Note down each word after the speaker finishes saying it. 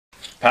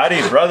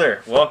Patty,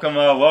 brother, welcome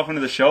to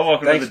the show.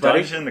 Welcome Thanks, to the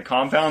dungeon, the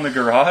compound, the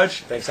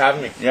garage. Thanks for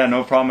having me. Yeah,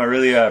 no problem. I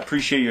really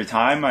appreciate your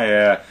time.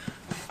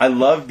 I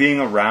love being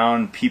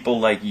around people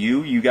like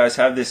you. You guys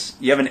have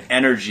an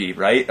energy,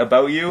 right,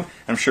 about you.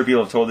 I'm sure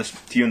people have told this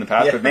to you in the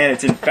past, but man,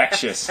 it's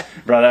infectious,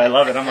 brother. I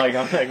love it. I'm like,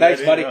 thanks,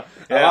 ready, buddy. You know?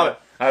 I love it.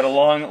 I had a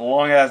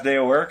long ass day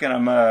of work, and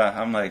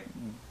I'm like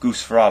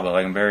goose fraba.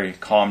 Like I'm very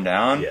calmed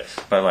down. Yes.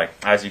 But like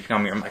as you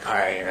come here, I'm like, all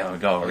right, here we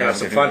go. We're gonna have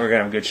some fun. We're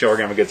gonna have a good show. We're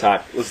gonna have a good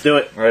time. Let's do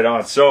it. Right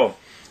on. So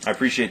I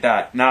appreciate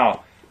that.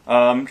 Now,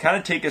 kind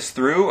of take us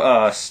through,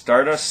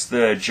 start us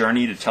the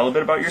journey to tell a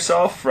bit about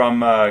yourself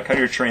from kind of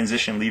your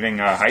transition leaving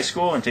high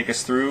school, and take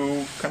us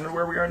through kind of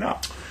where we are now.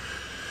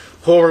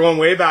 Oh, we're going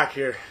way back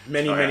here.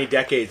 Many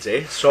decades,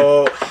 eh?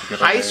 So,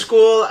 high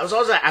school, I was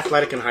always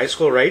athletic in high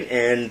school, right?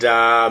 And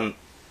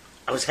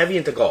I was heavy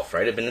into golf,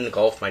 right? I've been into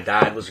golf. My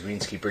dad was a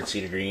greenskeeper at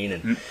Cedar Green,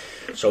 and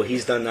so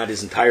he's done that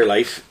his entire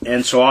life.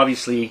 And so,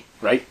 obviously,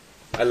 right,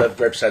 I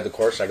lived right beside the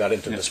course. I got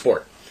into the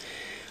sport.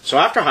 So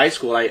after high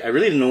school, I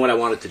really didn't know what I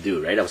wanted to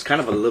do, right? I was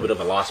kind of a little bit of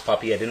a lost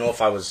puppy. I didn't know if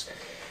I was,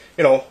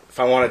 if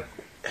I wanted...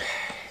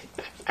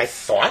 I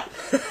thought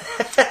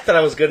that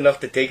I was good enough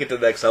to take it to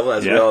the next level,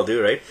 as we all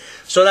do, right?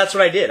 So that's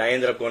what I did. I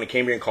ended up going to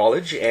Cambrian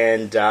College,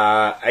 and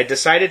I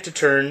decided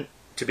to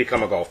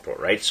become a golf pro,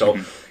 right? So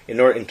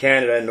in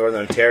Canada, in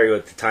Northern Ontario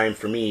at the time,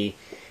 for me,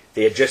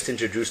 they had just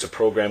introduced a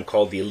program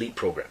called the Elite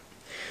Program.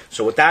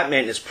 So what that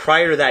meant is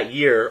prior to that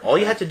year, all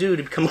you had to do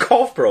to become a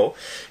golf pro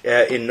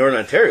in Northern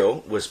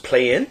Ontario was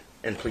play in,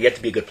 and you had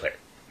to be a good player.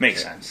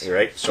 Makes sense.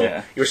 Right?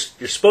 So you're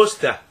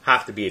supposed to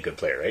have to be a good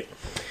player, right?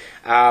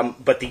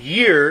 But the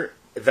year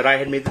that I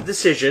had made the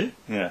decision,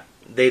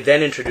 they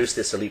then introduced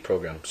this Elite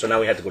Program. So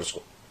now we had to go to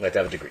school. We had to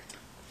have a degree.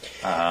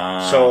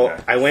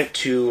 I went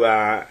to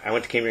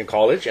Cambrian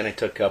College, and I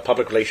took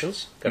public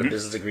relations, got a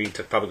business degree,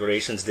 took public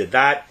relations, did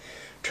that,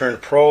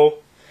 turned pro,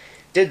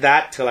 did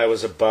that till I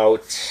was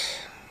about...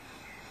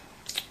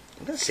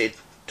 I'm going to say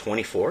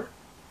 24.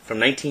 From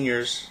 19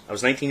 years, I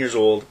was 19 years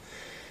old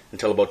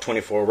until about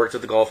 24. Worked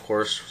at the golf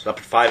course, was up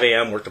at 5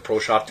 a.m., worked the pro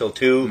shop till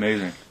 2.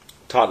 Amazing.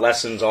 Taught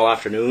lessons all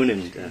afternoon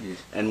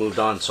and moved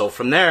on. So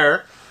from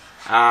there,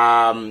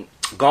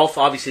 golf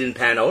obviously didn't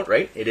pan out,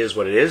 right? It is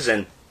what it is,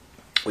 and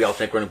we all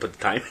think we're going to put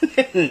the time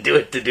in and do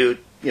it,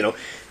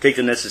 take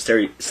the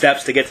necessary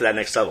steps to get to that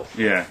next level.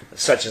 Yeah.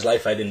 Such is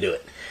life, I didn't do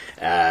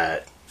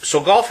it.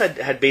 So golf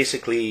had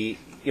basically...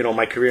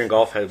 my career in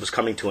golf was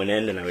coming to an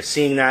end, and I was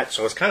seeing that,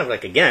 so I was kind of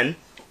like,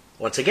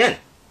 once again,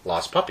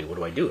 lost puppy. What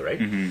do I do,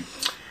 right?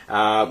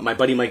 My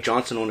buddy Mike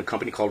Johnson owned a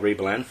company called Ray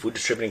Bland, food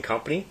distributing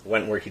company.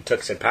 Went where he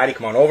said, Patty,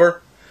 come on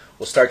over.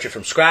 We'll start you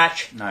from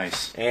scratch.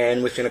 Nice.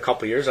 And within a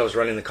couple of years, I was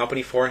running the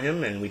company for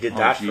him, and we did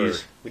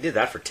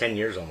that for 10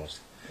 years almost.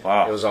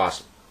 Wow. It was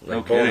awesome.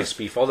 Like boneless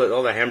beef, all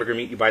the hamburger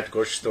meat you buy at the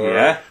grocery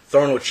store,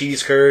 Thorno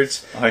cheese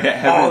curds,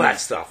 all that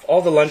stuff.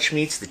 All the lunch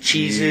meats, the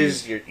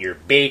cheeses, your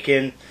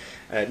bacon...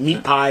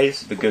 meat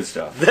pies. The good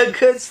stuff. The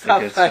good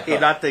stuff.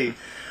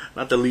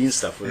 Not the lean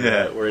stuff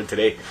we're in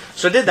today.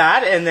 So I did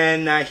that, and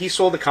then he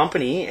sold the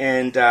company,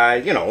 and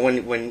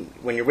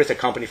when you're with a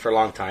company for a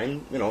long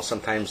time,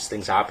 sometimes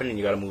things happen and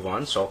you got to move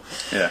on. So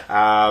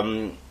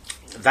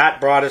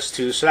that brought us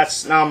to, so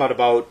that's, now I'm at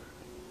about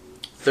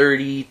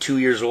 32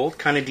 years old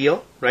kind of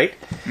deal, right?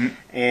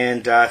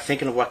 And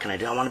thinking of what can I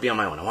do? I want to be on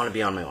my own.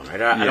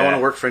 right? I don't want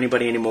to work for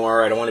anybody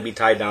anymore. I don't want to be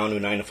tied down to a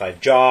 9-to-5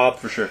 job.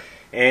 For sure.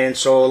 And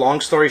so, long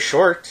story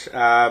short,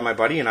 my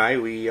buddy and I,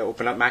 we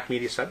opened up Mac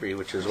Media Sudbury,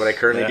 which is what I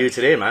currently do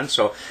today, man.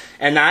 So,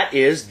 and that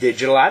is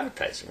digital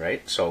advertising,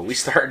 right? So we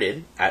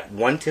started at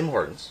one Tim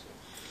Hortons.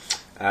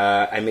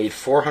 I made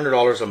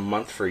 $400 a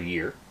month for a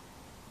year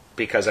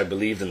because I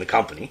believed in the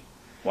company.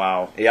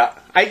 Wow. Yeah,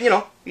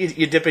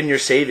 you dip in your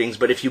savings,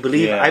 but if you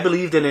believe, I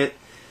believed in it.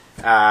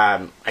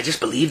 I just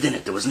believed in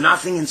it. There was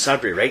nothing in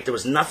Sudbury, right? There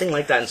was nothing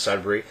like that in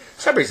Sudbury.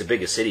 Sudbury's the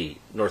biggest city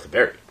north of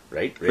Barrie,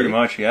 right? Really? Pretty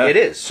much, yeah. It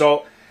is.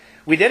 So.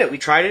 We did it. We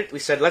tried it. We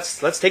said,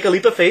 let's take a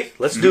leap of faith.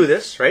 Let's do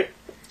this, right?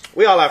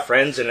 We all have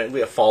friends, and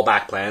we have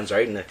fallback plans,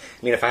 right? And I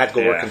mean, if I had to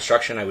go work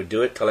construction, I would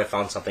do it till I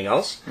found something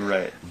else.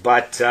 Right.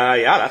 But,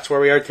 that's where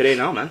we are today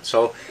now, man.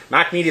 So,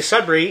 Mac Media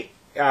Sudbury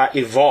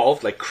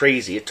evolved like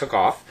crazy. It took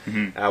off.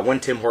 One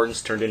Tim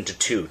Hortons turned into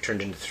 2,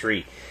 turned into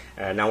 3.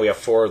 Now we have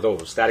 4 of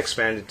those. That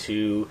expanded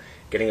to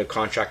getting a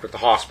contract with the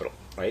hospital.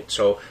 Right,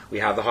 so we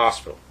have the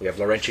hospital, we have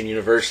Laurentian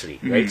University,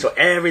 right? So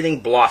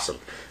everything blossomed.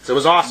 So it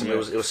was awesome. It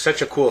was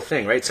such a cool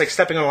thing, right? It's like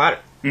stepping on a ladder.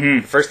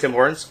 The first Tim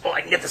Hortons, I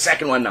can get the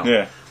second one now.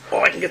 Yeah.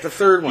 I can get the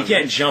third one. You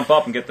can't jump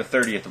up and get the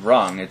 30th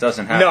rung. It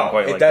doesn't happen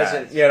quite like that. No,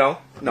 it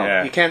doesn't.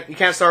 No, you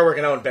can't start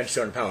working out and bench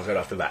 200 pounds right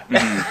off the bat.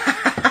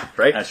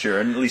 Right? That's true,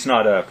 and at least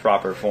not a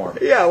proper form.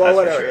 Yeah, well,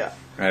 whatever. Sure. Yeah.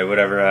 Right,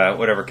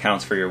 whatever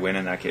counts for your win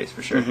in that case,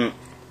 for sure.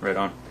 Right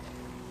on.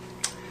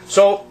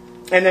 So,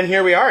 and then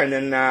here we are, and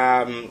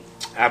then.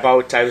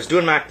 I was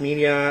doing Mac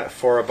Media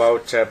for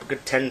about a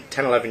good 10,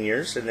 11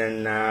 years, and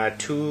then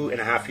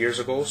 2.5 years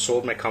ago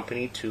sold my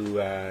company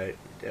to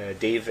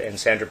Dave and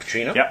Sandra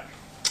Petrino. Yep.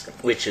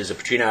 which is a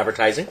Petrina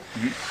Advertising.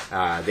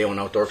 They own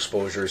Outdoor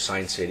Exposure,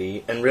 Sign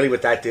City. And really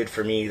what that did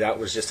for me, that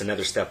was just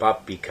another step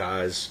up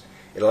because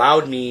it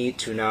allowed me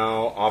to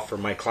now offer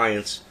my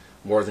clients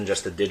more than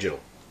just the digital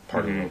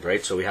part of the world,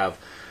 right? So we have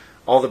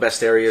all the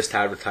best areas to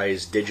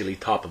advertise digitally,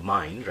 top of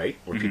mind, right?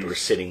 Where people are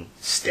sitting,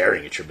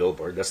 staring at your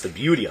billboard. That's the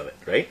beauty of it,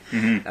 right?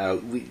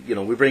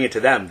 We bring it to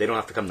them. They don't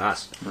have to come to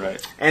us.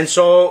 Right. And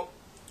so,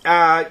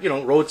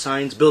 road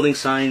signs, building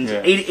signs,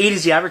 A to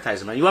Z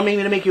advertising, man. You want me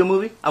to make you a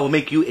movie? I will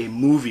make you a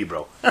movie,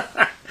 bro.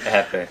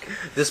 Epic.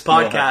 This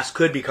podcast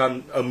could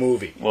become a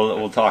movie.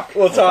 We'll talk.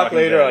 We'll talk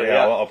later on.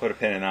 Yeah, I'll put a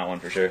pin in that one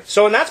for sure.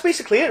 So, and that's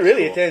basically it,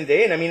 really. Cool. At the end of the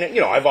day, and I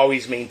mean, I've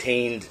always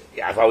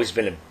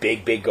been a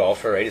big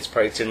golfer, right?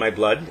 It's in my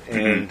blood,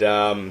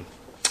 and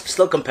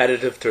still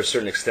competitive to a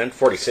certain extent.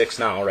 46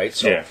 now, right?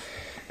 So,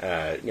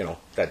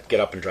 that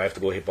get up and drive to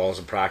go hit balls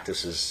in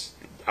practice is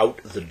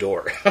out the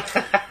door.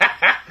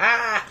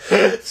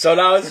 So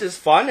now it's just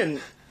fun,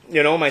 and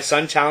my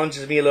son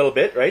challenges me a little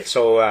bit, right?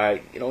 So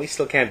he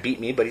still can't beat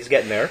me, but he's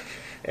getting there,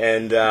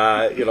 and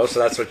so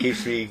that's what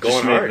keeps me going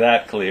just hard. Make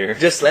that clear.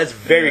 Just that's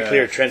very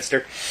clear,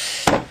 Trentster.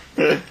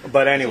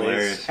 But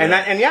anyways,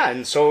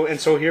 and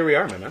so here we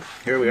are, my man.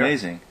 Here we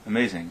are.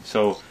 Amazing.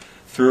 So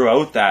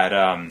throughout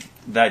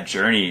that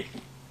journey,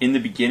 in the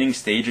beginning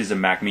stages of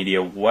Mac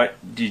Media, what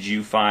did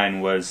you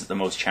find was the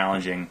most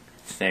challenging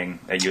thing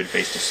that you had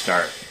faced to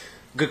start?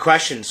 Good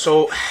question.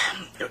 So,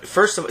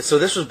 so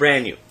this was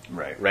brand new,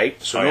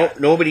 right? So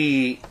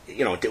nobody,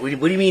 what do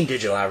you mean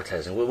digital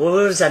advertising? What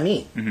does that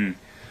mean? Mm-hmm.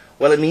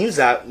 Well, it means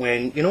that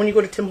when you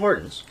go to Tim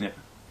Hortons,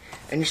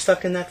 and you're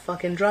stuck in that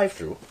fucking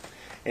drive-through,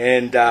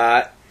 and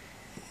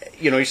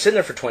you're sitting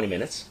there for 20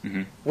 minutes.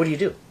 Mm-hmm. What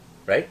do?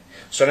 Right?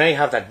 So now you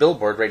have that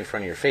billboard right in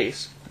front of your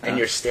face, and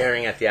you're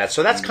staring at the ad.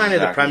 So that's kind of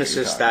the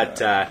premises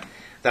that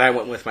I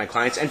went with my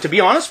clients. And to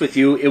be honest with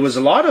you, it was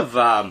a lot of.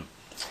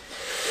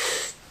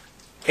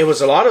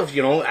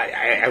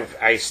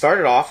 I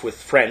started off with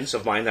friends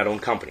of mine that own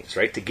companies,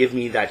 right, to give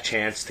me that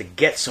chance to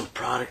get some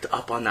product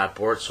up on that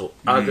board so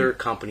other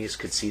companies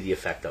could see the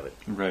effect of it.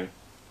 Right.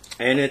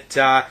 And it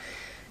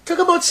took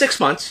about 6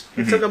 months.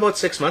 I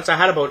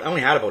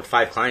only had about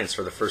 5 clients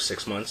for the first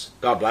 6 months.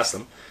 God bless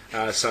them.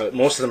 So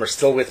most of them are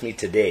still with me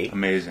today.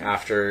 Amazing.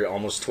 After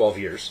almost 12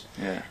 years.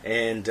 Yeah.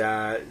 And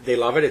they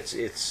love it.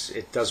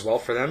 It does well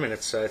for them, and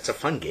it's a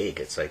fun gig.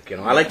 It's like,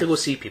 I like to go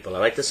see people. I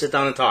like to sit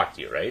down and talk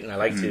to you, right? And I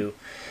like to,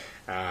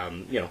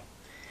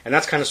 and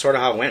that's kind of sort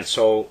of how it went.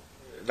 So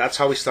that's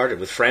how we started,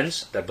 with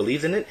friends that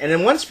believed in it. And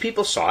then once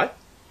people saw it,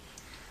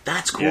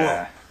 that's cool.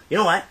 Yeah. You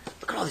know what?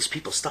 Look at all these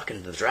people stuck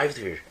in the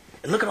drive-thru.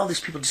 And look at all these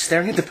people just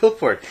staring at the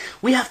billboard.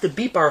 We have to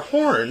beep our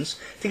horns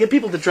to get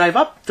people to drive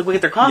up to go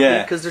get their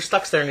coffee because they're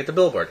stuck staring at the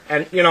billboard.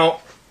 And,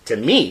 to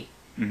me,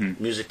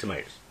 music to my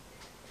ears.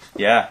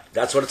 Yeah.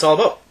 That's what it's all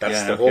about.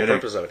 That's the whole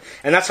purpose of it.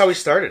 And that's how we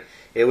started.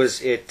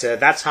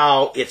 That's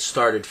how it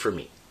started for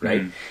me,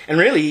 right? And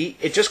really,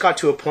 it just got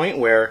to a point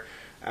where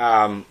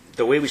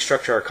the way we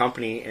structure our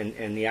company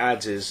and the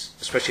ads is,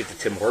 especially at the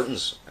Tim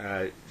Hortons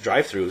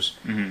drive-thrus,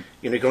 you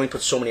can only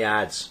put so many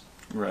ads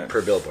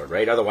per billboard,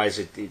 right? Otherwise,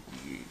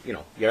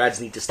 your ads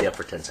need to stay up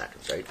for 10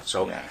 seconds, right?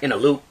 So in a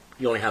loop,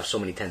 you only have so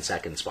many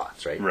 10-second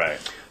spots, right? Right.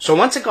 So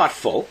once it got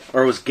full,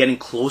 or was getting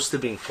close to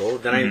being full,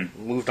 then I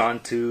moved on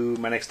to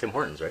my next Tim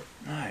Hortons, right?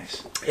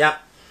 Nice. Yeah.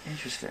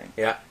 Interesting.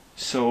 Yeah.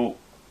 So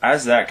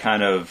as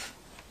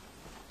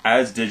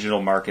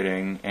digital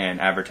marketing and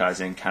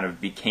advertising kind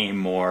of became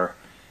more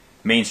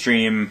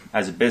mainstream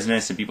as a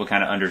business, and people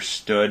kind of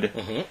understood,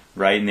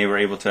 right? And they were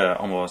able to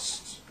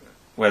almost,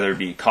 whether it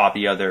be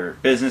copy other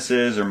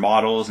businesses or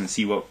models and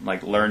see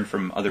learn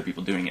from other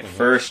people doing it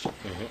first.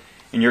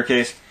 In your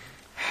case,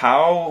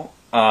 how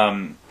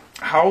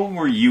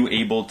were you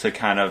able to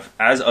kind of,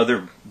 as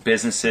other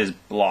businesses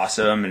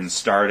blossom and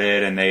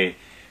started, and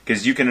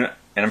because you can,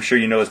 and I'm sure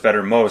you know this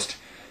better than most,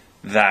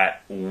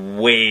 that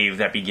wave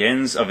that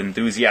begins of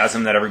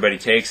enthusiasm that everybody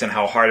takes and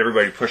how hard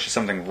everybody pushes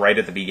something right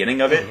at the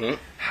beginning of it.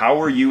 How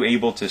were you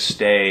able to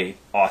stay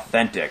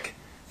authentic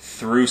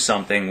through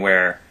something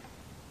where,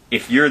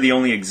 if you're the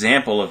only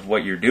example of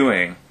what you're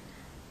doing,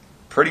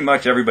 pretty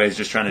much everybody's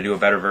just trying to do a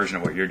better version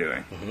of what you're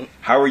doing?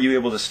 How are you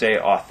able to stay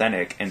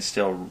authentic and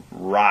still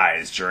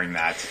rise during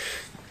that?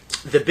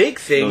 The big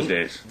thing, those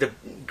days.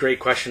 Great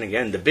question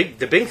again. The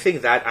big thing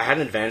that I had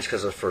an advantage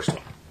because of the first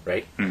one,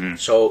 right?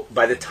 So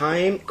by the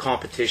time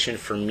competition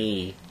for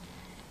me,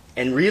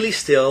 and really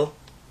still,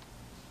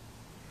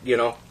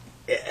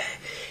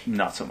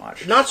 not so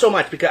much. Not so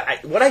much, because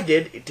what I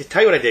did, to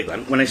tell you what I did,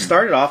 Glenn, when I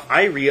started off,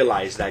 I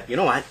realized that,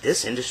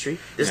 this industry,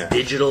 this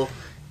digital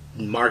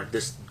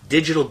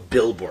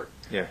billboard,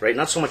 right?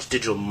 Not so much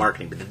digital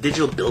marketing, but the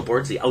digital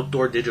billboards, the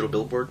outdoor digital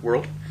billboard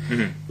world,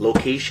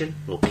 location.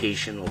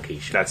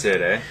 That's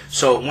it, eh?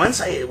 So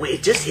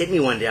it just hit me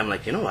one day, I'm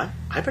like, you know what?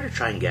 I better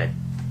try and get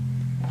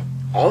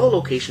all the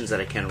locations that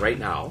I can right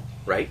now,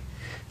 right?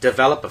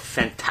 Develop a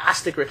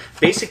fantastic,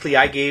 basically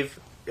I gave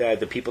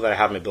the people that I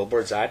have my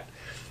billboards at,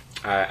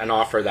 an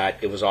offer that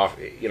it was off.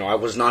 I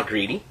was not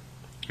greedy,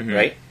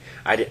 right?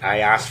 I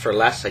asked for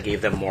less. I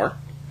gave them more.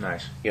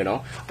 Nice.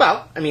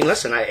 Well, I mean,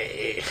 listen,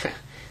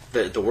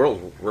 the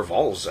world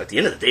revolves. At the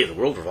end of the day, the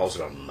world revolves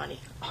around money.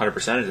 100%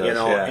 it does. You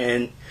know, yeah.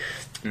 and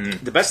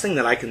the best thing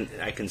that I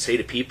can say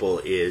to people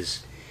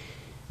is,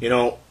 you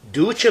know,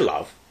 do what you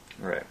love.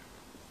 Right.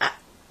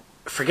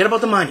 Forget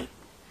about the money.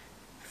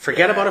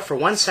 Forget Yeah. about it for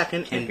 1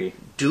 second Can't and be.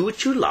 do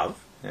what you love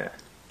Yeah.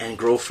 and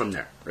grow from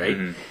there, right?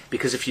 Mhm.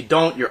 Because if you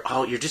don't,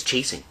 you're just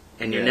chasing,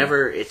 and you're Yeah.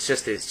 never. It's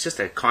just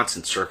a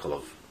constant circle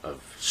of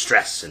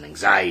stress and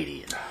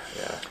anxiety. And,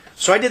 Yeah.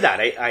 so I did that.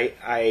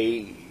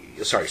 I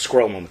sorry,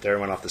 squirrel moment there. I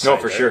went off the side. No,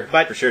 for there. sure.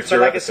 But, For sure. It's but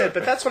your like I episode. said,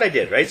 but that's what I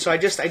did, right? So I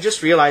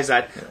just realized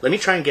that let me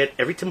try and get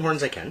every Tim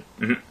Hortons I can,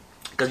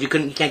 because you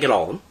can't get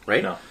all of them,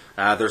 right? No.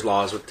 There's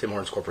laws with Tim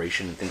Hortons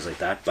Corporation and things like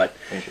that. But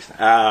Interesting.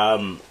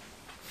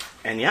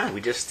 and yeah, we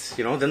just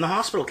then the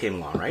hospital came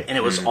along, right? And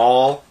it was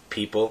all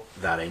people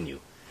that I knew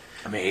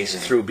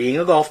Amazing. through being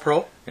a golf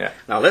pro. Yeah.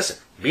 Now listen,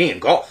 being in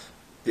golf,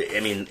 I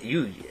mean,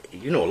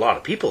 you know a lot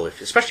of people,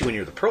 especially when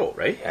you're the pro,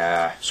 right?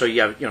 Yeah. So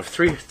you have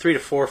 3 to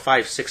 4,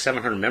 5, 6,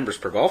 700 members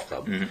per golf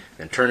club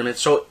and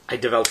tournaments. So I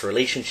developed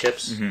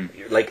relationships.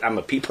 Like I'm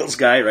a people's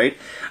guy, right?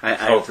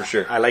 I For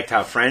sure. I like to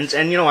have friends,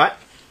 and you know what?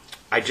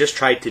 I just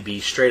tried to be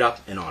straight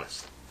up and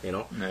honest. You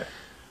know, Yeah.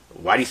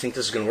 why do you think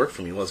this is going to work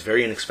for me? Well, it's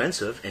very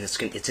inexpensive, and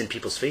it's in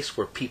people's face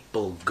where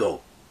people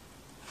go.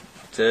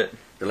 That's it.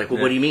 They're like, well,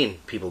 Yeah. what do you mean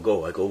people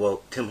go? I go,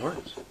 well, Tim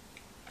Hortons.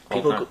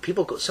 All the time.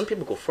 People go. Some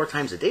people go 4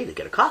 times a day to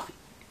get a coffee,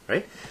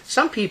 right?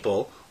 Some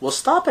people will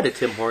stop at a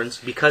Tim Hortons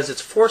because it's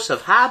force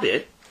of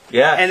habit,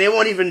 Yeah. and they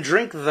won't even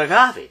drink the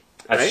coffee.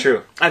 That's right?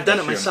 true. I've done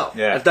That's it true. myself.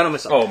 Yeah. I've done it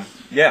myself. Oh,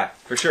 yeah,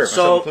 for sure.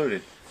 So- Myself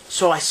included.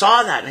 So I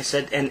saw that, and I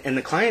said, and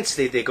the clients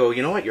they go,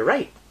 you know what, you're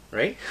right.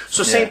 Right.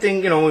 So same Yeah.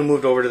 thing. We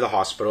moved over to the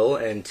hospital,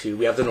 and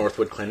we have the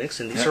Northwood clinics,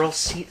 and these Yeah. are all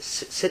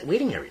sit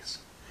waiting areas.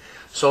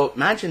 So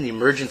imagine the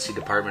emergency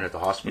department at the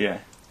hospital. Yeah.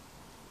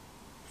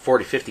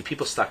 40, 50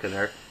 people stuck in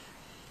there.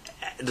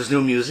 There's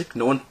no music.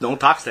 No one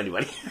talks to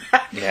anybody.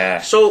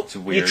 Yeah. So It's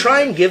weird, you try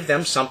isn't and give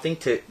them something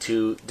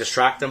to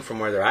distract them from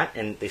where they're at,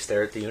 and they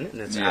stare at the unit,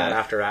 and it's Yeah. ad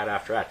after ad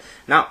after ad.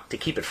 Now, to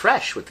keep it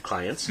fresh with the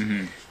clients,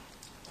 Mm-hmm.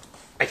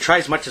 I try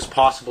as much as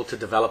possible to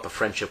develop a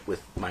friendship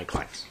with my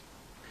clients,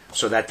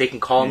 so that they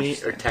can call me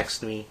or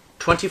text me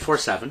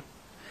 24/7.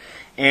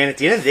 And at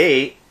the end of the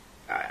day,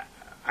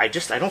 I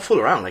don't fool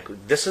around. Like,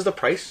 this is the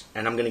price,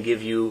 and I'm going to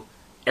give you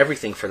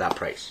everything for that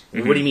price.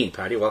 What do you mean,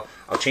 Patty? Well,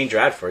 I'll change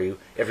your ad for you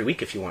every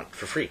week if you want,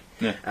 for free.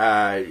 Yeah.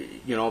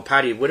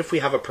 Patty, what if we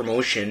have a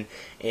promotion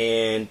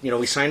and,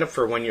 we signed up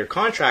for a 1-year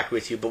contract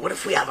with you, but what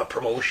if we have a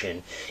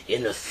promotion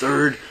in the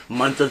 3rd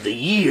month of the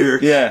year?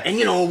 Yeah. And,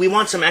 we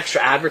want some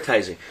extra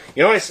advertising.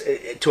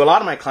 To a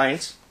lot of my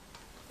clients,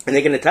 and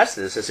they can attest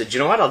to this, I said, you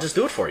know what, I'll just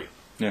do it for you.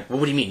 Yeah. Well,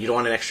 what do you mean? You don't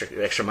want an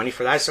extra money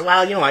for that? I said,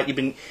 well, you know what,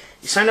 you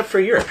signed up for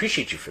a year. I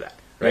appreciate you for that.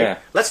 Right? Yeah.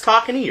 Let's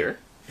talk in a year.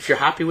 If you're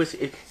happy with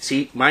it.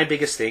 See, my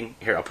biggest thing,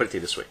 here, I'll put it to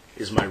you this way,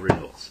 is my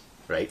renewals.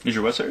 Right? Is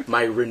your what, sir?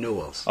 My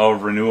renewals. Oh,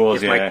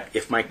 renewals, If my That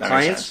makes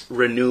clients sense.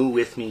 renew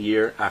with me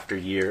year after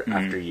year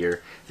after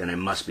year, then I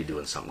must be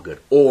doing something good.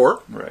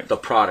 Or Right. the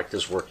product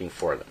is working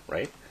for them,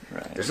 right?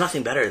 Right. There's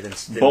nothing better than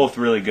Both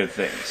really good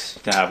things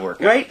to have work.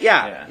 right?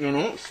 Yeah.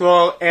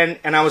 So and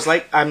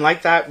I'm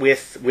like that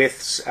with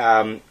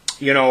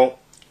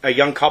a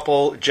young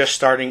couple just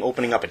starting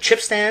opening up a chip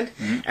stand,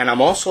 and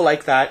I'm also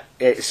like that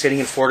sitting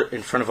in front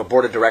of a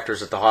board of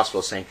directors at the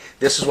hospital saying,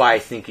 this is why I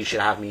think you should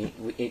have me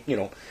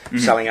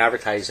selling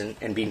advertising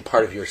and being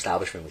part of your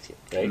establishment with you,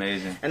 right?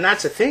 Amazing. And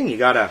that's the thing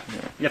you have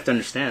to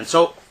understand.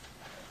 So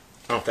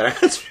I don't know if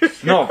that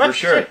answers your No, for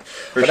sure. question.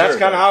 For But that's sure,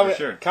 kind of for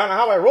sure.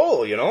 how I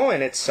roll,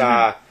 and it's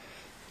I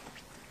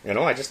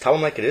just tell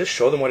them like it is,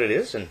 show them what it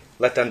is, and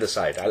let them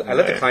decide. I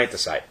let the Right. client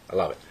decide. I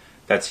love it.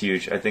 That's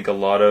huge. I think a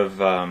lot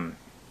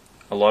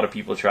of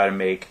people try to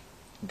make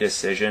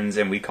decisions,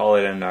 and we call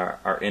it in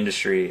our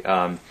industry,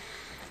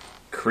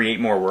 create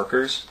more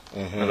workers,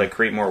 or like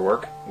create more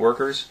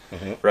workers,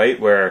 right?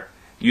 Where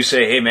you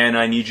say, hey man,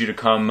 I need you to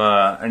come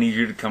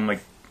like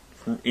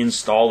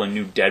install a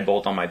new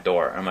deadbolt on my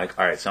door. I'm like,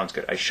 all right, sounds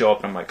good. I show up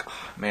and I'm like,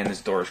 oh, man, this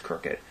door is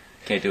crooked.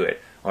 Can't do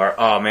it. Or,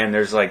 oh man,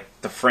 there's like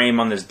the frame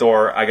on this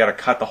door. I got to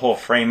cut the whole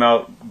frame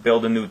out,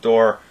 build a new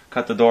door,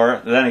 cut the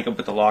door. Then I can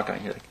put the lock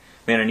on. You're like,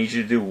 man, I need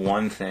you to do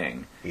one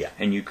thing. Yeah.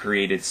 And you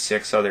created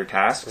 6 other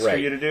tasks for Right.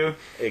 you to do.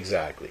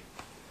 Exactly.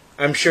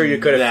 I'm sure you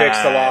could have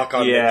fixed the lock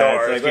on the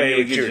door. It's That's what you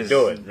you're just-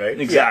 doing, right?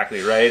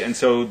 Exactly, right? And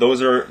so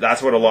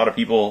that's what a lot of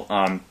people,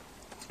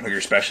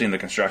 especially in the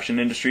construction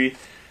industry,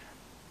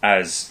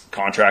 as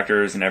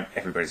contractors, and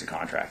everybody's a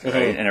contractor,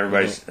 right? And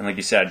everybody's, and like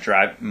you said,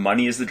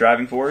 money is the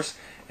driving force,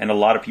 and a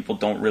lot of people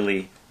don't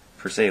really,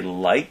 per se,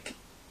 like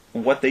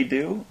what they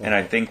do. And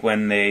I think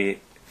when they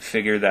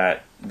figure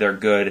that they're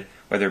good,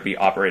 whether it be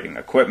operating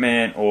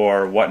equipment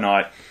or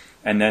whatnot,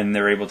 and then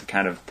they're able to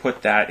kind of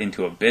put that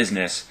into a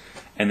business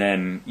and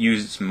then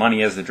use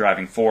money as the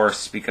driving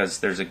force because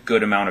there's a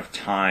good amount of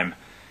time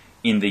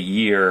in the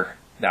year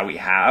that we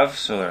have.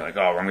 So they're like,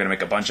 oh, I'm going to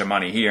make a bunch of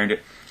money here. And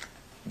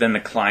then the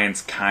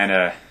clients kind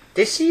of,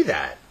 They see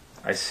that,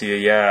 I see it,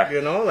 yeah.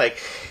 like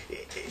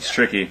It's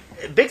tricky.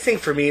 big thing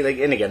for me. Like,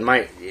 and again,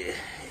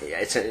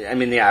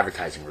 I'm in the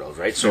advertising world,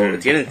 right? So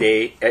at the end of the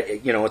day,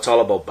 it's all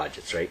about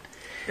budgets, right?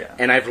 Yeah.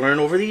 And I've learned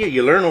over the years.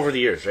 You learn over the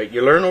years, right?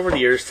 You learn over the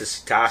years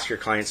to ask your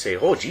clients, say,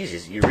 "Oh,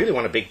 Jesus, you really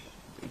want to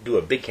do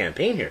a big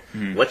campaign here?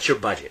 What's your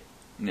budget?"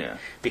 Yeah.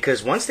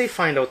 Because once they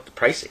find out the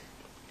pricing,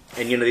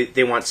 and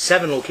they want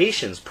 7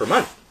 locations per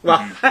month.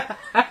 Well,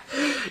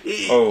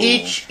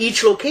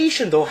 each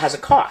location though has a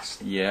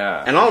cost.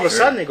 Yeah. And all of a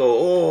sudden they go,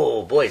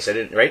 "Oh, boys, I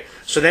didn't." Right.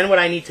 So then what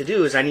I need to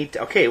do is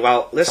okay,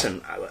 well,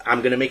 listen,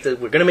 we're gonna make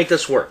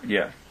this work.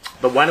 Yeah.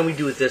 But why don't we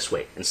do it this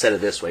way instead of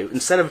this way?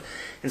 Instead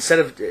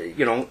of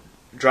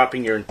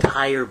dropping your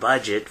entire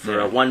budget for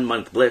a 1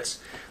 month blitz,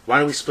 why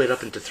don't we split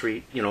up into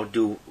 3?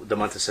 Do the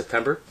month of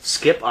September,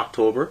 skip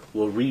October,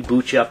 we'll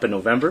reboot you up in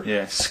November.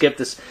 Yeah. Skip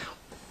this,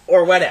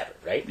 or whatever,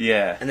 right?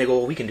 Yeah. And they go,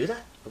 "Well, we can do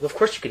that." Well, of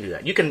course you can do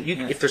that.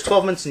 If there's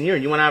 12 months in a year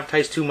and you want to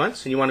advertise 2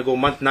 months and you want to go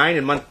month 9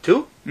 and month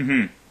 2,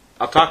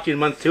 I'll talk to you in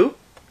month 2.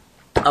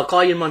 I'll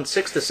call you in month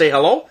 6 to say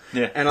hello,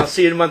 and I'll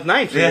see you in month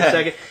 9 for a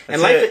second.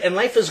 And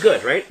life is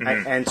good, right?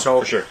 And so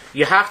for sure.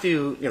 you have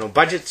to,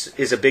 budgets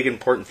is a big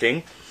important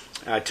thing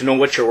to know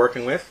what you're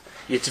working with.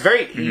 It's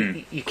very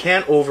you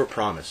can't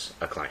overpromise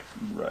a client,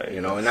 right?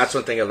 And that's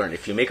one thing I learned.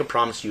 If you make a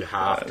promise, you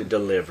have to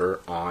deliver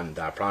on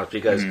that promise,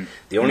 because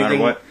the only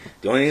thing that's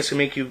going to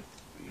make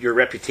your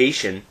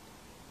reputation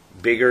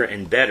bigger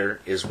and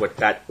better is what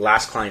that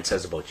last client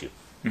says about you,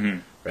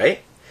 right?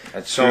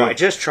 That's so true. I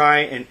just try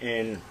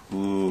and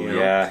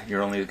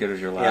you're only as good as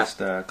your last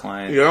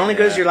client. You're only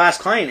good as your last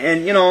client,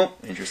 and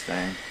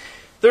interesting.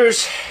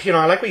 There's,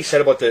 I like what you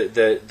said about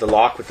the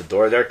lock with the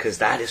door there, because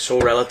that is so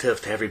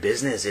relative to every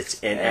business.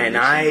 I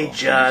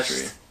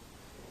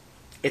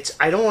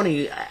don't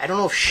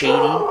know if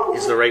shady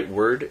is the right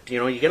word.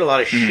 You get a lot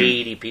of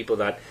shady people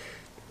that,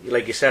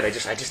 like you said, I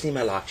just need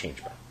my lock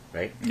changed back,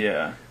 right?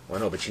 Yeah. Well,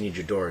 no, but you need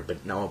your door.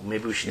 But no,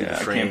 maybe we should do the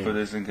I frame. can't put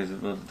this in because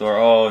of the door.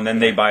 Oh, and then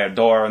they buy a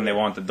door and they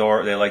want the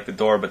door. They like the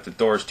door, but the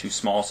door is too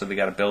small, so they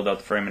got to build out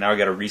the frame. And now we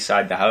got to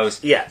reside the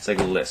house. Yeah. It's like,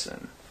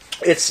 listen,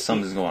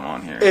 something's going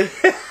on here.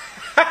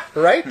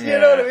 Right? Yeah. You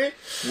know what I mean?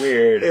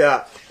 Weird.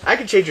 Yeah. I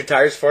can change your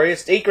tires for you.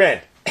 It's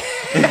 $8,000.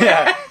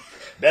 Yeah.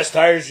 Best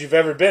tires you've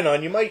ever been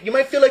on. You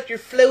might feel like you're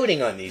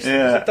floating on these things.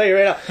 Yeah. I'll tell you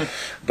right now.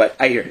 But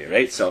I hear you,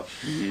 right? So,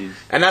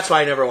 and that's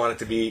why I never wanted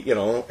to be,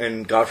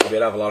 and God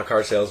forbid, I have a lot of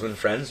car salesman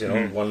friends.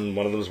 One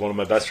of them is one of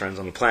my best friends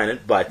on the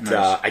planet. But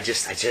nice. I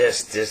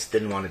just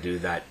didn't want to do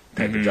that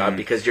type of job,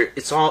 because you're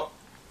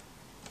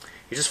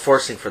just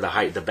forcing for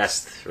the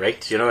best,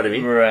 right? You know what I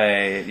mean?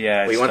 Right.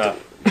 Yeah. Well, you want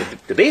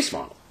the base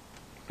model.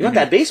 You want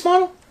that base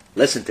model?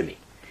 Listen to me.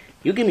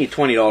 You give me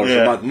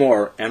 $20 a month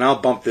more, and I'll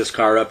bump this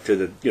car up to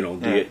the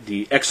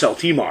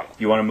XLT model.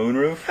 You want a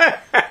moonroof?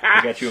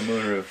 I got you a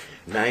moonroof.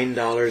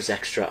 $9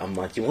 extra a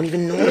month. You won't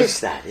even notice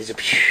that. There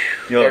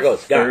You'll it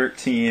goes. have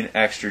 13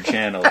 extra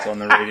channels on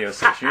the radio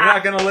station. You're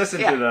not going to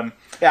listen to them,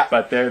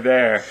 but they're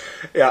there.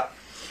 Yeah.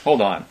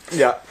 Hold on.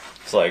 Yeah.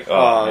 It's like, that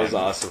was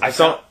awesome.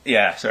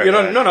 Sorry.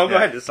 No, go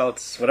ahead.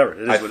 It's whatever.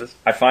 It is what it is.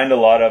 I find a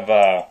lot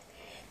of,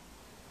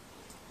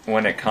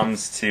 when it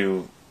comes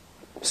to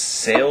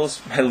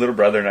sales, my little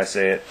brother and I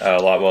say it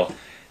a lot. Well,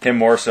 him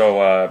more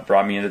so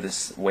brought me into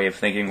this way of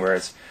thinking where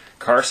it's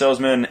car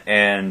salesmen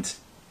and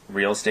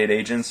real estate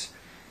agents.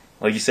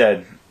 Like you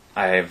said,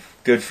 I have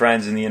good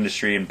friends in the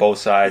industry in both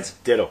sides.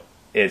 Ditto.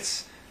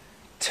 It's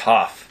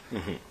tough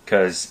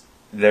because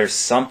there's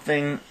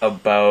something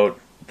about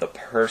the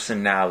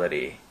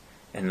personality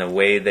and the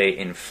way they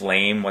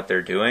inflame what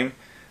they're doing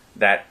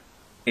that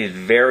is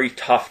very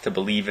tough to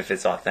believe if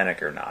it's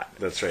authentic or not.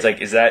 That's right. It's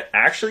like, is that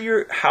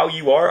actually how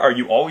you are? Are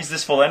you always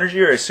this full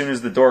energy, or as soon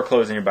as the door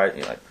closes and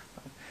you're like,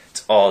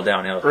 it's all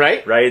downhill?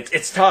 Right? Right?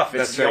 It's tough.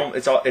 That's right.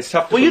 It's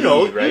tough to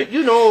believe, right?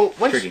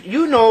 Once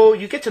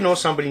you get to know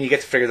somebody and you get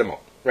to figure them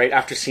out, right?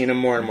 After seeing them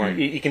more and more,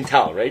 you can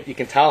tell, right? You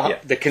can tell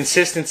the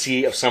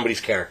consistency of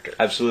somebody's character.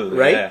 Absolutely.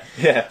 Right?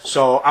 Yeah.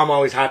 So I'm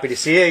always happy to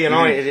see it,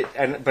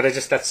 but I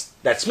just,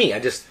 that's me.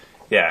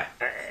 Yeah.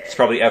 It's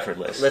probably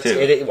effortless, too.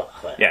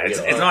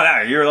 It's not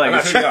that. You're like,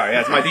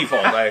 it's my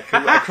default. I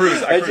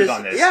cruise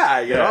on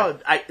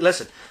this.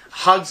 Listen,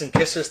 hugs and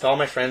kisses to all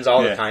my friends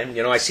all the time.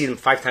 I see them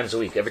 5 times a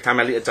week. Every time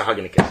I leave, it's a hug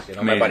and a kiss.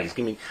 My buddies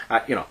give me,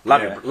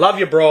 love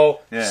you, bro.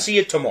 Yeah. See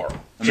you tomorrow.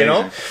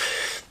 Amazing.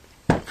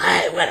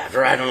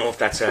 Whatever. I don't know if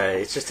that's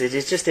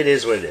it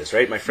is what it is,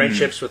 right? My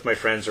friendships with my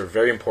friends are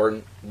very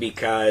important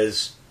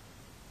because,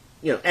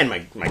 and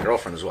my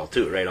girlfriend as well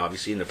too, right?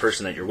 Obviously, and the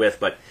person that you're with,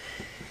 but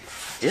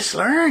you just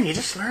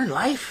learn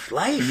life,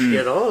 like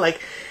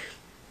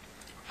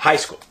high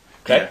school.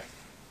 Okay. Yeah.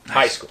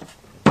 High school.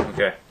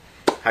 Okay.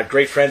 Had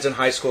great friends in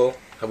high school.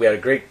 We had a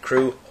great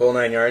crew, whole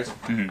 9 yards.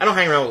 I don't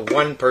hang around with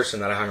one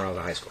person that I hung around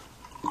in high school.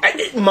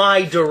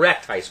 My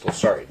direct high school,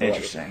 sorry.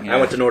 Interesting. I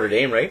went to Notre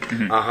Dame, right?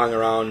 I hung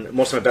around,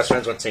 most of my best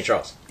friends went to St.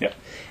 Charles. Yep.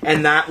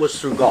 And that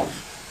was through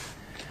golf.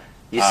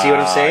 You see what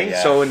I'm saying?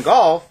 Yeah. So in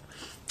golf,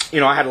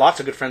 I had lots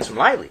of good friends from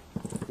Lively.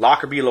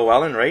 Lockerbie,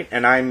 Llewellyn, right?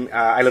 And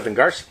I lived in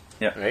Garcia.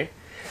 Yep. Right?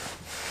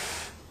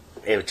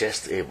 And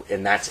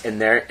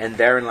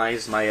therein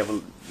lies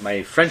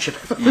my friendship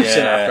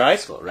evolution after high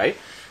school, right?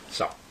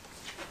 So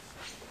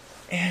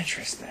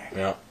Interesting.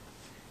 Yeah.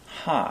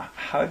 Huh.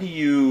 How do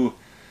you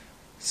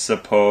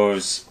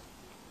suppose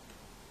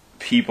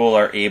people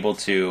are able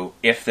to,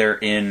 if they're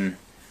in,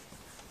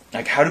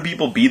 like, how do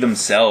people be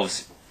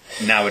themselves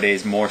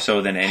nowadays more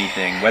so than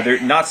anything? Whether,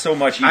 not so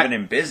much even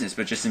in business,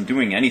 but just in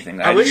doing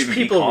anything. I wish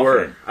people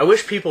were. I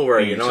wish people were,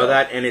 being you know, yourself.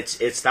 that, and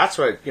it's that's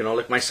what, you know,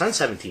 like my son's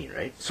 17,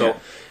 right? So, Yeah.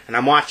 and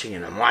I'm watching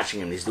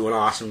him, he's doing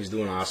awesome,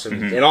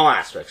 in all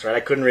aspects, right? I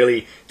couldn't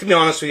really, to be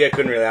honest with you, I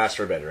couldn't really ask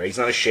for better, right? He's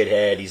not a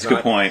shithead, he's That's a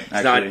not, good point, he's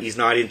not, actually. he's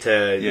not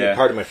into, Yeah.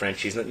 pardon my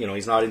French, he's not, you know,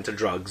 he's not into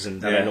drugs,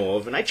 and that I Yeah. know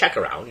of, and I check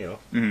around, you know.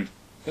 Mhm.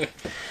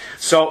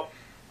 So,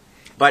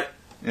 but,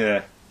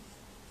 Yeah.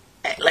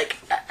 like,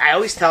 I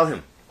always tell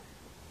him,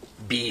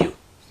 be you.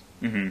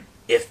 Mm-hmm.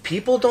 If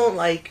people don't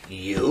like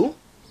you,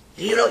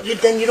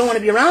 then you don't want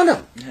to be around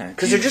them, Yeah,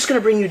 because they're just going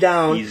to bring you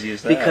down easy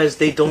as that.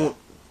 because you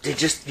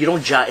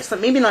don't jive. It's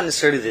not, maybe not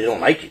necessarily they don't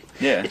like you.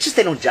 Yeah. It's just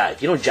they don't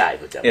jive. You don't jive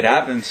with them. It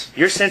happens.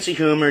 Your sense of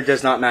humor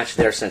does not match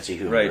their sense of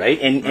humor, Right. right?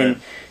 And Right.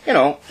 you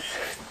know,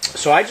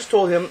 so I just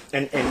told him,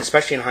 and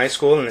especially in high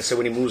school, and I said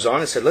when he moves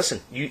on, I said,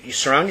 listen, you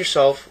surround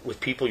yourself with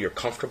people you're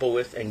comfortable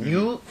with, and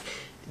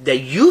that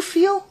you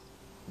feel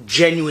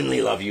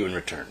genuinely love you in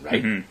return,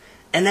 right? Mhm.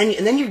 And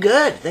then you're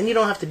good. Then you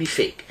don't have to be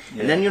fake.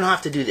 Yeah. And then you don't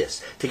have to do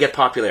this to get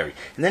popularity.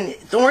 And then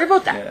don't worry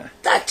about that.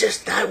 Yeah.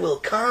 That will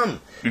come,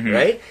 Mhm.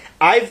 right?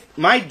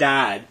 My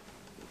dad,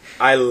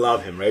 I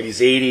love him, right? He's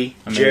 80.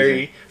 Amazing.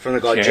 Jerry from the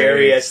Jerry.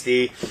 Jerry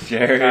SD.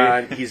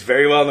 Jerry. He's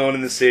very well known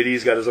in the city.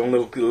 He's got his own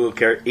little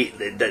character.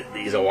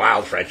 He's a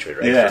wild Frenchman,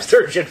 right? Yeah. From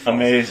Sturgeon Falls.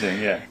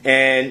 Amazing, yeah.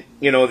 And,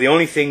 you know, the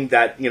only thing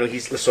that, you know,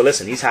 he's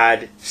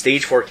had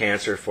stage 4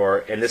 cancer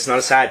and this is not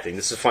a sad thing,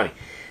 this is funny,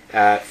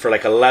 for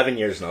like 11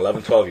 years now,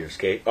 11, 12 years,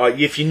 okay?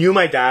 If you knew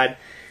my dad,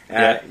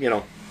 Yeah. you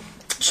know,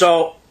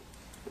 so,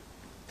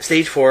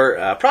 stage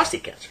 4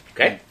 prostate cancer,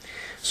 okay?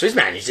 So he's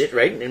managed it,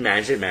 right? And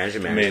managed it.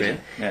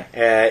 Amazing, yeah.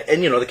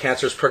 And, you know, the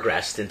cancer has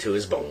progressed into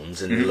his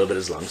bones and a little bit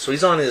of his lungs. So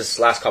he's on his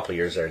last couple of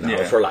years there now,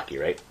 Yeah. if we're lucky,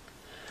 right?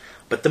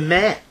 But the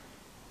man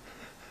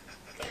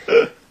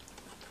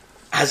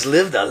has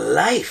lived a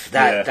life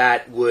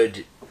that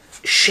would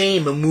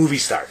shame movie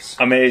stars.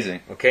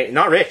 Amazing. Okay,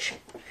 not rich,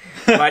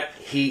 but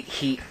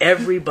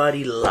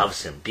everybody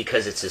loves him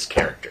because it's his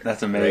character.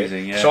 That's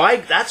amazing, yeah. So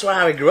that's how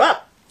I grew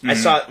up. I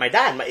saw my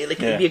dad. It'd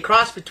Yeah. be a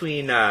cross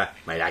between my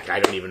dad. I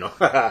don't even know.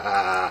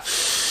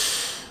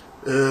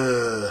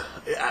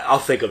 I'll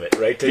think of it,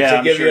 right? To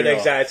I'm give sure you an you'll.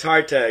 example, it's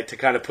hard to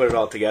kind of put it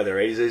all together,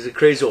 right? He's a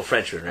crazy old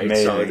Frenchman, right?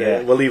 Amazing, so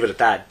yeah. we'll leave it at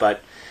that.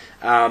 But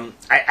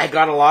I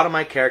got a lot of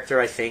my character,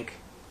 I think,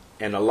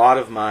 and a lot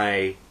of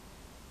my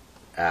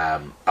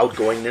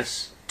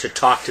outgoingness to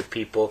talk to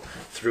people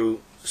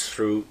through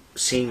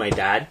seeing my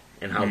dad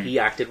and how he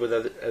acted with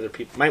other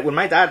people. When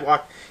my dad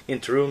walked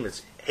into a room,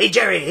 it's hey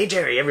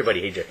Jerry, everybody,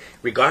 hey Jerry,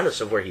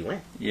 regardless of where he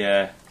went.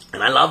 Yeah.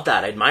 And I loved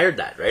that. I admired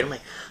that, right? I'm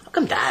like, how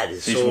come Dad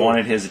is He so... just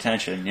wanted his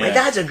attention, yeah. My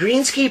dad's a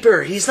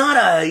greenskeeper. He's not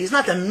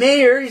the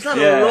mayor. He's not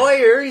Yeah. a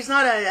lawyer. He's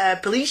not a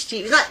police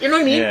chief. He's not, you know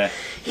what I mean? Yeah.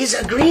 He's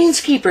a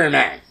greenskeeper,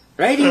 man.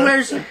 Right? He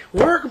wears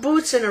work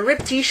boots and a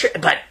ripped t-shirt.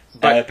 But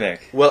Epic.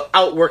 will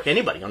outwork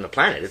anybody on the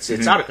planet.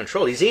 It's out of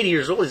control. He's 80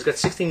 years old. He's got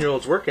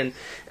 16-year-olds working.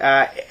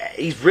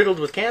 He's riddled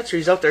with cancer.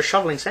 He's out there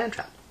shoveling sand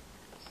trap.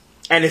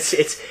 And it's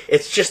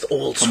just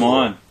old school. Come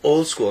on.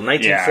 Old school.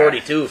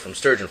 1942 from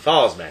Sturgeon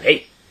Falls, man.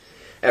 Hey.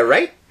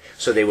 Right?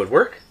 So they would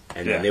work,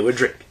 and Yeah. then they would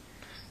drink.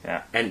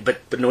 Yeah.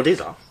 But no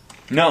days off.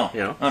 No. You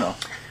know? Oh, no.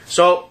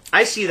 So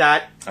I see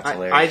that. That's I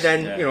hilarious,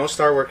 then yeah.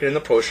 start working in the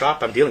pro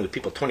shop. I'm dealing with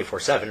people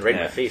 24/7 right in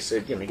Yeah. my face.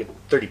 You get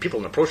 30 people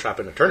in the pro shop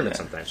in a tournament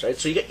sometimes, right?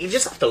 So you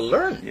just have to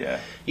learn. Yeah.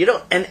 You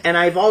know, and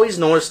I've always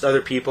noticed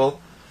other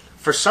people.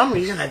 For some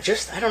reason, I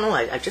don't know.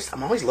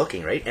 I'm always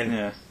looking, right? And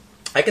Yeah.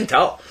 I can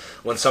tell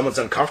when someone's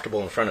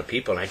uncomfortable in front of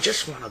people, and I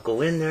just want to go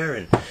in there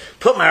and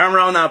put my arm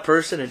around that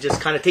person and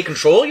just kind of take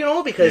control, you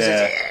know, because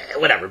it's,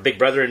 whatever, big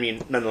brother in me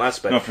nonetheless.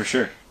 But No, for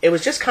sure. it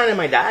was just kind of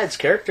my dad's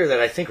character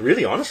that I think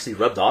really honestly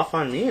rubbed off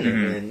on me.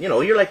 And you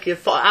know, you're like,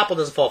 apple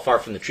doesn't fall far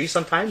from the tree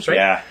sometimes, right?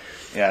 Yeah.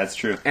 Yeah, that's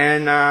true.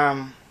 And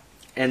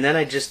then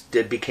I just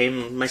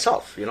became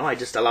myself, you know, I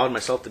just allowed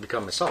myself to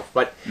become myself.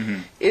 But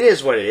it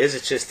is what it is.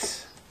 It's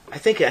just, I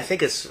think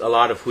it's a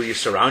lot of who you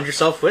surround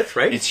yourself with,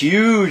 right? It's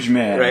huge,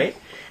 man. Right?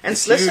 And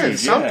It's listen, huge,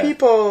 some yeah.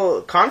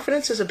 people,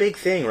 confidence is a big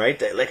thing,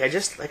 right? Like I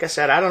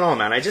said, I don't know,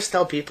 man. I just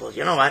tell people,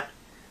 you know what?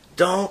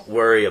 Don't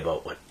worry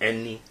about what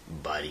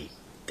anybody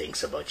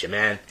thinks about you,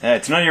 man. Yeah,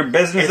 it's none of your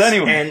business It's-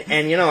 anyway.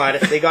 And you know what?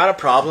 If they got a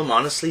problem,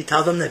 honestly,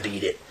 tell them to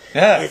beat it.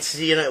 Yeah. It's,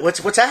 you know, what's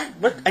that?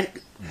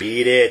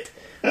 Beat it.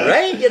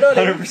 Right? You know what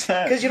I mean?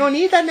 100%. Because you don't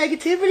need that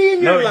negativity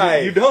in your No,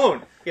 life. you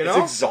don't. You It's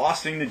know?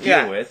 exhausting to deal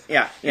Yeah. with.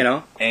 Yeah, you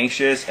know.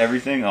 Anxious,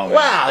 everything. Oh, man.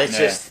 Wow, it's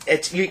Yeah. just,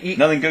 it's, you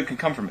Nothing good can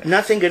come from it.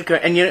 nothing good.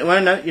 And you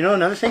know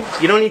another thing?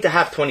 You don't need to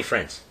have 20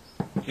 friends.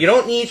 You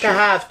don't need to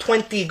have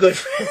 20 good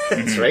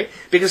friends, right?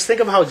 Because think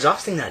of how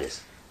exhausting that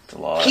is. It's a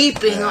lot.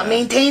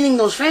 Maintaining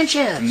those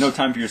friendships. No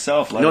time for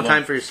yourself. let No alone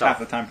time for yourself. Half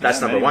the time for That's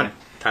them number anyway.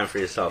 one. Time for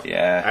yourself.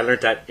 Yeah. I learned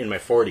that in my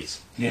 40s,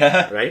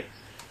 Yeah. right?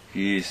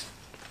 Jeez.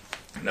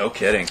 No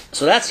kidding.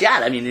 So that's,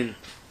 I mean,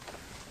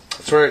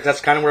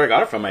 That's kind of where I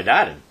got it from my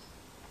dad, and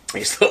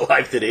he's still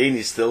alive today, and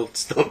he's still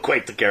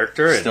quite the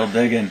character. And Still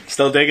digging, baby.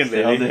 Still digging.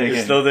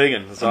 He's still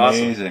digging. That's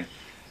Amazing.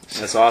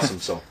 awesome. That's awesome.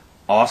 So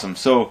awesome.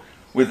 So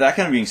with that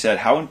kind of being said,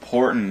 how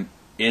important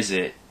is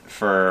it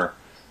for,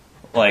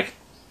 like,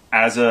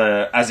 as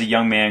a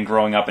young man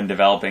growing up and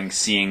developing,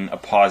 seeing a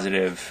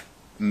positive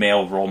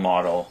male role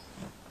model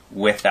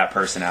with that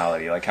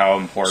personality? Like, how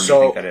important do you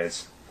think that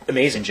is?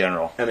 Amazing. In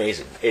general.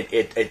 Amazing.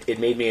 It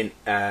made me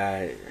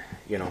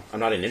I'm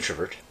not an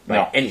introvert by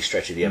No. any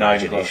stretch of the Not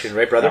even imagination, close.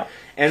 right, brother? No.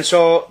 And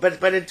so,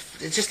 but it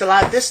just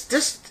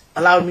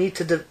allowed me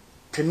to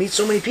meet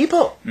so many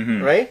people,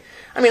 Mm-hmm. right?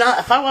 I mean,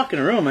 if I walk in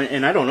a room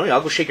and I don't know you,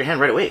 I'll go shake your hand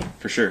right away.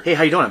 For sure. Hey,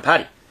 how you doing? I'm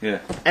Patty. Yeah.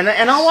 And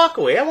I'll walk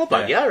away. I won't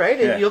bug Yeah. you, right?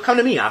 And Yeah. you'll come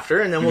to me after,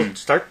 and then we'll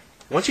start.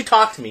 Once you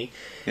talk to me,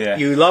 Yeah.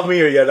 you love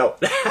me or you don't.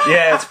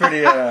 Yeah, it's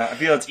pretty. I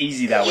feel it's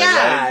easy that way.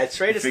 Yeah, Right? it's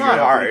right. You It's figure not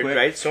it out pretty hard, quick.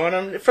 right?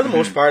 So, for the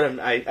most part,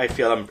 I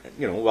feel I'm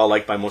well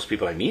liked by most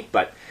people I meet.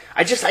 But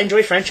I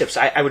enjoy friendships.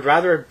 I would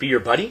rather be your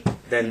buddy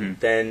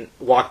than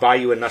walk by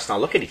you and us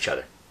not look at each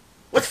other.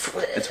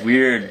 It's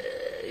weird.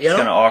 You It's know?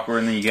 kind of awkward,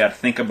 and then you got to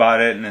think about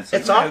it, and it's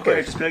like, It's okay,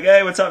 awkward. just be like,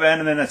 hey, what's up, man?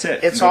 And then that's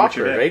it. It's Go with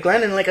your awkward, day. right,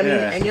 Glenn? And I mean,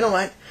 Yeah. and you know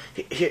what?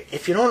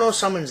 If you don't know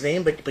someone's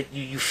name, but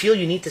you feel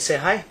you need to say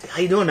hi,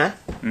 how you doing, man?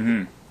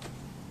 Mm-hmm.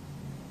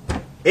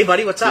 Hey,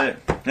 buddy, what's up?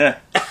 That's it. Yeah.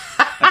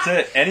 That's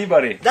it.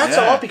 Anybody. That's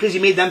Yeah. all because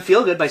you made them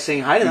feel good by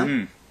saying hi to them.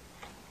 Mhm.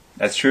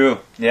 That's true.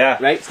 Yeah.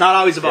 Right? It's not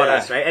always about Yeah.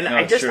 us, right? And No,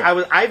 I it's just true.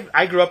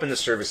 I grew up in the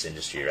service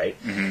industry, right?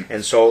 Mm-hmm.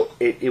 And so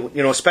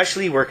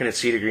especially working at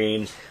Cedar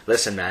Green.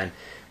 Listen, man,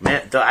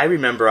 I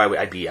remember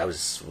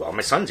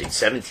my son's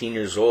 17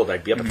 years old.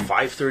 I'd be up Mm-hmm. at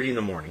 5:30 in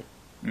the morning,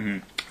 Mm-hmm.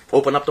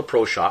 open up the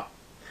pro shop,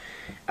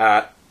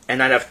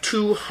 and I'd have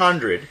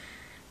 200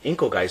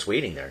 Inco guys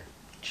waiting there.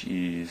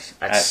 Jeez.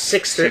 At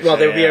 6:30, well,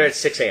 they'll be there at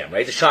 6 a.m.,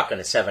 right? The shotgun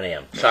at 7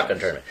 a.m., shotgun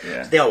tournament.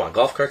 Yeah. They all want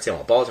golf carts, they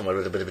want balls, they want...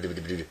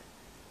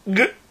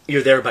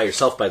 You're there by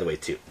yourself, by the way,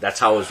 too. That's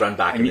how it was run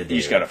back in the day.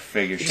 You just got to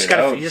figure You shit just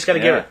gotta, out. you just got to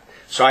Yeah. give it.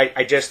 So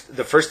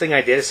the first thing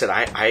I did is said,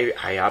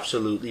 I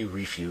absolutely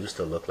refuse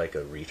to look like a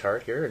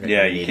retard here and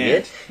Yeah, an you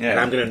idiot. can't. Yeah. And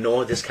I'm going to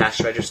know this cash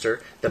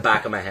register, the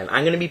back of my hand.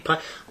 I'm going to be...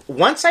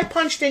 Once I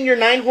punched in your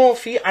 9-hole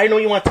fee, I know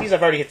you want tees,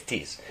 I've already hit the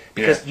tees.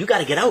 Because you got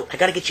to get out. I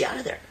got to get you out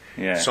of there.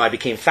 Yeah. So I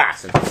became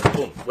fast and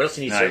boom. What else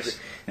do you need? Nice.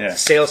 Yeah.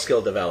 Sales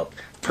skill developed.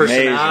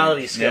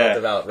 Personality Amazing. skill Yeah.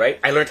 developed, right?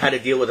 I learned how to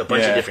deal with a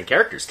bunch Yeah. of different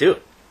characters too.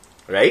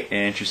 Right?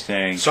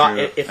 Interesting. So True.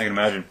 if- I can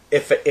imagine.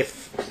 If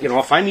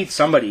if I meet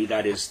somebody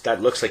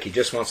that looks like he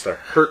just wants to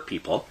hurt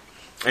people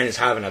and is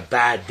having a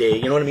bad day,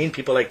 you know what I mean?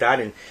 People like that,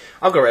 and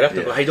I'll go right up to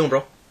him, go, how you doing,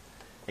 bro?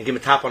 And give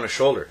him a tap on the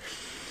shoulder.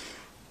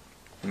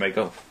 You might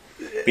go.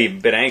 Be a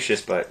bit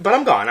anxious, but But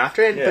I'm gone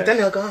after it. Yeah. But then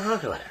he'll go, oh,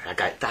 whatever.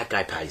 That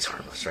guy Patty's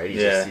harmless, right?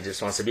 Yeah. He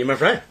just wants to be my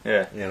friend.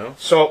 yeah. You know?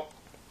 So,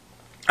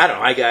 I don't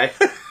know, I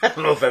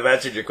don't know if I've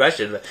answered your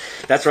question, but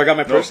that's where I got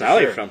my for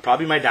personality sure. from.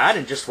 Probably my dad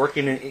and just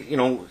working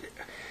in,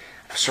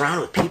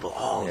 surrounded with people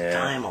all Yeah.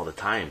 the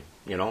time,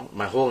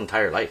 my whole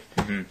entire life.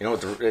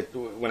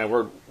 Mm-hmm. When I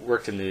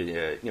worked in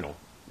the,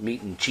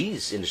 meat and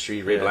cheese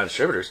industry, Ray Yeah. Line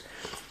Distributors,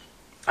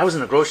 I was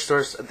in the grocery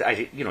stores.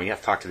 You have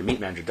to talk to the meat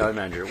manager, deli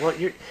manager. Well,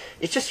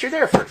 it's just you're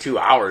there for 2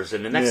 hours,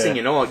 and the next Yeah. thing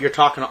you know, you're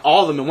talking to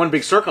all of them in one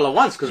big circle at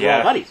once because we're all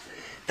Yeah. buddies.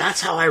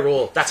 That's how I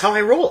roll. That's how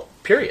I roll.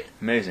 Period.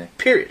 Amazing.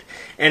 Period.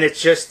 And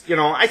it's just,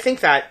 I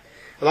think that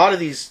a lot of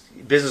these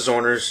business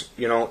owners,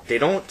 they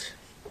don't.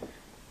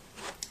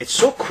 It's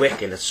so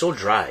quick and it's so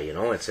dry.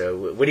 It's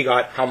what do you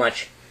got? How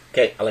much?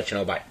 Okay, I'll let you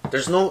know. Bye.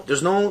 There's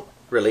no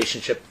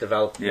relationship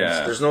developed.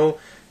 Yeah. There's no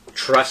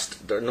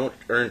trust. There's no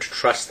earned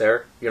trust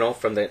there.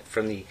 From the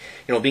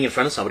being in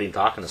front of somebody and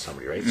talking to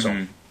somebody, right? So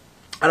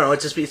I don't know.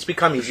 It's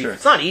become easy. Sure.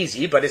 It's not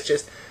easy, but it's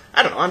just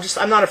I don't know.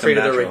 I'm not afraid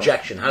of the natural.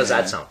 rejection. How does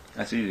Yeah. that sound?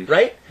 That's easy.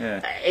 Right?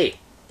 Yeah. Hey,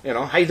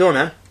 how you doing,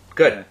 man?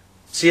 Good. Yeah.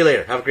 See you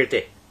later. Have a great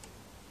day.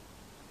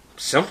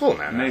 Simple,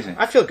 man. Amazing.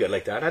 I feel good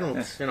like that. I don't,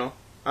 Yeah.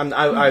 I'm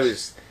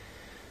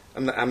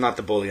not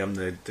the bully. I'm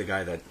the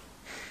guy that,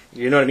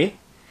 you know what I mean?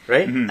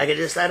 Right?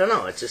 Mm-hmm. I don't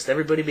know. It's just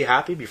everybody be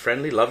happy, be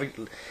friendly,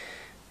 loving.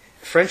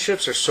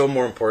 Friendships are so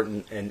more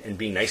important and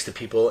being nice to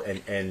people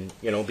and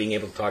being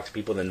able to talk to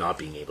people than not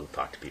being able to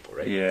talk to people,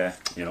 right? Yeah.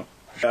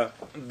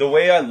 The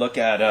way I look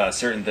at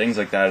certain things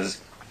like that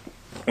is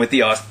with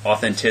the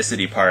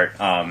authenticity part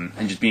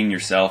and just being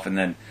yourself and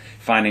then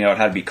finding out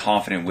how to be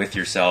confident with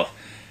yourself.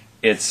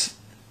 It's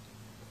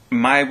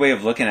my way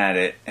of looking at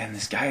it. And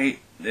this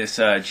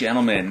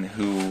gentleman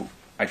who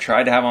I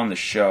tried to have on the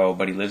show,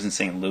 but he lives in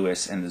St.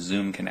 Louis and the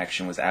Zoom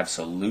connection was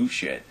absolute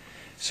shit.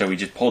 So he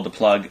just pulled the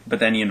plug, but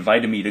then he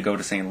invited me to go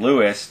to St.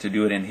 Louis to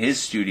do it in his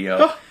studio.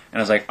 And I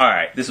was like, all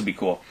right, this will be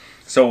cool.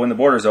 So when the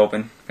borders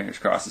open, fingers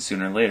crossed it's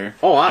sooner or later,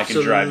 Oh, I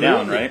can drive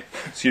down, absolutely. right?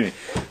 Excuse me.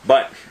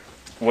 But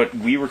what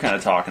we were kind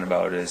of talking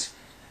about is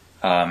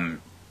our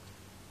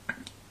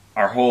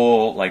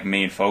whole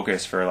main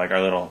focus for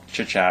our little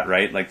chit chat,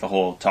 right? The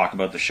whole talk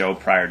about the show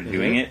prior to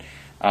doing it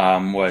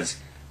was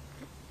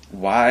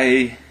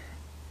why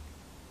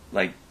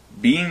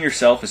being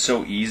yourself is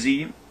so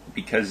easy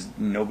because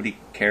nobody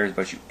cares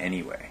about you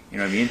anyway. You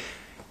know what I mean?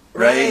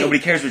 right? Nobody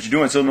cares what you're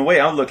doing. So in the way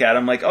I'll look at it,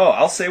 I'm like, oh,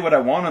 I'll say what I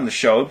want on the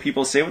show.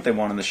 People say what they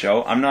want on the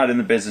show. I'm not in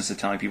the business of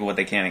telling people what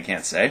they can and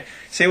can't say.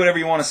 Say whatever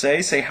you want to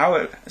say. Say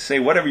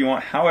whatever you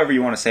want, however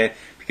you want to say it,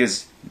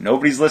 because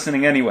nobody's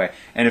listening anyway.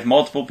 And if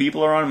multiple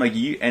people are on, I'm like,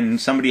 and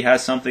somebody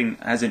has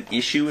an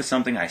issue with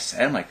something I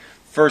said, I'm like,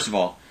 first of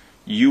all,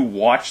 you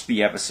watched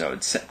the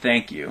episode.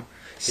 Thank you.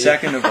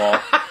 Second of all,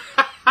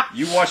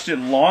 you watched it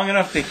long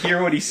enough to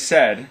hear what he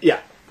said.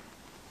 Yeah.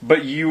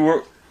 But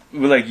you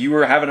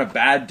were having a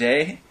bad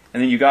day,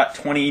 and then you got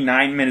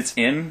 29 minutes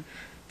in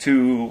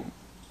to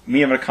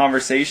me having a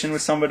conversation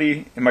with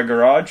somebody in my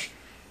garage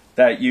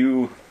that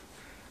you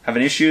have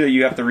an issue that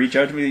you have to reach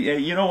out to me. Yeah,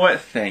 you know what?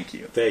 Thank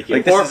you. Thank you.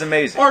 Like, this is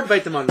amazing. Or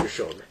invite them on your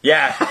show.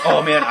 Yeah.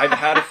 Oh man, I've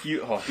had a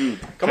few. Oh dude,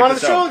 come on the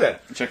show then.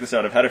 Check this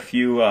out. I've had a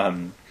few.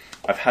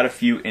 I've had a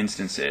few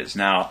instances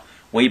now.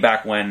 Way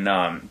back when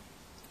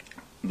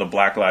the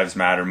Black Lives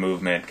Matter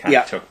movement kind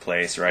of took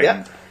place, right? Yeah.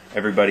 And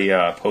everybody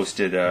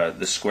posted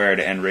the square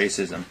to end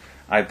racism.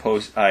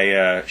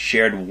 I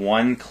shared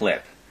one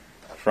clip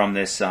from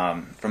this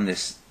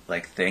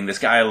like thing. This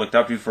guy I looked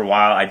up to for a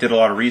while. I did a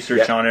lot of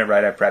research on it,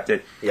 right? I prepped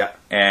it. Yeah.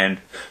 And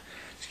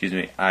excuse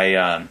me,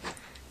 I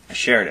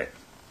shared it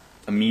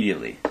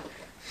immediately.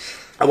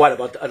 What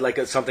about like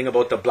something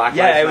about the Black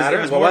Yeah, Lives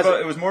Matter?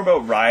 it was more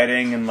about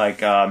rioting and like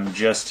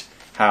just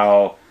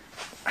how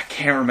I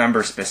can't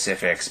remember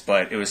specifics,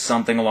 but it was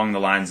something along the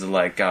lines of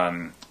like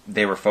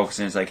they were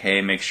focusing. It's like,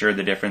 hey, make sure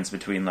the difference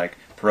between like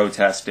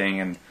protesting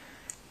and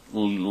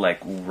like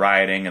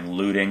rioting and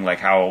looting, like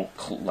how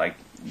like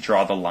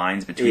draw the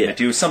lines between the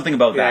two. Something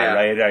about that,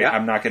 right?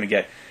 I'm not going to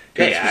get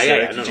too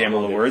specific to jam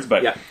all the words,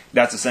 but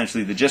that's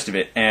essentially the gist of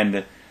it.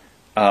 And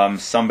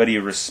somebody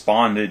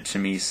responded to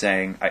me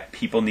saying,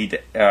 people need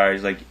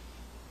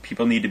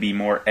to be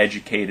more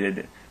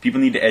educated. People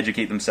need to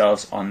educate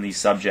themselves on these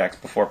subjects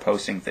before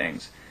posting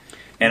things.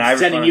 And I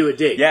sending you a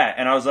dig. Yeah,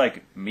 and I was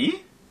like,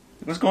 me?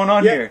 What's going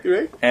on here?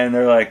 You're right. And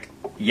they're like,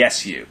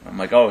 yes, you. I'm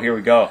like, oh, here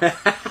we go. And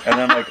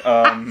then I'm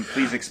like,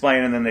 please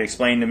explain. And then they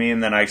explained to me,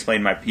 and then I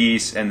explained my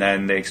piece, and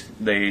then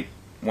they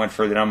went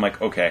further. And I'm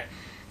like, okay.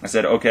 I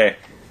said, okay.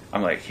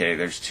 I'm like, hey,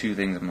 there's two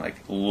things. I'm like,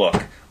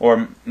 look.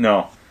 Or,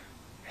 no.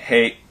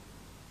 Hey,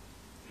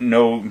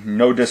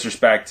 no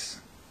disrespect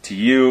to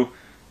you.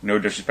 No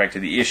disrespect to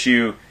the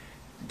issue.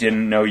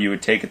 Didn't know you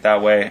would take it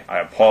that way. I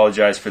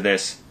apologize for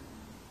this.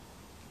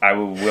 I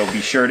will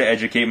be sure to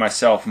educate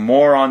myself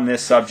more on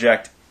this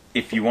subject.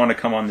 If you want to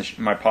come on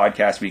my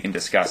podcast, we can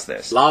discuss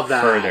this. Love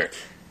that. Further.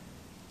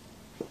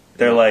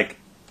 They're like,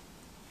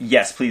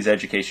 yes, please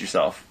educate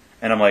yourself.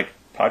 And I'm like,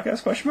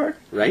 podcast question mark?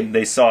 Right. And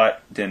they saw it,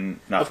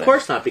 didn't nothing. Of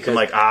course not, because I'm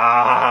like,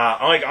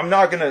 I'm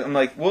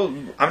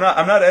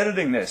not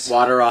editing this.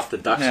 Water off the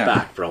duck's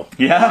back, bro.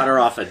 Yeah. Water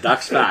off a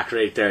duck's back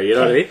right there. You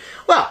know what I mean?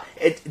 Well,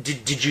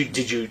 did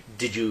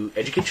you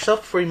educate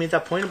yourself before you made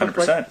that point about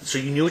 100%. So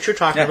you knew what you're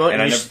talking about,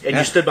 and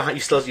you stood behind.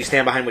 You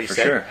stand behind what you For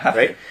said, sure.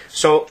 right?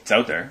 So it's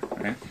out there.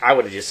 Right? I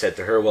would have just said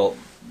to her, well,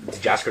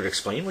 did you ask her to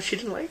explain what she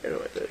didn't like?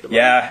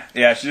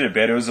 Yeah, she did a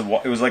bit. It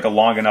was like a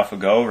long enough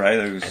ago, right?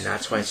 And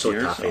that's why it's so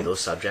tough.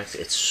 Those subjects,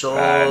 it's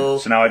so.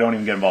 So now I don't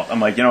even get involved. I'm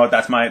like, you know what?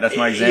 That's my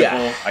example.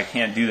 Yeah. I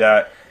can't do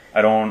that.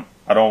 I don't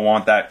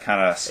want that kind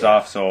of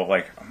stuff. So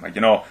like, I'm like,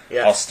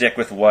 I'll stick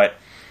with what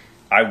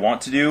I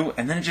want to do,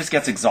 and then it just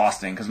gets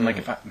exhausting because I'm like,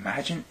 if I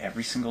imagine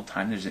every single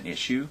time there's an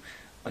issue,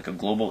 like a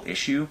global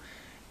issue.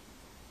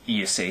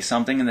 You say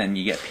something and then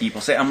you get people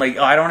say, I'm like,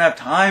 I don't have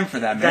time for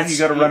that, man. You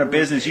got to run a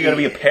business. You got to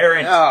be a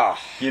parent.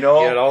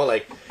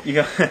 Like you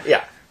got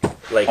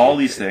like all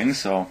these things.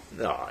 So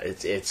no,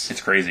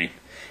 it's crazy.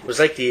 It was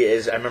like I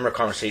remember a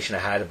conversation I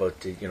had about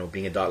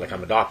being adopted. Like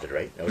I'm adopted,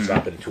 right? I was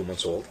adopted at 2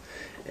 months old,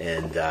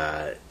 and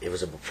it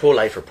was a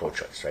pro-life or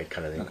pro-choice, right,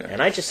 kind of thing. Okay. And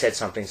I just said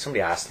something.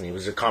 Somebody asked me. It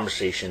was a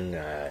conversation.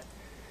 I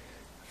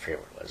forget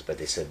what it was, but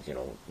they said,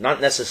 not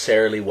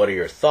necessarily what are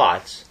your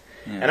thoughts.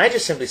 Yeah. And I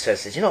just simply said,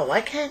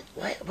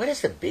 what is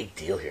the big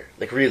deal here?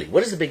 Like, really,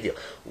 what is the big deal?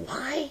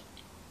 Why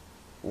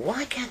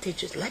can't they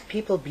just let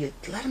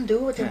them do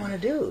what they want to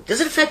do?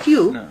 Does it affect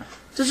you? No.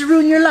 Does it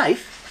ruin your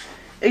life?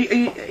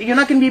 You're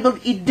not going to be able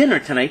to eat dinner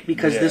tonight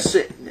because this...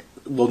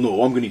 well,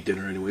 no, I'm going to eat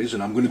dinner anyways,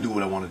 and I'm going to do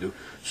what I want to do.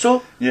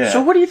 So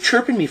what are you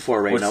chirping me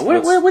for right now?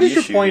 What is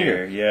your point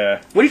here?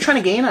 Yeah. What are you trying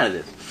to gain out of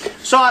this?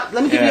 So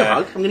let me give you a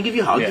hug. I'm going to give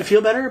you a hug. You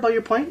feel better about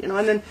your point? And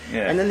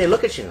then they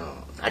look at you,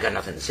 I got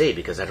nothing to say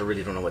because I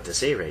really don't know what to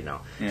say right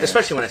now. Yeah.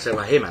 Especially when I say,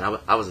 "Well, hey man,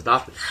 I was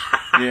adopted."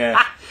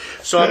 Yeah.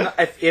 So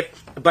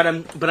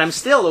I'm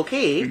still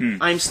okay.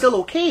 Mm-hmm. I'm still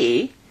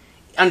okay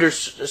under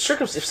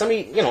circumstances. If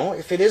somebody,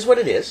 if it is what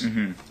it is,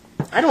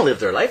 I don't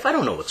live their life. I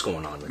don't know what's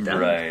going on with them.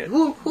 Right.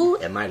 Who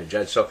am I to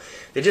judge? So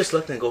they just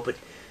looked and go, "But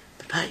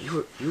Pat,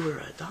 you were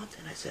adopted."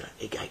 And I said,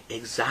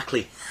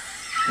 "Exactly."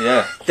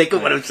 Yeah. Think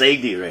of what I'm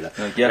saying to you right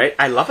now. Right?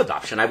 I love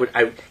adoption. I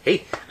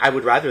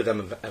would rather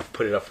them have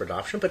put it up for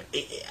adoption, but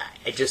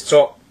this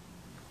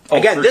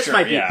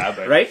might be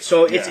right.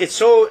 So it's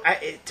so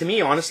to me,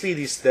 honestly,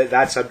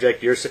 that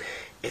subject,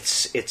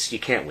 it's you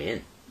can't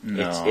win.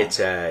 No.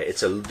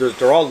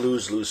 They're all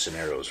lose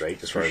scenarios,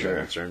 right? As far as I'm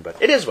concerned,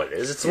 but it is what it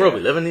is. It's the world we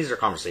live in. These are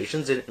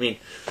conversations. I mean,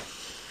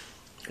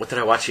 what did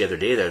I watch the other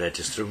day there that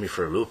just threw me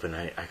for a loop? And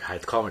I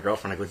had to call my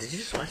girlfriend. I go, "Did you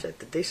just watch that?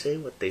 Did they say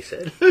what they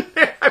said?"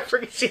 I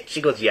forget.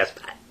 She goes, "Yes,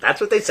 Pat. That's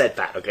what they said,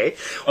 Pat. Okay,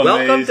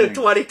 welcome to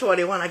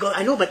 2021." I go,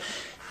 "I know, but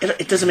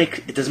it doesn't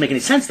make any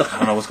sense though. I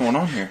don't know what's going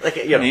on here." Like,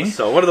 you know,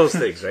 so one of those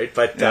things, right?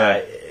 But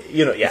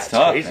you know, it's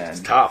tough, crazy. man.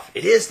 It's tough.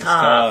 It is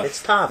tough.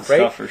 It's tough, right?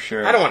 Tough for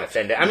sure. I don't want to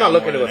offend it. I'm not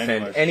looking to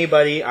offend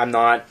anybody. I'm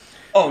not.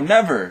 Oh,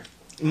 never.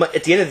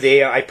 At the end of the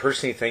day, I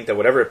personally think that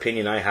whatever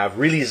opinion I have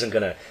really isn't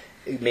going to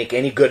make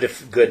any good.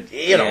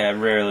 You know, yeah,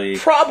 rarely.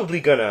 Probably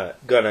gonna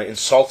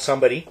insult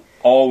somebody.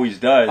 Always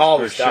does.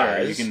 Always for does.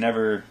 Sure. You can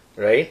never.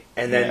 Right,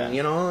 and then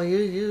you know,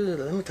 you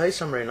let me tell you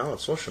something right now.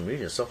 With social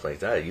media and stuff like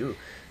that, you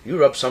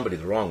rub somebody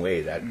the wrong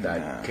way,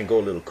 that can go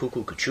a little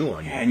cuckoo cuckoo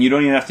on you. And you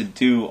don't even have to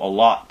do a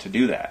lot to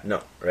do that. No,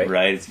 right?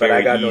 Right. It's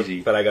very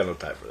easy. But I got no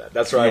time for that.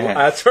 That's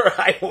where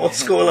I old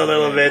school a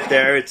little bit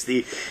there. It's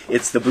the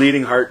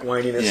bleeding heart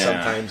whininess.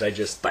 Sometimes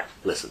but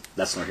listen,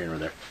 that's not here nor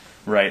there.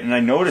 Right, and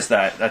I noticed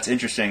that. That's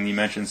interesting. You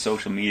mentioned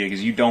social media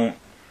because you're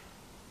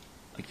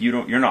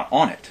not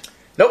on it.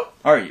 Nope.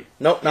 Are you?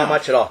 Nope, not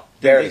much at all.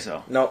 Barely. Think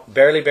so. No,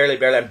 barely.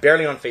 I'm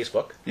barely on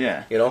Facebook.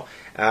 Yeah. You know,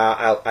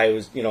 I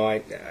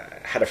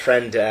had a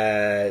friend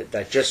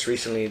that just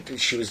recently,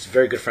 she was a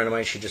very good friend of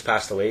mine. She just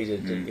passed away,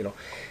 you know,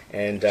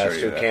 and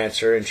through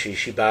cancer, and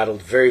she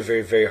battled very,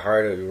 very, very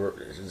hard. I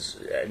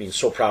mean,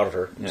 so proud of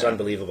her. It was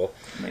unbelievable.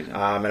 Amazing.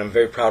 And I'm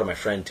very proud of my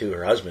friend too,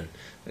 her husband.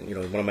 You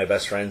know, one of my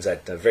best friends.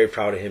 Very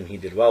proud of him. He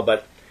did well,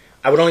 but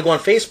I would only go on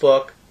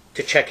Facebook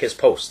to check his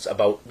posts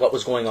about what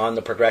was going on,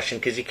 the progression,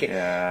 because you can't.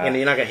 Yeah. And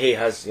you're not gonna. Hey,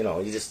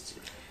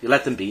 you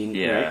let them be.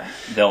 Yeah, right?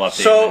 they'll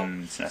update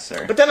when it's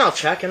necessary. But then I'll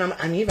check, and I'm on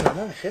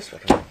my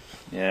Facebook.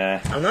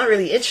 I'm not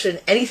really interested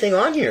in anything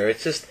on here.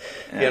 It's just,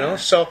 you know,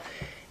 so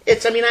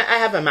it's. I mean, I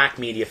have a Mac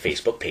Media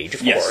Facebook page,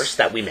 of course,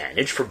 that we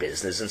manage for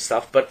business and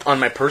stuff. But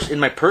on in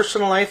my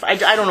personal life, I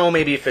don't know.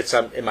 Maybe if it's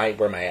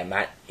where I am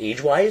at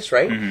age wise,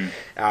 right? Mm-hmm.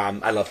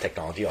 I love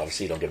technology.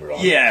 Obviously, don't get me wrong.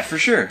 Yeah, for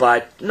sure.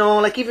 But no,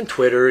 like even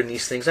Twitter and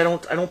these things, I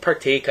don't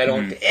partake. I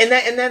don't.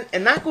 Mm-hmm.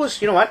 And that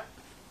goes. You know what,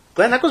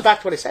 Glenn? That goes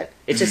back to what I said.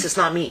 It's just it's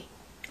not me.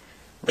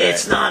 Right.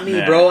 It's not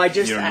me, bro. I'd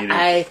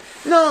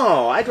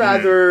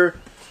rather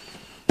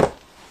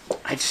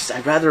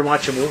I'd rather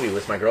watch a movie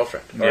with my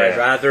girlfriend, or I'd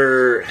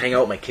rather hang out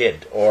with my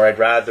kid, or I'd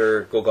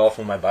rather go golf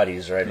with my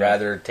buddies, or I'd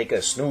rather take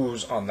a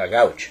snooze on the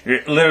couch.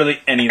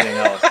 Literally anything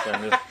else.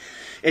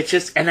 It's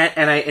just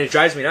it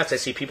drives me nuts. I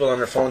see people on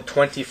their phone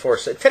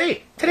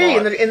 24/7. Today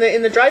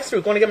in the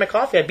drive-thru going to get my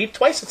coffee, I beeped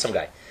twice at some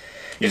guy.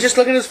 He's just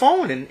looking at his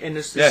phone, and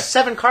there's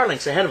 7 car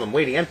lengths ahead of him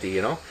waiting empty.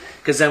 You know,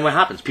 because then what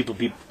happens? People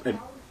beep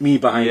me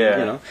behind.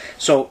 You know,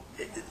 so.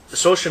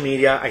 Social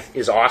media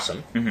is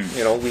awesome. Mm-hmm.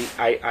 You know,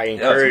 I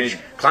encourage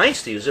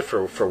clients to use it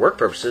for work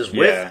purposes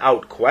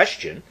without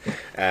question.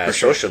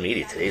 Social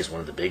media today is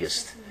one of the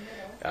biggest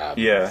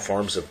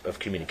forms of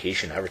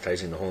communication,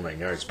 advertising, the whole 9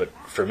 yards. But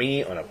for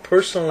me, on a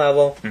personal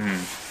level,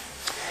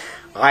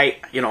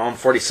 I'm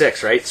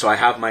 46, right? So I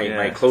have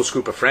my close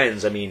group of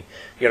friends. I mean,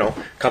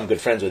 come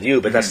good friends with you,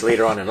 but that's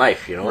later on in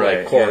life, right,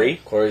 like Corey.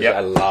 Corey's,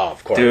 I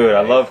love Corey. Dude,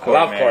 I love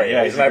Corey. Corey.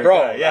 Yeah, he's my bro.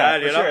 Guy. Yeah,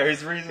 for sure.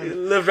 He's the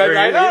reason. Live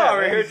right now.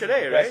 We're here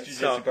today, right? Best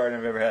jiu-jitsu partner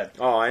I've ever had.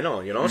 Oh, I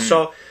know.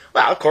 So,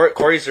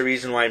 Corey's the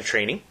reason why I'm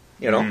training.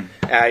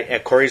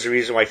 Corey's the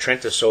reason why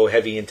Trent is so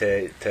heavy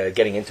into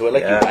getting into it,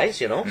 like you guys.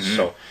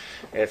 So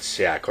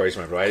it's Corey's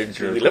my bro.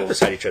 We lived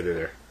beside each other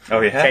there. Oh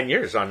yeah, 10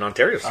 years on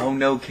Ontario Street. Oh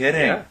no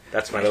kidding. Yeah,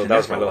 that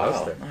was my little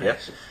house there.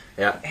 Nice.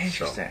 Yeah.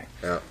 Interesting.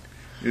 So,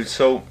 dude.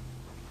 So,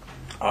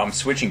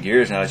 switching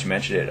gears now that you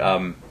mentioned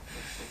it,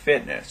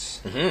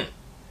 fitness. Mm-hmm.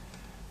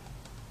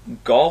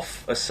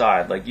 Golf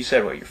aside, like you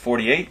said, you're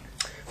 48?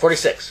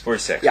 46.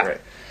 46,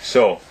 right.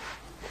 So,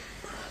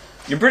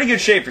 you're in pretty good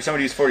shape for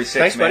somebody who's 46,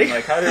 Thanks, man. buddy.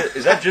 Like,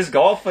 is that just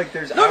golf? Like,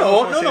 there's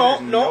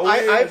no.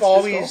 I've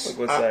always,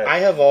 I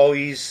have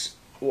always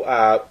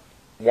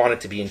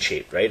wanted to be in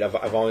shape, right?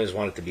 I've always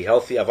wanted to be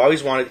healthy.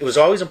 It was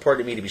always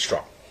important to me to be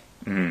strong.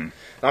 Mm-hmm.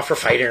 Not for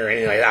fighting or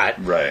anything like that.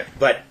 Right.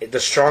 But the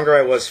stronger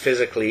I was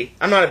physically,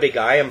 I'm not a big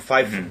guy. I'm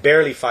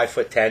barely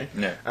 5'10".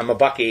 Yeah. I'm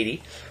 $180,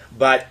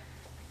 but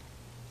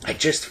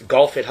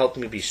golf. It helped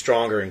me be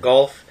stronger in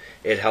golf.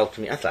 It helped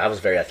me. I was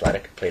very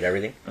athletic. Played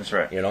everything. That's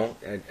right.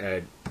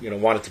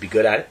 Wanted to be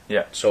good at it.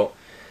 Yeah. So,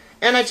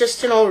 and I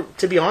just,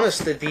 to be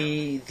honest,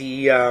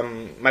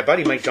 my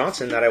buddy Mike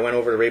Johnson that I went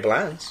over to Ray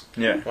Bland's.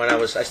 Yeah.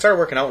 I started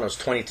working out when I was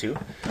 22.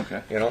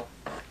 Okay.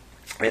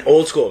 And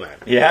old school, man.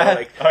 Yeah.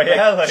 Like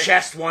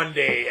chest one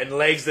day and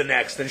legs the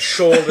next and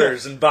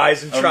shoulders and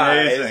bis and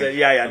tries.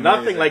 And,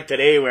 nothing like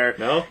today where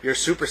you're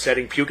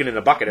supersetting, puking in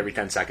a bucket every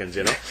 10 seconds,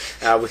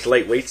 with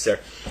light weights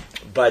there.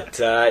 But,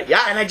 and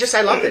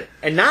I loved it.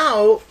 And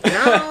now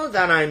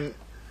that I'm,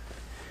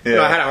 I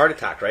had a heart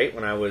attack, right?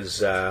 When I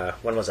was,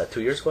 when was that?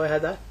 2 years ago I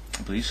had that?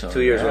 I believe so. 2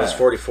 years when I was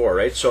 44,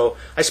 right? So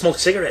I smoked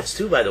cigarettes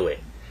too, by the way.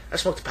 I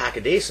smoked a pack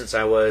a day since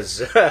I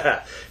was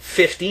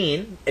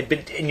 15.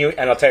 And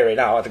I'll tell you right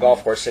now, at the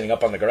golf course, sitting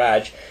up on the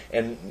garage,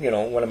 and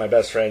one of my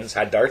best friends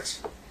had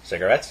darts,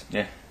 cigarettes.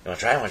 Yeah. You want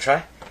to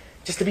try?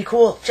 Just to be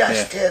cool.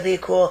 To be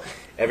cool.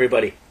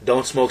 Everybody,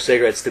 don't smoke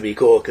cigarettes to be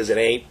cool, because it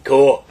ain't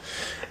cool.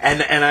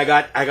 And I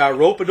got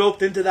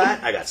rope-a-doped into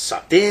that. I got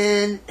sucked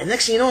in, and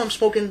next thing you know, I'm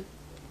smoking.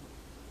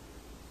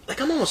 Like,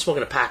 I'm almost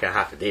smoking a pack and a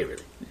half a day,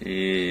 really.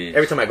 Yeah.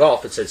 Every time I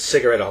golf, it says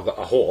cigarette a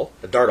hole,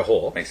 a dart a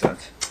hole. Makes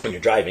sense. When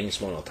you're driving, you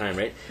smoke all the time,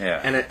 right? Yeah.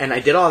 And I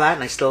did all that,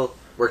 and I still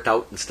worked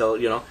out, and still,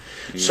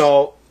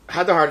 So,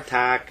 had the heart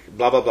attack,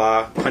 blah, blah,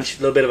 blah. A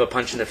little bit of a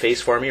punch in the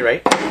face for me,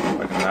 right? I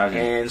can imagine.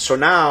 And so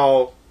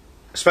now,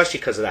 especially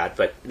because of that,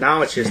 but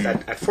now it's just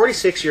at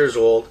 46 years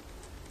old,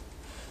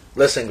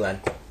 listen,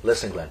 Glenn,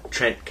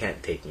 Trent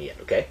can't take me yet,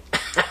 okay?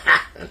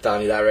 I'm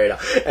telling you that right now.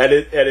 And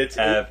it's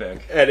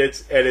epic.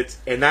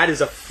 And that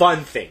is a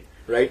fun thing,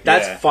 right?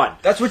 That's fun.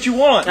 That's what you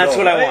want. That's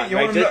what I want. You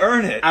right? want him to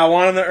earn it. I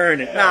want him to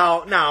earn it.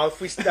 Yeah. Now, if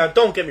we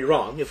don't get me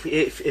wrong, if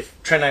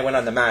Trent and I went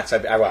on the mats,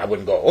 I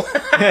wouldn't go.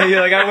 Yeah,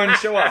 you're like, I wouldn't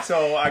show up,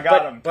 so I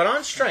got him. But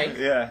on strength,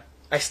 yeah.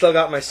 I still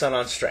got my son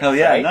on strength. Hell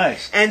yeah, right?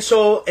 nice. And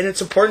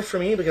it's important for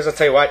me because I'll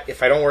tell you what,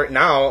 if I don't work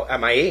now at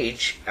my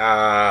age, if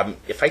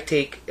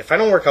I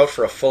don't work out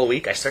for a full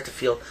week, I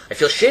feel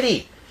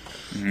shitty.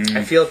 Mm.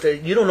 I feel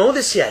that you don't know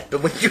this yet,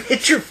 but when you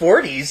hit your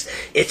 40s,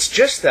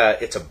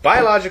 it's a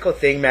biological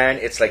thing, man.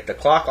 It's like the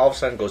clock all of a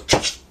sudden goes,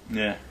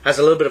 has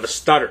a little bit of a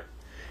stutter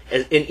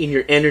in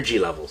your energy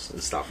levels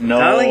and stuff. I'm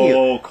telling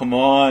you, come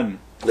on.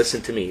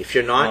 Listen to me. If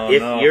you're not,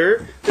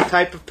 you're the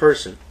type of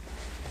person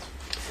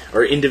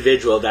or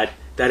individual that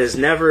has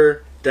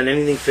never done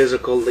anything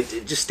physical, like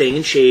just staying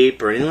in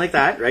shape or anything like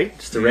that, right?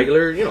 Just a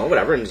regular,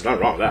 whatever, and there's nothing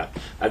wrong with that.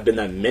 I've been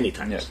that many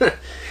times.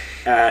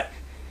 Yeah.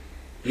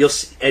 You'll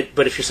see,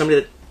 but if you're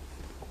somebody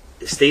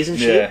that stays in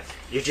shape,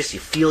 you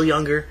feel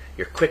younger,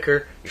 you're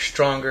quicker, you're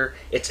stronger.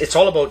 It's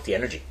all about the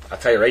energy. I'll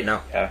tell you right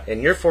now. Yeah.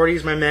 In your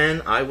 40s, my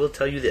man, I will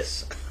tell you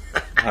this.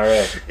 All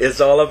right.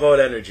 It's all about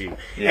energy.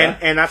 Yeah.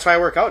 And that's why I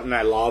work out, and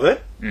I love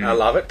it. I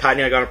love it.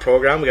 Patty and I got a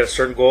program. We got a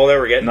certain goal that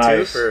we're getting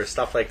to for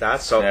stuff like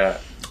that. So,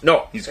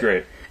 no. He's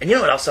great. And you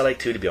know what else I like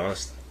too, to be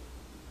honest?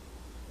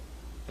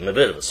 I'm a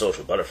bit of a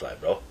social butterfly,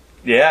 bro.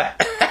 Yeah.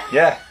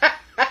 Yeah.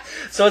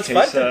 So it's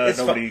fun.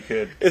 Nobody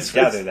could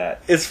gather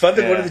that. It's fun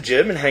to go to the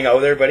gym and hang out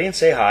with everybody and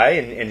say hi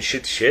and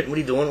shoot shit. What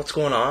are you doing? What's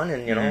going on?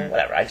 And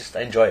whatever. I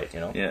enjoy it.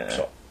 Yeah.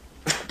 So,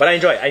 but I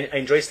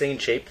enjoy staying in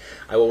shape.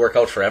 I will work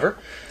out forever.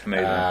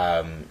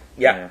 Amazing.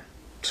 Yeah.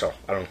 So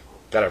I don't know.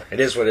 Whatever. It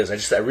is what it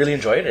is. I really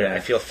enjoy it. Yeah. I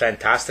feel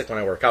fantastic when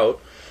I work out.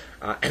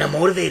 And I'm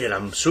motivated.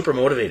 I'm super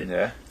motivated.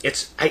 Yeah.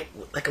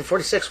 I'm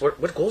 46.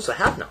 What goals do I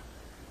have now?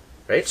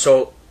 Right.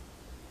 So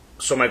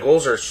my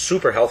goals are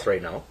super health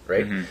right now,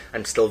 right? Mm-hmm.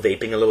 I'm still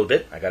vaping a little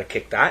bit. I got to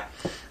kick that.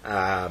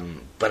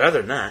 But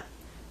other than that,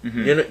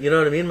 you know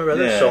what I mean, my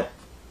brother? Yeah. So,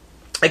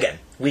 again,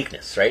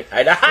 weakness, right?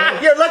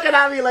 You're looking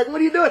at me like,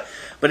 what are you doing?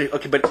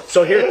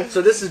 So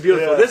this is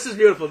beautiful. Yeah. This is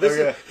beautiful. This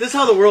is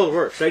how the world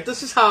works, right?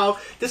 This is how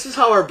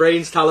our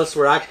brains tell us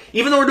we're actually,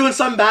 even though we're doing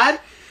something bad,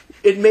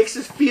 it makes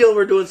us feel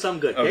we're doing something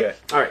good. Okay.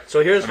 All right.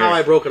 So here's how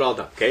I broke it all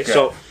down. Okay.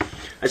 So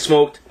I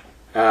smoked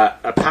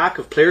a pack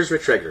of Players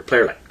Rich Regular,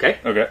 Player Light.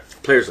 Okay.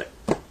 Players Light.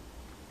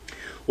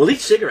 Well,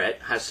 each cigarette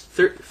has,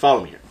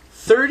 follow me here,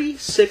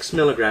 36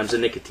 milligrams of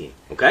nicotine,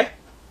 okay?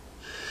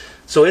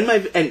 So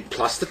and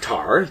plus the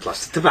tar, and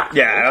plus the tobacco.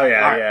 Yeah,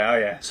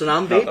 yeah. So now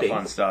I'm Not vaping. the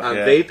fun stuff,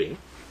 Vaping.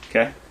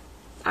 Okay.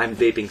 I'm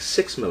vaping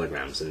 6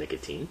 milligrams of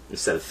nicotine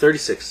instead of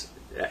 36,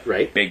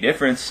 right? Big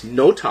difference.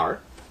 No tar,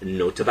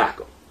 no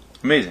tobacco.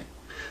 Amazing.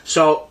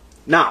 So,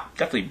 now.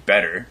 Definitely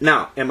better.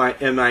 Now, am I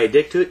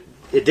addicted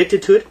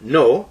to it?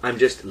 No, I'm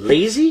just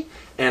lazy,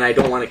 and I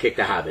don't want to kick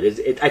the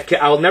habit.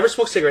 I'll never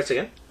smoke cigarettes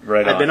again.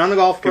 Right. I've been on the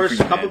golf course,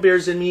 a couple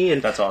beers in me,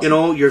 and that's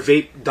awesome. Your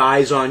vape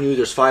dies on you.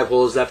 There's 5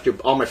 holes left.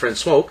 All my friends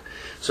smoke.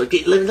 So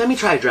let me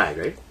try a drag,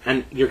 right?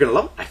 And you're gonna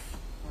love it,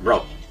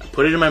 bro. I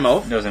put it in my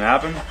mouth. Doesn't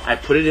happen. I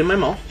put it in my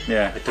mouth.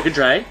 Yeah. I took a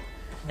drag,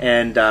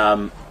 and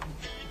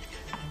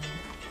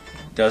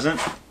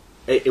doesn't.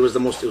 It was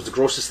the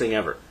grossest thing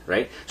ever,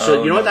 right?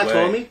 So you know what that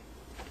told me?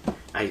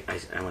 I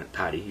went,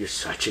 Patty, you're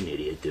such an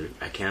idiot, dude.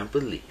 I can't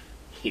believe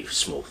you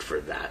smoked for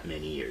that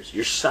many years.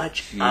 You're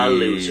such a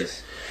loser.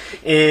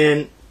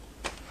 And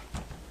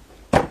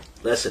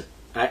listen,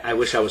 I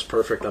wish I was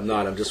perfect. I'm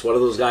not. I'm just one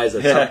of those guys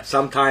that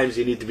sometimes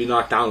you need to be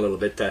knocked down a little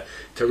bit to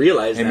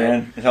realize that.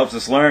 Man, it helps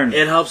us learn.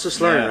 It helps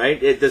us learn,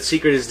 right? The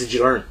secret is, did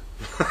you learn?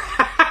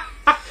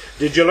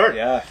 Did you learn?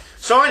 Yeah.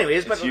 So,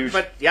 anyways,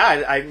 but yeah,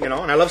 and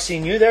I love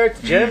seeing you there at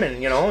the gym,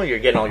 and you're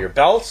getting all your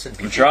belts and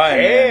I'm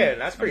trying. Yeah,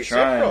 that's pretty sick,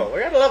 bro.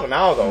 We're at a level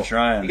now, though. I'm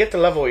trying. You get to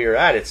the level where you're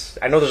at.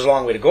 I know there's a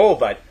long way to go,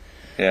 but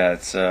yeah,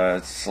 it's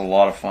a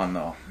lot of fun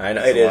though. I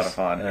know it's a lot of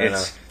fun.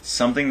 It's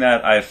something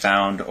that I've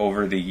found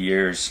over the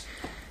years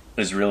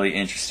is really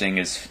interesting.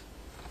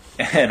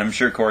 And I'm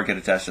sure Corey could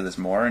attest to this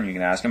more, and you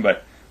can ask him.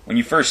 But when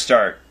you first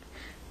start,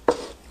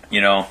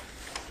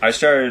 I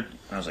started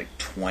when I was like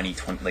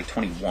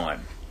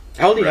 21.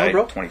 How old are you now,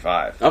 bro?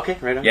 25. Okay,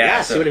 right on.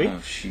 Yeah, see what I mean? Oh,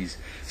 jeez.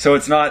 So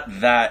it's not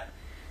that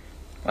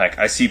Like,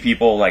 I see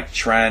people like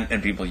Trent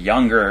and people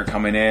younger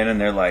coming in, and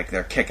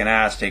they're kicking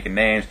ass, taking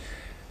names,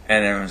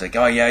 and everyone's like,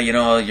 oh yeah,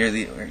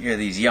 you're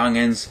these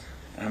youngins.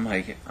 And I'm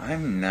like,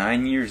 I'm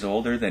 9 years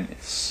older than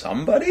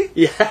somebody?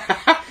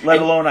 Yeah.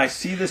 Let alone I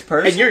see this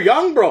person. And you're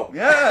young, bro.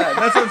 Yeah,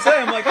 that's what I'm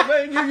saying. I'm like, oh,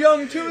 man, you're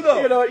young too,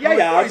 though.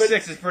 Yeah.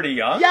 46 is pretty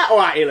young. Yeah.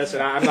 Oh, hey,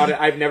 listen, I'm not.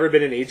 I've never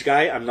been an age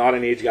guy. I'm not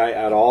an age guy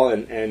at all.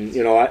 And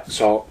you know what?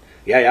 So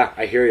yeah,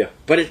 I hear you.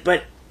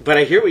 But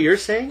I hear what you're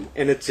saying,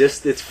 and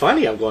it's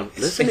funny. I'm going,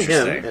 listen to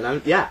him,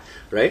 and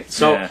right.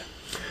 So,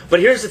 but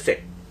here's the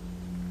thing.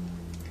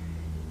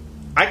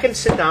 I can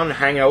sit down and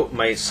hang out with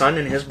my son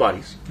and his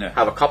buddies,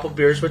 have a couple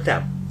beers with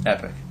them.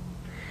 Epic.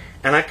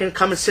 And I can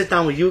come and sit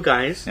down with you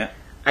guys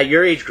at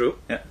your age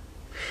group. Yeah.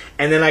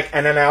 And then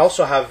I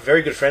also have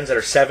very good friends that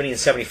are 70 and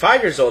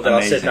 75 years old that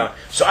I'll sit down.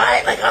 So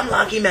I'm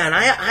lucky, man.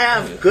 I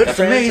have good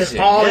friends.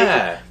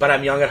 But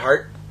I'm young at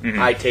heart.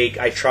 Mm-hmm.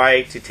 I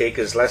try to take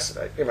as less.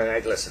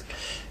 Listen.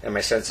 Am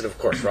I sensitive? Of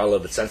course, we're all a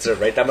little bit sensitive,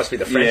 right? That must be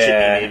the French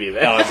in me,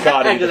 maybe. No, it's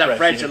got to be the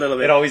French a little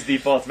bit. It always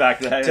defaults back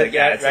to that.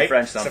 It's right? the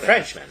French something. It's the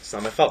French, man. It's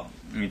not my fault.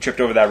 You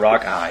tripped over that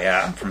rock? Ah,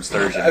 yeah, I'm from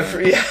Sturgeon.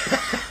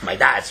 My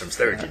dad's from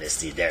Sturgeon,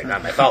 there.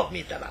 Not my fault,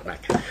 me.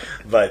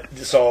 But,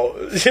 so,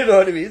 you know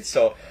what I mean?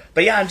 So,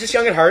 but yeah, I'm just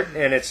young at heart,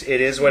 and it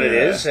is what it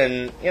is,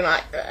 and,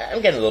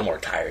 I'm getting a little more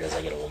tired as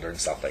I get older and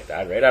stuff like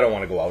that, right? I don't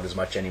want to go out as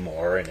much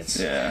anymore, and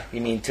it's,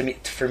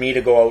 for me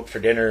to go out for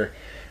dinner,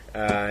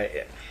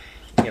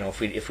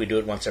 if we do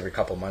it once every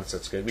couple of months,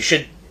 that's good.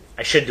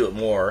 I should do it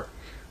more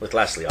with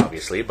Leslie,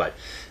 obviously, but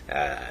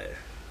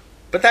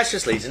that's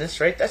just laziness,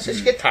 right? That's just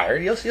you get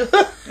tired. You'll see. I'm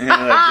like,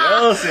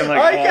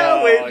 I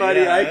can't wait,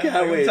 buddy. I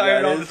can't wait. I'm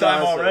tired man. all the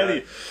time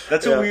already.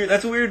 That's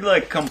a weird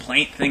like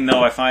complaint thing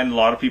though. I find a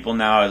lot of people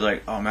now is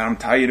like, oh man, I'm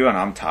tired. How you doing?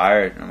 I'm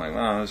tired. And I'm like,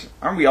 well,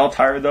 aren't we all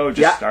tired though?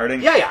 Just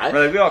starting. Yeah.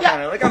 We're like, we all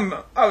kind of like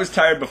I was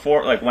tired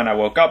before. Like when I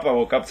woke up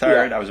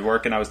tired. I was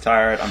working. I was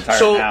tired. I'm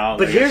tired now.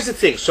 But here's the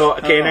thing. So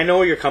okay, and I know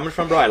where you're coming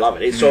from, bro. I love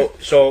it.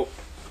 Mm-hmm. So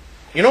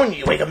when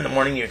you wake up in the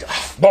morning, you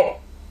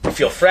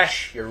feel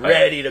fresh. You're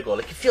ready to go.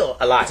 Like you feel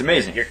alive. It's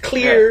amazing. You're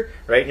clear,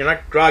 right? You're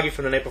not groggy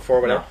from the night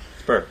before, whatever. No,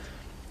 it's perfect.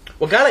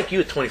 Well, a guy like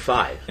you at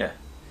 25. Yeah.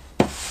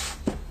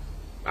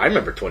 I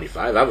remember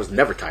 25. I was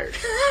never tired.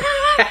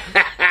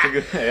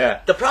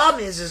 The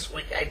problem is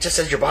just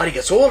as your body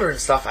gets older and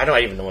stuff. I don't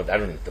even know what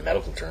the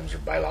medical terms or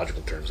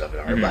biological terms of it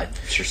are, but I'm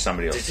sure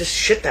somebody else. There's just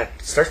shit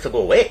that starts to go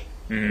away.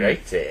 Mm-hmm.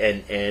 Right,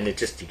 and it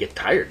just you get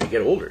tired, you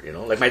get older,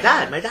 Like my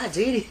dad's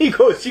 80. He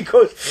goes.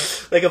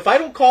 Like if I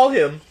don't call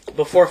him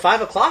before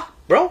 5 o'clock,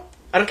 bro,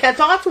 can't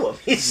talk to him.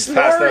 He's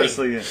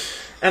snoring.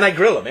 And I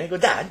grill him. I go,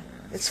 Dad,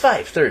 it's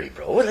 5:30,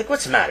 bro. Like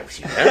what's the matter with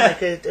you, man?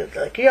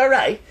 like you all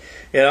right,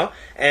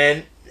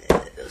 And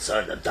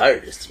son, I'm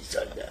tired.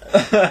 Son,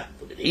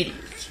 fucking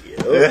idiots,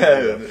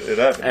 Yeah, it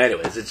happens.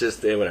 Anyways, it's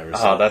just whatever.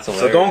 Oh, that's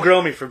hilarious. So don't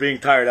grill me for being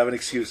tired. I have an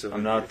excuse.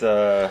 I'm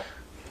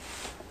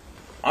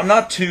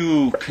not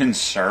too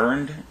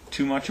concerned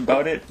too much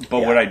about it,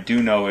 but what I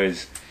do know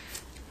is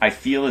I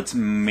feel it's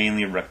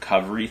mainly a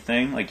recovery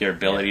thing, like your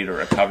ability to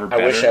recover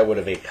better. I wish I would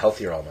have ate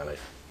healthier all my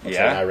life. I'll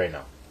tell you that right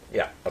now.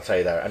 Yeah, I'll tell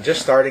you that. I'm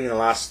just starting in the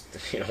last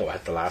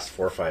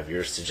 4 or 5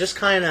 years to just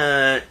kind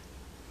of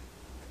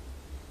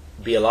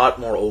be a lot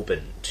more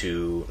open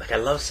to, like I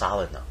love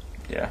salad now.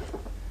 Yeah.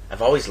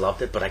 I've always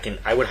loved it, but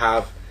I would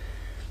have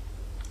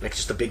like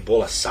just a big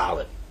bowl of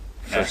salad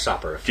for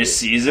supper. Just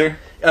Caesar?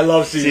 I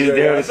love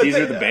Caesar.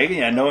 Caesar the bacon?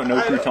 Yeah, no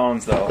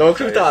croutons though. No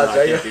croutons,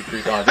 right? Can't do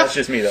croutons. That's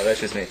just me though. That's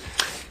just me.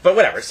 But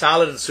whatever,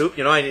 salad and soup.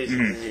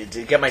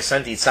 To get my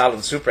son to eat salad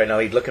and soup right now,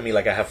 he'd look at me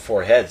like I have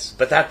 4 heads.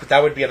 But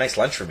that would be a nice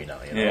lunch for me now.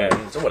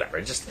 Yeah. So whatever.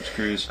 I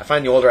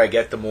find the older I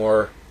get, the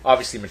more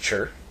obviously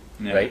mature,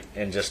 right,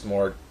 and just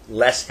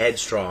less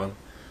headstrong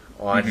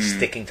on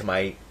sticking to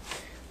my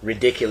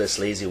ridiculous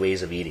lazy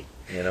ways of eating.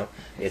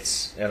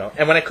 It's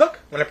and when I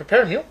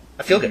prepare a meal,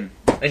 I feel good.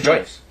 I enjoy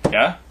it.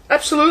 Yeah.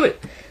 Absolutely.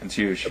 It's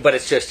huge. But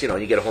it's just,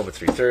 you get home at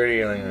 3:30,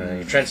 you're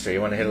Trentster,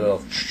 you want to hit a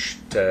little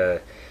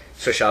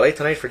Swiss chalet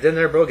tonight for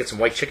dinner, bro, get some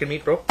white chicken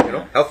meat, bro,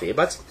 healthy, eh,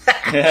 buds?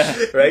 Yeah.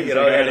 Right,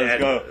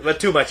 let's go. But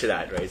too much of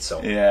that, right,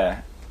 so.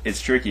 Yeah,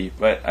 it's tricky,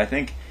 but I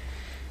think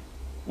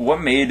what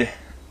made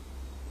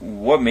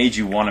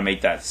you want to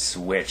make that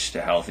switch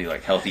to healthy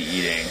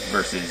eating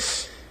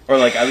versus, or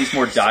like at least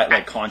more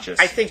diet, conscious?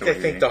 I think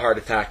the heart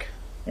attack.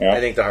 Yeah.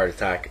 I think the heart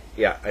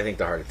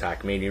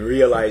attack made me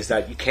realize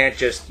that you cannot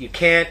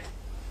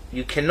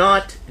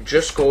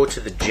just go to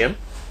the gym,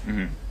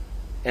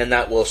 and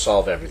that will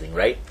solve everything,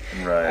 right?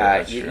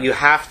 Right. You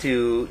have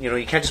to,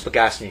 you can't just put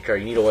gas in your car.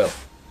 You need oil.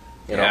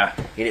 You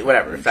need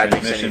whatever. If that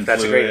makes sense, if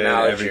that's a great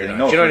analogy. Do you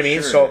know what I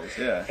mean? Sure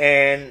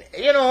and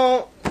it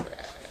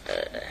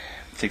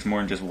takes more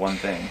than just one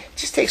thing. It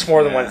just takes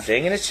more than one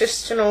thing, and it's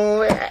just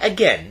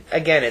again,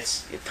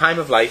 it's time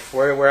of life,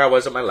 where I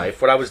was in my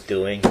life, what I was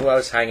doing, who I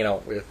was hanging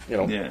out with,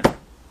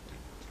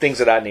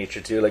 things of that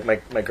nature too. Like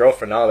my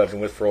girlfriend now that I've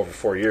been with for over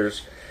 4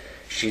 years,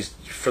 she's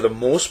for the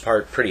most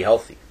part pretty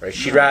healthy, right?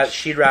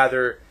 She'd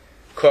rather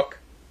cook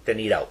than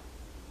eat out,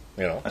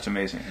 That's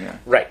amazing, yeah.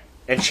 Right.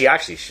 and she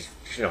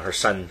you know, her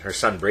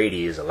son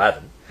Brady is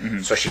 11,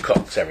 so she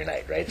cooks every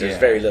night, right? There's Yeah.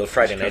 very little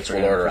Friday Just nights cook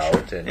for we'll him, order for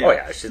out, sure. and Yeah. oh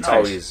yeah, it's Nice.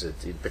 always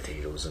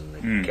potatoes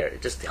and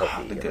carrot, just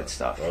healthy. the you good know.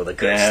 stuff. Oh, the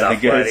good Yeah, stuff,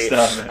 the good buddy.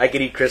 stuff. I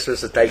could eat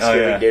Christmas and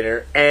Thanksgiving yeah.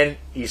 dinner and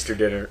Easter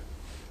dinner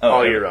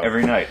all year round.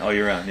 Every night, all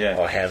year round. Yeah.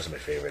 Oh, ham's my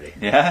favorite. Eh?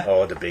 Yeah?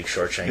 Oh, the big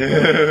short shank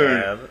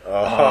ham. Oh,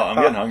 I'm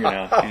getting hungry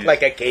now.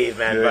 like a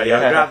caveman, buddy. Yeah.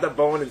 I'll grab the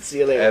bone and see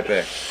you later.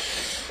 Epic.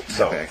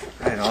 So, Epic.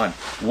 Right on.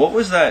 What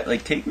was that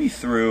like? Take me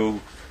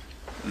through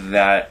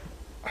that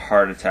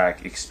heart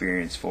attack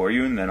experience for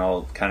you, and then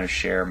I'll kind of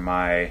share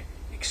my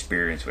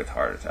experience with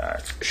heart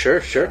attack.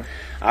 Sure.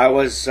 I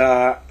was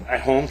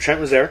at home.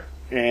 Trent was there,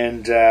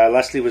 and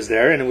Leslie was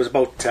there, and it was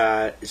about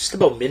just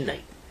about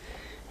midnight,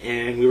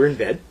 and we were in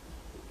bed.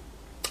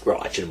 We're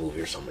watching a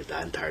movie or something like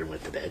that, and tired, and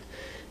went to bed.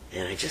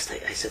 And I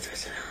said, I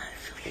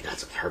feel like I got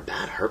some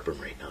bad heartburn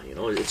right now. You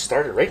know, it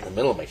started right in the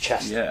middle of my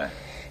chest. Yeah.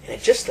 And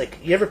it just like,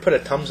 you ever put a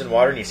Tums in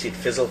water and you see it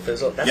fizzle?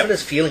 That's Yep. what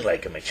it's feeling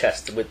like in my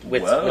chest with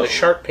Whoa. a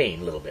sharp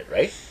pain a little bit,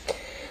 right?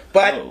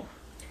 But Whoa.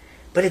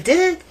 but it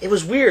didn't. It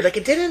was weird. Like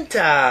it didn't.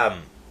 I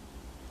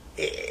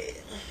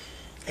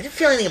didn't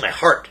feel anything in my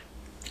heart.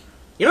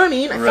 You know what I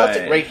mean? I felt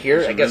it right here.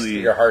 It's I guess really-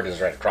 your heart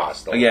is right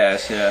across. Though. I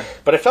guess, yeah.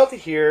 But I felt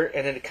it here,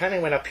 and then it kind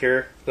of went up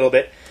here a little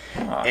bit.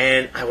 Ah.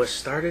 And I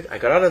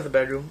got out of the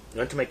bedroom,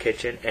 went to my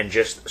kitchen, and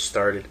just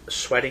started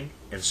sweating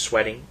and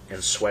sweating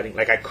and sweating.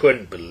 Like I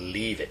couldn't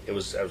believe it. It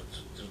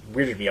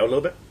weirded me out a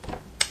little bit.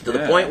 To the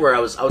Yeah. point where I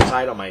was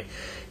outside on my,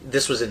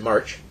 this was in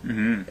March.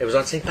 Mm-hmm. It was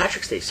on St.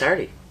 Patrick's Day,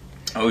 Saturday,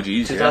 Oh,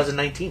 geez.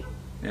 2019.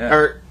 Yeah.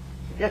 Or,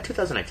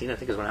 2019 I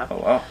think is when it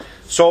happened. Oh, wow.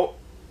 So,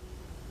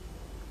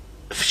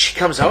 she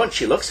comes out and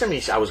she looks at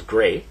me. I was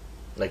gray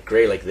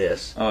like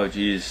this. Oh,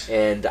 geez.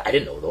 And I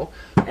didn't know though.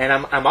 And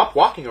I'm up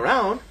walking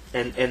around,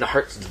 and the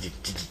heart's.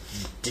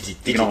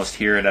 You can almost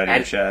hear it out of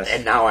your chest.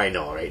 And now I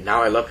know, right?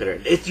 Now I look at her.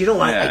 You know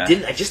what?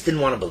 Yeah. I just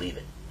didn't want to believe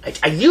it.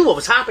 I knew what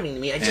was happening to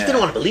me. I just didn't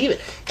want to believe it.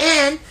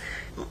 And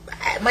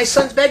my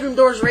son's bedroom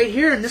door is right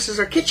here, and this is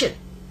our kitchen.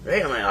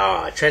 Right? I'm like,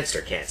 oh,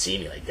 Trentster can't see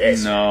me like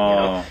this. No. You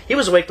know? He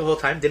was awake the whole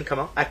time, didn't come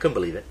out. I couldn't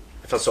believe it.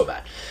 I felt so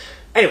bad.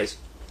 Anyways,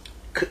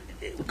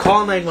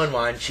 call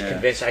 911. She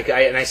convinced.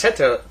 And I said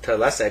to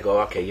Leslie, I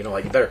go, okay, you know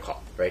what? You better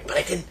call, right? But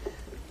I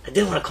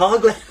didn't want to call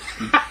Glenn.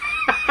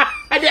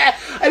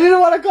 I didn't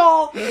want to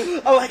call.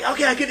 I'm like,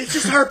 okay, it's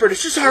just heartburn.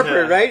 It's just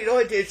heartburn, right? You know,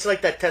 it's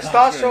like that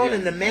testosterone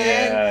in the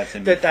man. Yeah, it's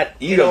an that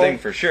ego thing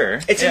for sure.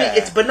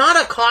 It's but not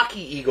a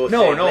cocky ego thing.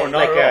 No, not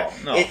like at all.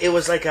 No. It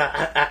was like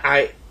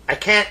I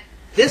can't.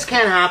 This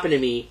can't happen to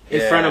me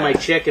in front of my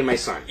chick and my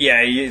son. Yeah,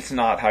 it's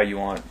not how you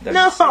want them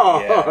No, to see.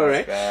 Yeah,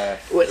 right?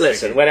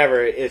 Listen,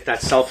 whatever. If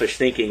that's selfish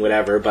thinking,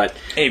 whatever. But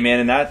hey, man,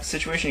 in that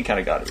situation, you kind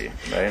of got to be,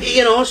 right?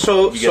 you know,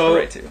 so You get the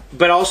right to.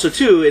 But also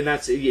too, and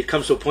it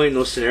comes to a point in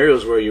those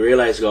scenarios where you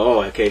realize,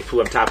 oh, okay,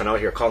 I'm tapping out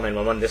here. Call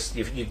 911. This,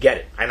 you get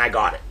it, and I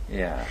got it.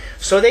 Yeah.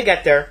 So they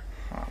get there,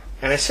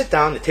 and I sit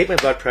down. They take my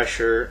blood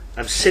pressure.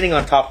 I'm sitting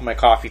on top of my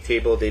coffee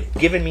table. They've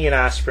given me an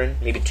aspirin,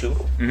 maybe 2,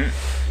 and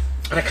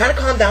I kind of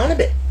calmed down a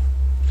bit.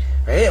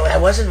 Right?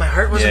 My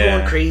heart wasn't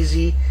going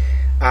crazy,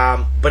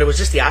 but it was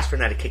just the aspirin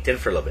that had kicked in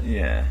for a little bit.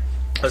 Yeah.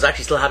 I was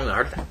actually still having a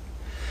heart attack.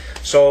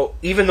 So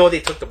even though they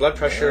took the blood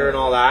pressure and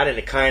all that, and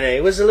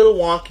it was a little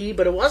wonky,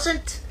 but it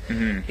wasn't.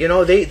 You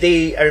know,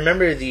 I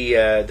remember the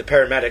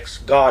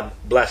paramedics. God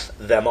bless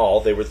them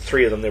all. There were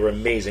 3 of them. They were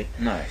amazing.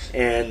 Nice.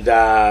 And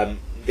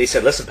they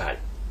said, "Listen, Pat.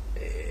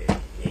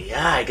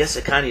 Yeah, I guess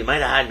you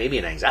might have had maybe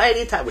an anxiety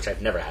attack, which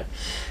I've never had.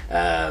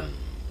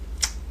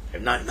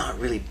 I'm not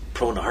really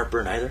prone to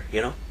heartburn either,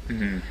 you know."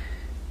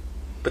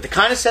 But they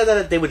kind of said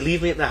that they would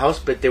leave me at the house,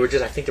 but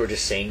I think they were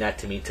just saying that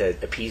to me to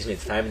appease me at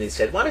the time, and they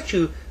said, "Why don't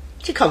you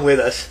come with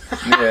us?"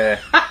 Yeah.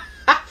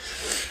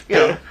 You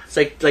know, it's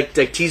like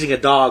teasing a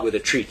dog with a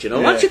treat, you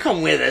know. Why don't you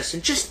come with us,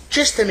 and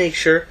just to make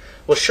sure.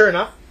 Well, sure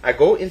enough, I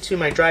go into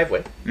my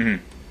driveway.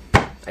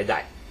 I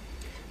die.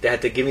 They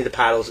had to give me the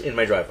paddles in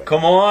my driveway.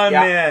 Come on,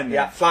 man.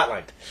 Yeah,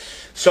 flatlined.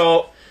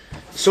 So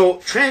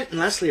Trent and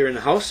Leslie are in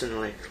the house, and they're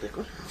like,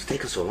 "What? It's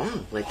taking so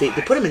long? Like they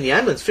put him in the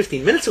ambulance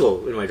 15 minutes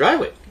ago in my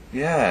driveway."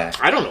 Yeah.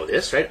 I don't know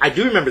this, right? I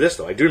do remember this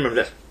though. One of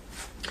the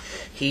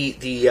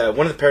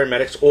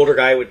paramedics, older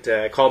guy, would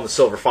call him the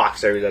Silver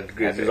Fox. He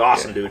was an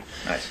awesome dude.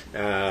 Nice.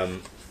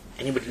 And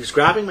he was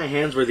grabbing my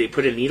hands where they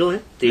put a needle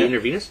in, the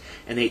intravenous,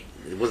 and it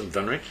wasn't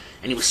done right.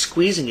 And he was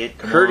squeezing it,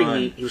 hurting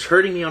me. He was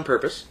hurting me on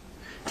purpose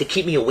to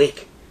keep me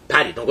awake.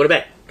 Patty, don't go to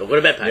bed. Don't go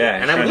to bed, Patty.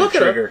 Yeah, and I would look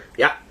at her.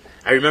 Yeah.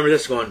 I remember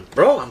this going,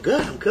 "Bro, I'm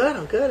good. And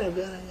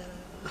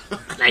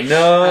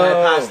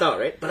I passed out,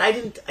 right? But I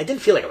didn't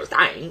feel like I was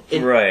dying.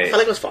 Right. I felt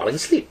like I was falling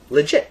asleep.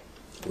 Legit.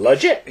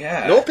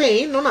 Yeah. No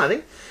pain, no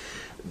nothing.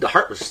 The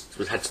heart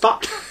had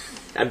stopped.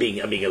 I'm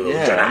being a little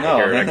dramatic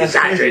here, like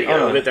exaggerating a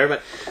little bit there,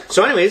 but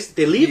so anyways,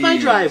 they leave my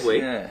driveway.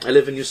 Yeah. I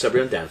live in New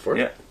Sudbury on Danforth.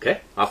 Yeah. Okay,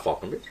 off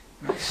Falconbridge.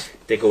 Nice.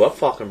 They go up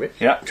Falconbridge.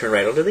 Yeah. Turn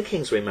right onto the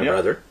Kingsway, my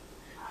brother.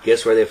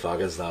 Guess where they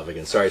fucking stop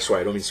again? Sorry,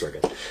 I don't mean swear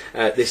again.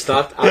 They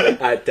stopped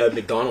at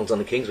McDonald's on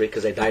the Kingsway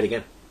because I died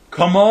again.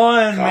 Come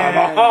on, man.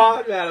 Come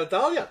on, man, I'm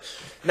telling you.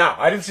 No,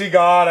 I didn't see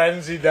God, I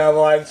didn't see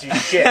devil, I didn't see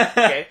shit,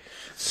 okay?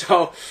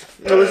 So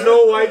there was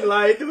no white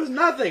light. There was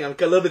nothing. I'm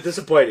a little bit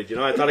disappointed. You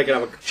know, I thought I could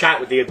have a chat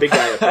with the big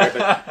guy up there,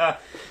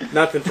 but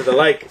nothing to the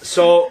like.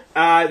 So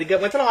went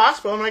to the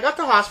hospital. And when I got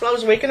to the hospital, I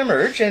was awake and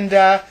emerge, and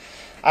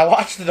I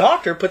watched the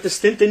doctor put the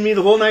stint in me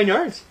the whole 9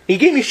 yards. He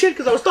gave me shit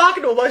because I was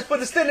talking to him while he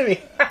put the stint in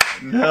me.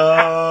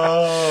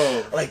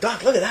 No. I'm like,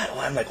 Doc, look at that.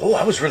 Oh, I'm like, oh,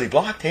 I was really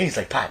blocked. Hey, he's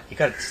like, Pat, you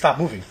got to stop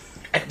moving.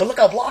 But look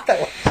how blocked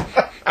I was.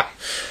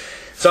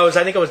 So I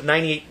think I was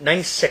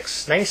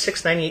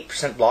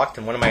 98% blocked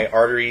in one of my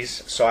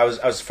arteries. So I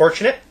was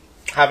fortunate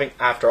having,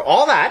 after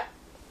all that,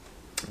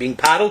 being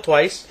paddled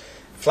twice,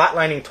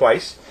 flatlining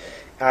twice,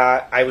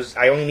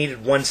 I only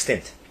needed one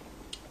stint.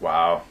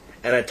 Wow.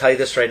 And I tell you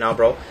this right now,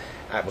 bro,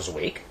 I was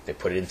awake. They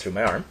put it in through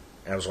my arm,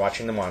 and I was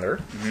watching the monitor.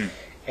 Mm-hmm.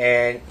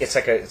 And it's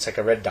like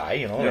a red dye,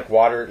 you know, like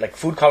water, like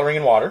food coloring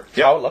in water.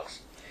 Yep. How it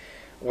looks.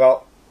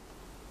 Well,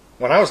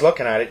 when I was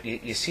looking at it,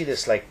 you see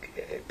this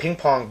like ping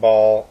pong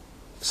ball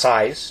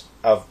size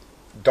of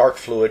dark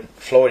fluid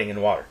floating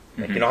in water.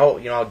 Like, you know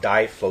how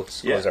dye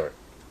floats goes over.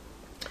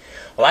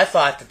 Well, I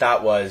thought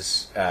that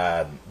was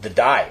the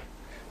dye,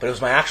 but it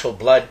was my actual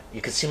blood.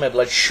 You could see my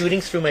blood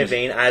shooting through my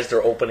vein as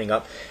they're opening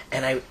up,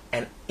 and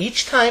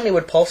each time it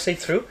would pulsate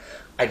through,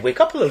 I'd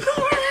wake up a little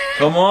bit.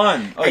 Come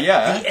on! Oh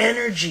yeah, the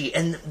energy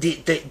and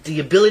the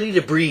ability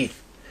to breathe.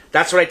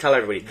 That's what I tell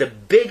everybody. The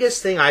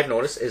biggest thing I've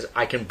noticed is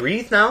I can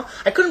breathe now.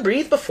 I couldn't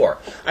breathe before.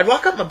 I'd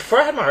walk up before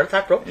I had my heart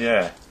attack, bro.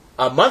 Yeah.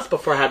 A month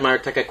before I had my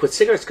heart attack, I quit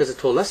cigarettes because I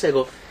told Leslie,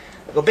 I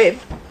go, babe,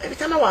 every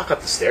time I walk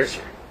up the stairs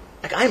here,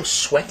 like I am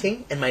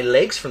sweating and my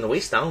legs from the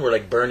waist down were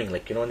like burning,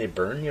 like, you know, when they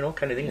burn, you know,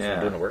 kind of thing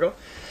from doing a workout.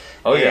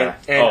 Oh, and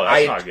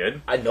that's not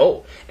good. I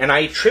know. And I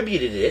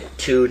attributed it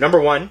to, number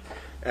one,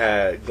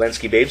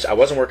 Glenski Babes, I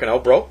wasn't working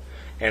out, bro,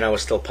 and I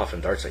was still puffing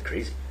darts like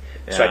crazy.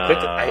 So I quit.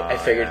 I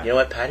figured, you know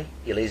what, Patty,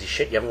 you lazy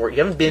shit. You haven't worked.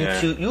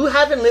 You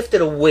haven't lifted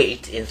a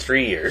weight in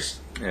 3 years.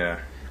 Yeah.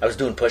 I was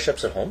doing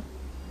push-ups at home,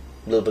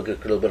 a little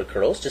bit of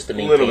curls, just to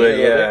maintain a little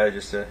bit.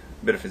 Just a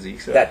bit of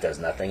physique. So. That does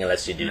nothing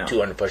unless you do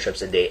 200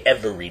 push-ups a day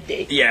every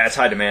day. Yeah, it's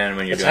high demand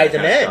when you're doing high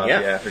demand.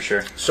 Yeah, for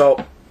sure.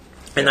 So,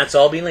 and that's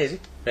all being lazy,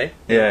 right?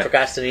 Yeah.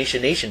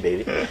 Procrastination nation,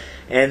 baby.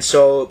 And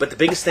so, but the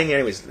biggest thing,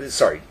 anyways.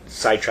 Sorry,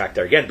 sidetracked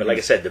there again. But like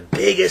I said, the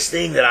biggest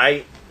thing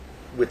that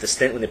with the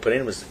stint when they put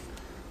in was,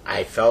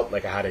 I felt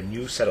like I had a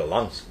new set of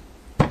lungs.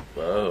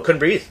 Whoa. Couldn't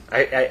breathe.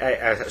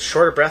 I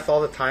short of breath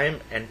all the time,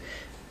 and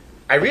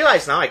I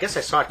realize now, I guess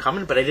I saw it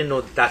coming, but I didn't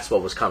know that's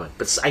what was coming.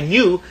 But I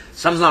knew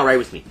something's not right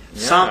with me. Yeah.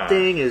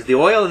 Something is, the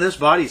oil in this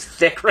body is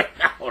thick right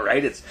now,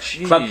 right? It's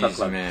clump.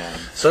 Man.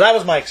 So that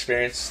was my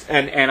experience,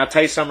 and I'll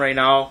tell you something right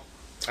now,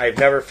 I've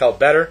never felt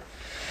better.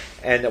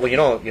 And well, you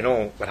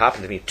know what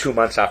happened to me 2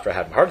 months after I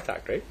had my heart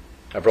attack, right?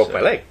 I broke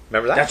my leg.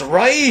 Remember that? That's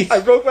right.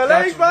 I broke my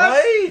leg, That's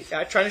right.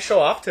 Yeah, I'm trying to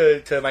show off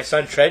to my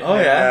son Trent. Oh,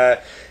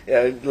 yeah.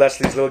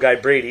 Leslie's little guy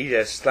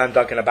Brady, slam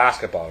dunking a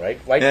basketball, right?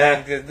 White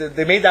man.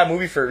 They made that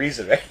movie for a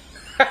reason, right?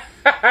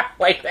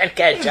 White man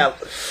can't jump.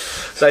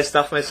 So I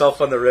stuffed myself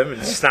on the rim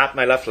and snapped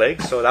my left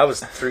leg. So that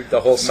was through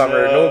the whole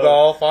summer. No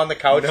golf, on the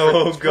couch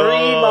for 3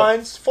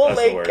 months, full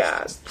leg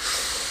cast.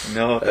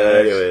 No.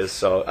 Anyways,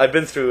 so I've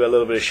been through a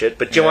little bit of shit,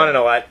 but you want to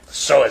know what?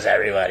 So has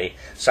everybody.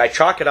 So I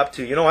chalk it up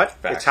to, you know what?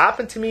 Facts. It's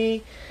happened to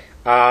me.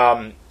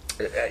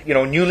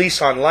 New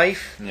lease on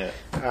life. Yeah.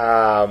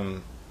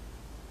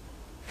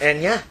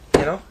 And yeah,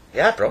 bro.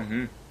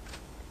 Mm-hmm.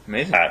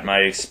 Amazing. My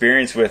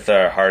experience with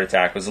a heart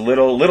attack was a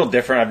little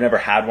different. I've never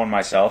had one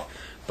myself,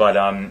 but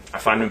I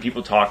find when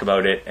people talk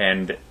about it,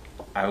 and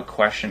I have a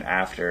question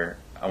after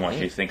I want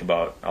you to think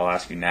about. I'll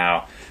ask you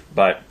now,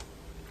 and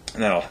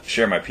then I'll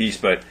share my piece.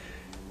 But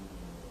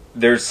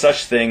there's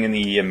such thing in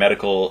the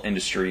medical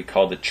industry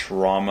called the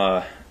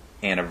trauma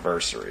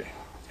anniversary,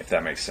 if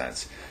that makes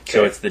sense. Okay.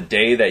 So it's the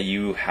day that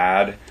you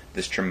had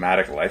this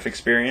traumatic life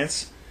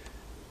experience,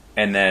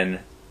 and then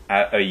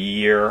at a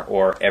year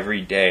or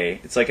every day,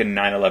 it's like a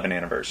 9/11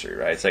 anniversary,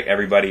 right? It's like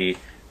everybody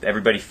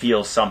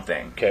feels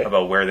something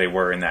about where they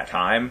were in that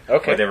time.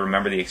 Okay. Or they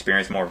remember the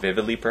experience more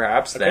vividly,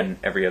 perhaps, than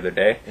every other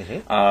day.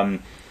 Mm-hmm.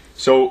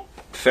 So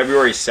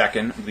February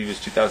 2nd, I believe it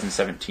was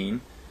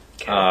 2017.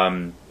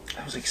 I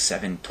was like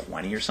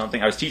 7:20 or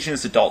something. I was teaching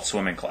this adult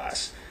swimming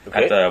class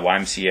at the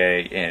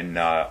YMCA in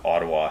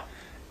Ottawa,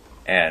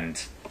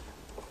 and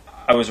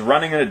I was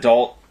running an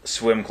adult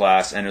swim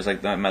class, and it was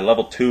like my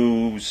level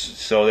 2s,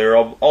 so they were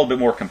all a bit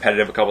more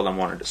competitive. A couple of them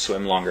wanted to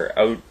swim longer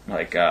out,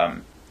 like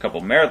a couple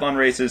of marathon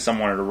races. Some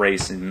wanted to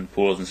race in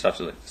pools and stuff.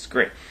 So it's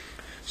great.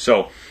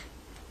 So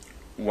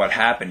what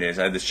happened is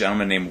I had this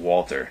gentleman named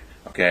Walter,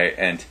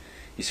 and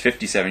he's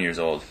 57 years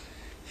old.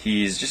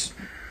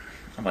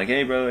 I'm like,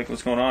 hey, bro, like,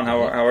 what's going on?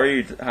 How are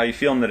you? How you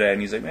feeling today? And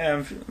he's like, man,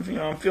 I'm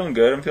feeling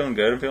good. I'm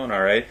feeling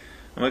all right.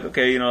 I'm like,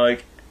 okay,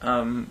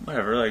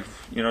 whatever, like,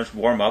 just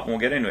warm up and we'll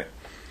get into it.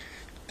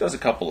 Does a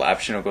couple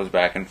laps, goes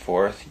back and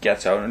forth. He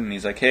gets out and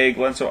he's like, hey,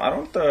 Glenn, so I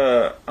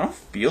don't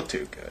feel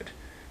too good.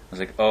 I was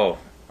like, oh,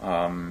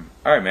 all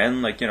right,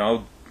 man, like,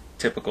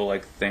 typical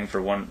like thing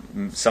for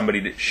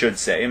somebody that should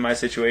say in my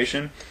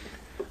situation.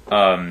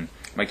 I'm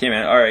like, hey,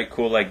 man, all right,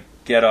 cool, like,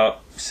 get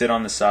up, sit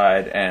on the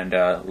side, and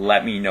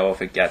let me know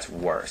if it gets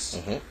worse.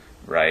 Mm-hmm.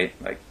 right?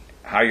 Like,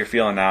 how you're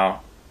feeling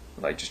now,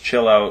 like, just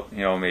chill out, you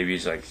know, maybe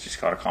he's like,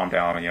 just gotta calm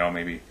down, you know,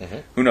 maybe,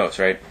 who knows,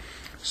 right?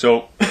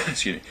 So,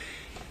 excuse me,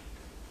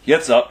 he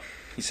gets up,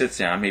 he sits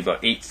down, maybe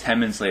about 8-10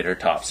 minutes later,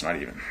 tops, not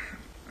even.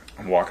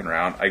 I'm walking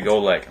around,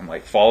 I'm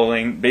like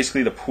following,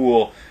 basically the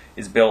pool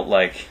is built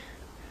like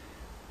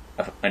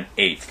an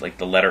 8, like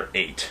the letter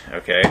 8,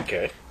 okay?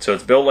 Okay. So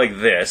it's built like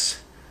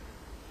this,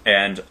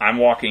 and I'm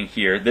walking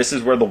here. This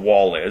is where the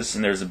wall is,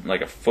 and there's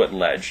like a foot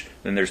ledge.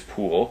 Then there's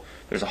pool.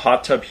 There's a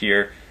hot tub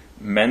here,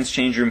 men's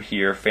change room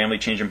here, family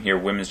change room here,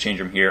 women's change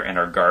room here, and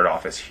our guard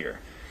office here.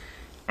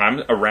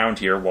 I'm around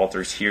here.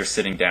 Walter's here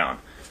sitting down.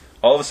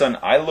 All of a sudden,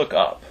 I look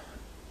up,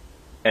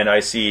 and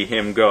I see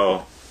him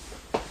go.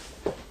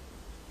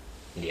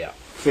 Yeah.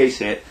 Face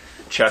hit,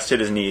 chest hit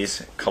his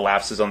knees,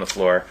 collapses on the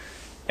floor,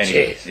 and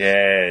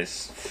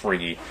yes,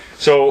 freaky.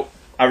 So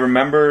I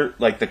remember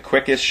like the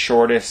quickest,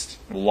 shortest,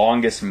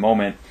 longest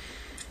moment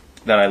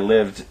that I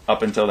lived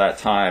up until that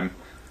time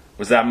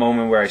was that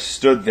moment where I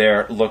stood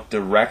there, looked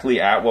directly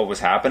at what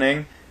was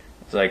happening.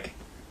 It's like,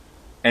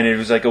 and it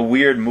was like a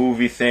weird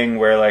movie thing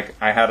where like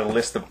I had a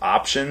list of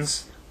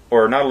options,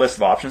 or not a list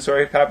of options,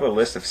 sorry, Pat, but a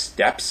list of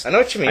steps. I know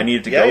what you mean. I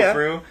needed to go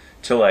through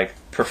to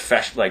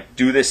like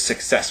do this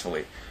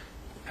successfully.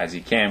 As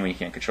you can when you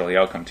can't control the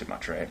outcome too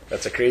much, right?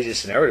 That's a crazy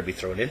scenario to be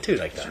thrown into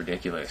like that. It's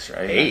ridiculous,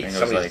 right? Hey, I think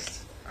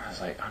I was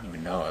like, I don't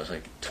even know. I was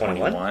like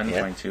 21,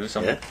 22,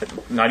 something. Yeah.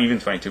 Not even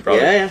 22,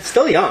 probably. Yeah,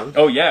 still young.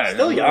 Oh, yeah.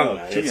 Still young.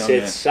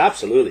 It's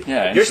absolutely.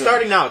 Yeah, you're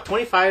starting now. At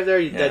 25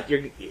 there, that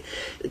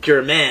you're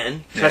a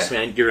man. Trust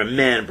me, you're a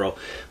man, bro.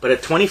 But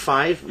at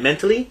 25,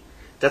 mentally,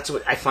 that's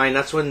what I find.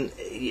 That's when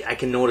I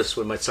can notice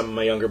when some of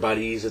my younger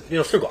buddies,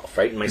 through golf,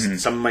 right?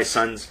 And some of my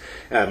sons,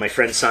 my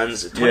friends'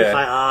 sons,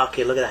 25. Oh,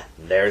 okay, look at that.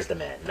 There's the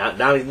man.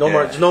 Now he's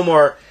more. There's no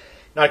more.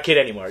 Not a kid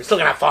anymore. He's still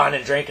gonna have fun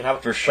and drink and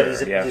have. For sure.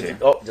 Just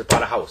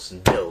bought a house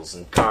and bills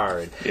and car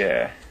and.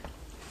 Yeah.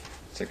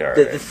 It's like, all right.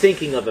 The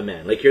thinking of a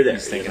man, like you're there.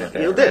 He's thinking of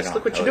that.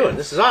 Look what you're doing.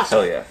 This is awesome.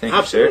 Hell yeah! Thank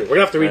Absolutely. You, We're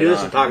gonna have to redo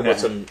this and talk about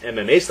some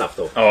MMA stuff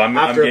though. Oh, I'm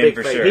game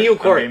for sure. Me, you,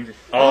 Corey.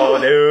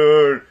 Oh,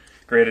 dude.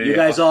 Great idea. You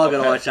guys all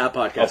gonna watch that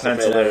podcast. I'll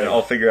pencil it in.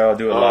 I'll figure out. I'll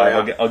do it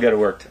live. Yeah. I'll get it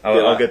worked.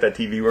 I'll get that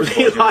TV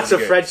working. Lots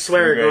of French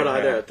swear going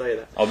on there. I'll tell you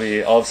that. I'll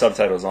have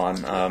subtitles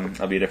on.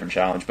 I'll be a different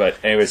challenge. But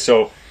anyway,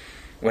 so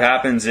what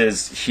happens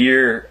is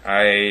here.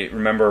 I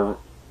remember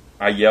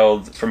I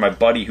yelled for my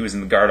buddy who was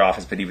in the guard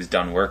office, but he was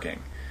done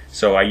working.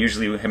 So I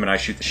usually him and I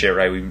shoot the shit,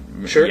 right? We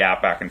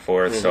yap back and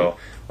forth. Mm-hmm. So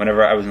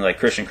whenever I was like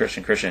Christian,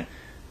 and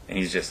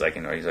he's just like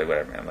he's like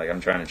whatever, man. Like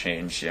I'm trying to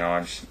change.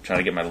 I'm just trying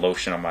to get my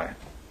lotion on my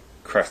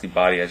crusty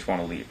body. I just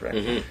want to leave, right?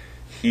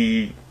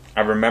 Mm-hmm.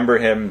 I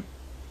remember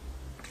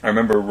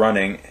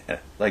running,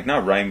 like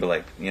not running, but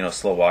like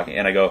slow walking,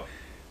 and I go,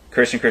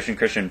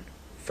 Christian,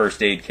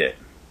 first aid kit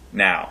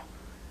now.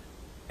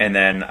 And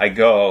then I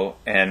go,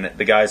 and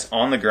the guy's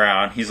on the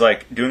ground. He's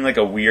like doing like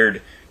a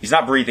weird. He's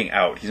not breathing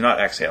out. He's not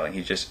exhaling.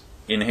 He's just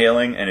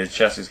inhaling, and his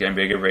chest is getting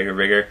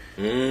bigger.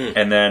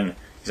 And then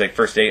he's like,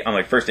 first aid. I'm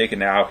like, first aid kit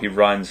now. He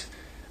runs.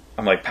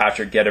 I'm like,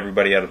 Patrick, get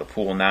everybody out of the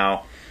pool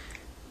now.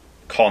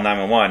 Call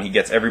 911. He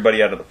gets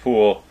everybody out of the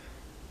pool.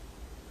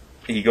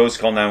 He goes to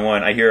call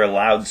 911. I hear a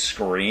loud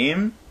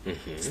scream.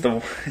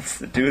 Mm-hmm. It's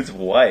the dude's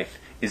wife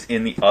is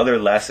in the other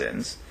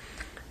lessons.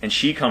 And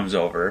she comes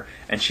over,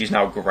 and she's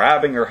now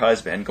grabbing her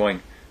husband,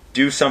 going,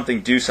 do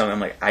something.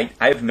 I'm like, I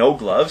have no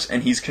gloves,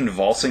 and he's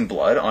convulsing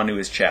blood onto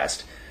his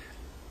chest.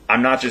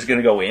 I'm not just going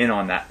to go in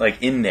on that,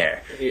 like in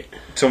there. Yeah.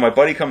 So my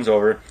buddy comes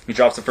over, he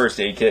drops the first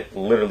aid kit,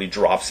 literally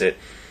drops it.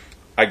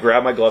 I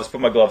grab my gloves,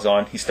 put my gloves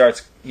on. He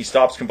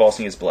stops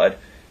convulsing his blood.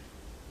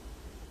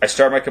 I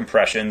start my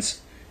compressions.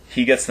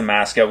 He gets the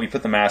mask out. We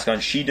put the mask on.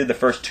 She did the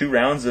first 2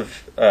 rounds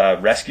of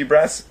rescue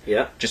breaths.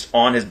 Yeah. Just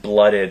on his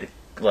blooded,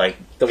 like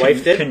the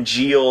wife did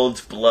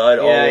congealed blood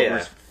all over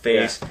his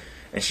face,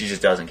 and she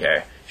just doesn't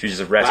care. She was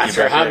just a rescue. That's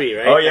her hobby,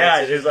 right? Oh yeah,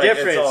 that's she's like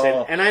difference.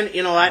 All, and I,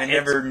 what? I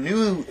never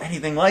knew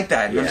anything like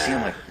that. You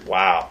I'm like,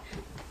 wow.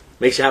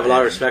 Makes you have a lot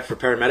of respect for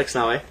paramedics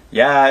now, eh?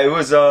 Yeah, it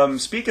was.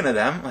 Speaking of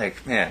them,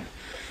 like man,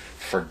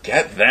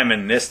 forget them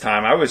in this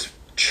time. I was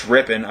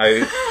tripping.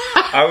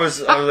 I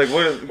was like,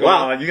 what is going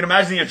on? You can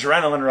imagine the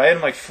adrenaline, right?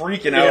 I'm like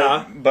freaking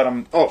out, but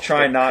I'm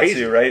trying not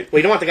to, right? Well,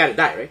 you don't want the guy to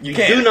die, right? You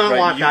do not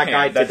want that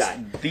guy to die.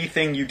 That's the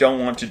thing you don't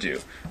want to do,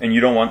 and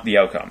you don't want the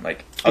outcome.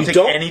 Like, I'll take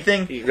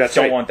anything,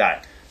 don't want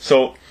that.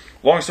 So,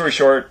 long story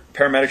short,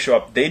 paramedics show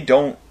up. They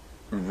don't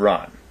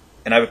run.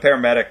 And I have a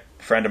paramedic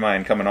friend of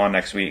mine coming on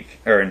next week,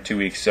 or in 2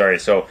 weeks, sorry.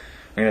 So,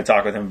 I'm going to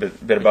talk with him a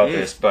bit about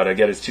this, but I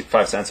get his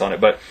 5 cents on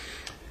it. But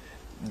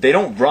they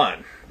don't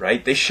run,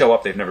 right? They show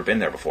up. They've never been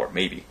there before,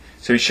 maybe.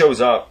 So he shows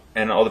up,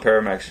 and all the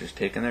paramedics are just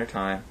taking their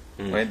time.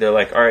 Right? They're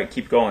like, all right,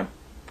 keep going.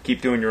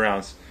 Keep doing your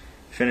rounds.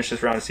 Finish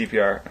this round of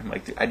CPR. I'm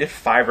like, I did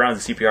 5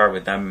 rounds of CPR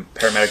with them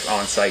paramedics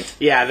on site.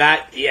 Yeah,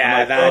 that's...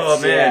 Oh,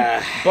 man.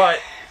 Yeah.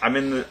 But I'm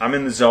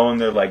in the zone.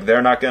 They're like,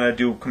 they're not going to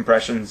do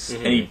compressions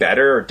any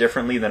better or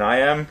differently than I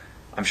am.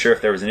 I'm sure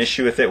if there was an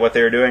issue with it, what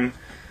they were doing,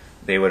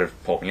 they would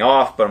have pulled me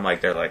off. But I'm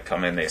like, they're like,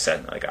 come in. They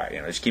said, like, all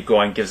right, just keep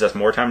going. Gives us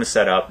more time to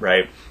set up,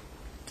 right?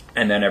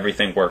 And then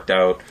everything worked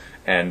out.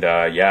 And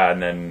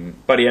and then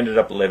but he ended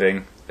up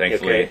living,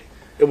 thankfully. Okay.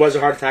 It was a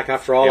heart attack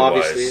after all, It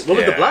obviously. was, What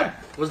was the yeah. blood?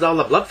 What was all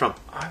the blood from?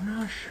 I'm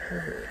not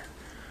sure.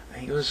 I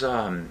think it was.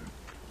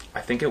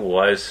 I think it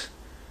was.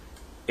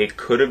 It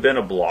could have been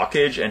a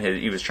blockage, and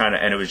he was trying to,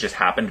 and it was just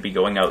happened to be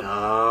going out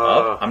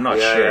up. I'm not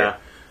sure. Yeah.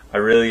 I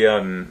really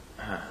I'm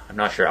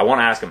not sure. I want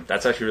to ask him.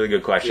 That's actually a really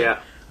good question. Yeah.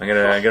 I'm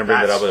gonna bring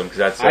that up with him because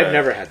that's. I've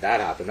never had that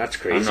happen. That's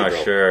crazy. I'm not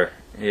bro. sure.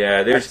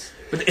 Yeah,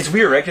 but it's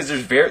weird, right? Because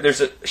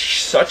there's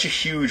such a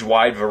huge,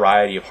 wide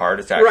variety of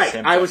heart attack Right,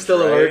 symptoms, I was still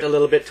right? alert a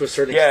little bit to a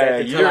certain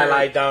extent until I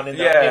lied down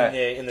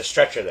in the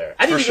stretcher there.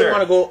 I didn't even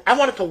want to go. I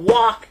wanted to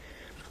walk.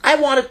 I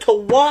wanted to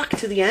walk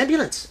to the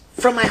ambulance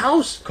from my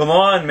house. Come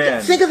on,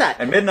 man! Think of that.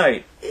 At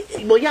midnight.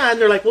 Well, yeah, and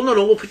they're like, well, no,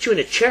 we'll put you in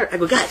a chair. I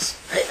go, guys,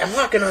 I'm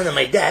walking onto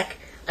my deck.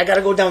 I got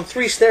to go down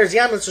 3 stairs. The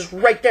ambulance is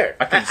right there.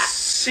 I can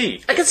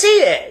see. I can see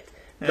it.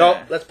 Yeah.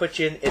 No, let's put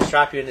you in and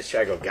strap you in this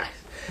chair. I go, guys.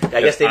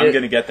 I guess they I'm didn't.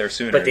 going to get there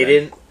sooner. But they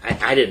then.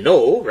 didn't. I didn't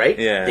know, right?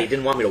 Yeah. They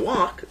didn't want me to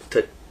walk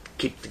to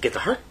get the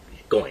heart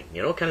going,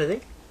 kind of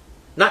thing.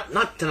 Not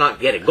to not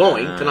get it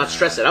going, to not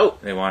stress it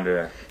out. They wanted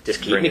to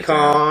Just keep bring me it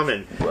down. calm,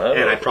 and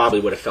Whoa. I probably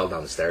would have fell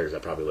down the stairs. I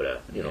probably would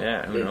have,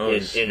 Yeah, who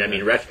knows? I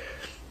mean,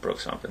 Broke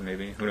something,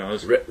 maybe. Who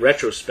knows?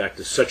 retrospect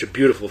is such a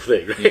beautiful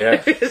thing, right?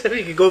 Yeah.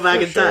 You can go back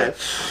For in sure. time.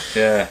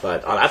 Yeah.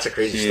 But that's a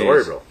crazy Jeez.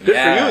 story, bro. Good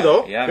Yeah. for you,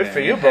 though. Yeah, Good man. for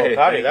you, bro. Hey,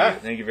 Proud of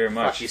that. Thank you very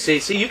much. You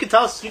say you can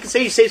tell us. You can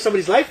say you saved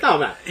somebody's life now,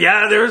 man.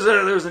 Yeah, there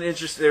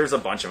was a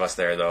bunch of us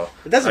there though.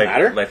 It doesn't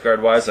matter.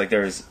 Lifeguard wise, like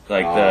there was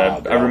like I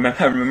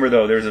remember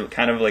though there was a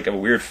kind of like a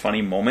weird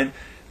funny moment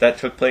that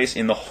took place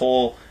in the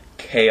whole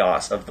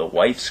chaos of the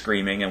wife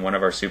screaming and one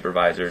of our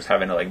supervisors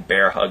having to like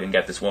bear hug and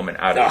get this woman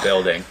out of the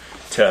building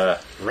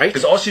Right.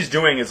 because all she's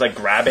doing is like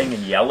grabbing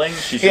and yelling.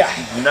 She's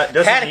just doesn't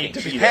Panicking. need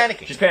to She's be there.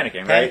 panicking. She's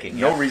panicking, right? Panicking,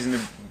 No yeah. reason to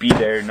be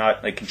there,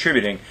 not like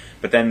contributing.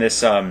 But then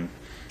this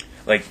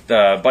like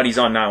the buddies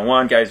on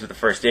 911, guys with the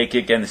first aid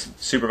kit, getting the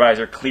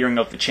supervisor clearing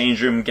out the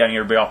change room, getting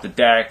everybody off the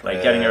deck,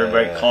 like getting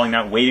everybody calling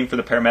out, waiting for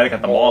the paramedic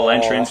at the mall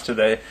entrance to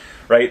the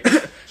right.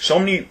 So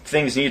many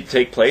things need to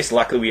take place.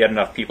 Luckily, we had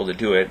enough people to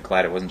do it.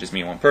 Glad it wasn't just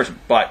me and one person.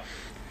 But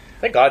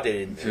Thank God they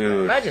didn't.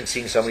 Dude, Imagine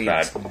seeing somebody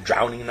it's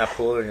drowning in that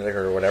pool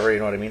or whatever. You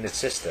know what I mean? It's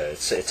just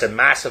it's a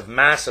massive,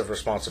 massive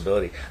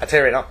responsibility. I tell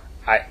you right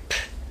now,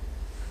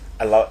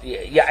 I love.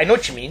 Yeah, I know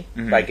what you mean.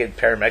 Like in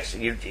paramedics,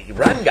 you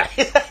run,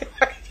 guys.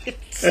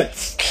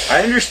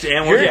 I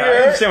understand what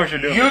you're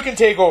doing. You can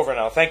take over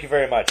now. Thank you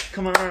very much.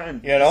 Come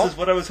on, You know? this is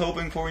what I was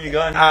hoping for. You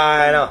got.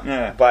 I know,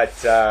 Yeah. but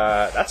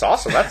that's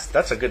awesome.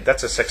 That's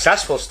a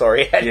successful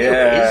story. Anyways,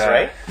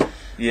 right?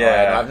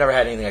 Yeah. I've never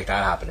had anything like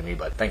that happen to me,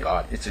 but thank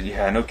God.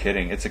 No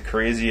kidding. It's a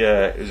crazy.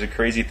 It was a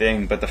crazy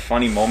thing. But the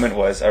funny moment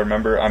was, I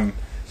remember.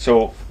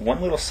 So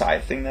one little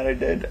side thing that I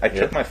did. I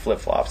took my flip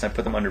flops and I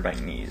put them under my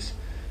knees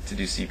to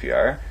do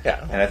CPR.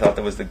 Yeah. And I thought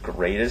that was the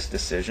greatest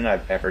decision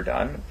I've ever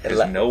done.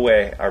 There's no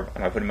way am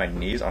I putting my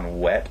knees on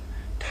wet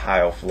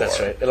tile floor. That's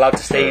right. Allowed to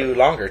stay you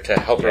longer to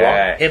help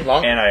him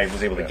longer. And I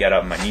was able to get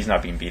up, my knees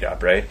not being beat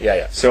up, right?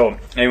 Yeah. So,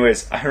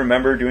 anyways, I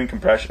remember doing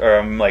compression, or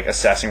I'm like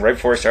assessing right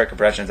before I start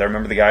compressions. I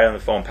remember the guy on the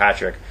phone,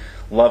 Patrick,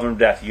 love him to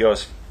death. He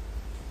goes,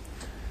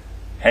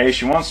 "Hey,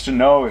 she wants to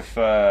know if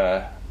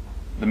the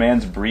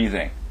man's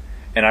breathing."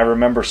 And I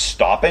remember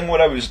stopping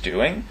what I was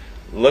doing,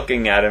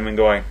 looking at him and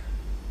going,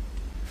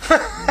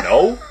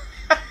 "No."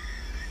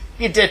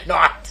 You did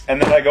not. And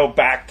then I go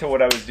back to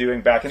what I was doing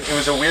back, and it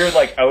was a weird,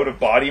 like,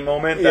 out-of-body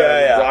moment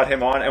that brought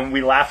him on, and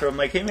we laughed at him,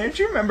 like, "Hey, man,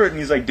 do you remember it?" And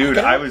he's like, "Dude,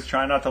 I was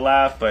trying not to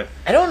laugh, but..."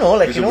 I don't know,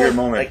 like, it was a weird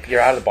moment. like, you're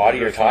out of the body,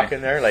 Very you're funny.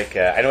 talking there, like,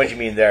 I know what you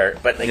mean there,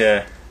 but, like,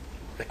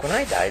 like, when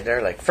I died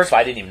there, like, first of all,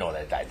 I didn't even know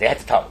that I died. They had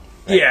to tell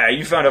me. Yeah,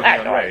 you found out I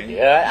had no right.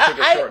 idea. You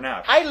took a short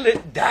nap. I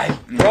died,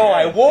 bro.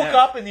 I wook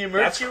up in the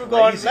emergency room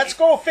going, crazy. "Let's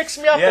go, fix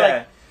me up." Yeah.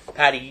 They're like,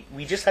 "Patty,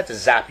 we just had to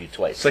zap you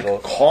twice." It's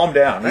like, calm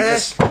down. We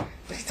just- What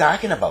are you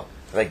talking about?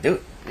 They're like,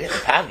 "Dude, we had to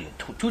paddle you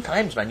two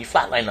times, man. You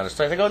flatlined on us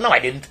twice." I go, "No, I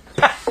didn't."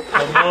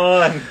 Come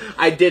on.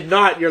 I did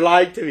not. You're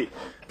lying to me.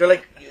 They're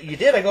like, "You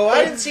did?" I go,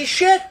 "I didn't see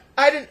shit.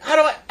 I didn't. How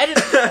do I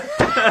didn't."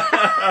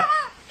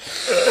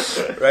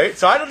 Right?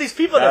 So I know these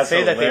people that That's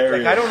say that they,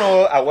 like, I don't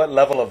know at what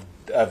level of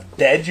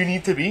dead you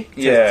need to be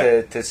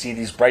to see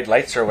these bright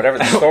lights or whatever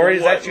the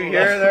stories that you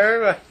hear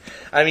there.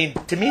 I mean,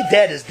 to me,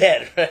 dead is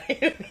dead,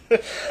 right?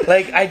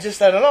 Like, I don't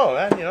know,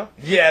 man, you know?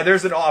 Yeah,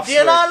 there's an off Do you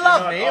switch. not You're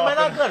love me? Am I off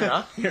not good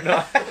enough? You're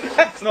not.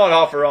 It's not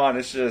off or on.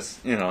 It's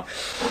just,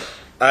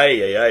 Aye.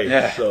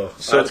 Yeah. So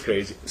So- that's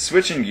crazy.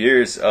 Switching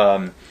gears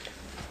a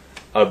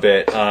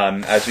bit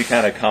as we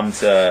kind of come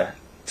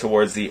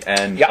towards the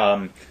end.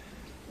 Yeah.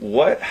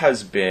 What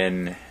has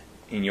been,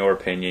 in your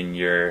opinion,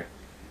 your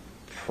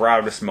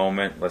proudest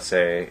moment, let's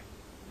say,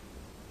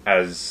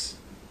 as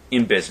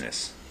in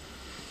business?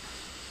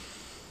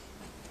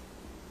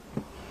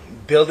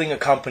 Building a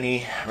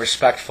company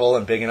respectful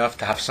and big enough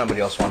to have somebody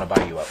else want to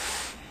buy you up.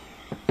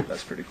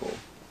 That's pretty cool.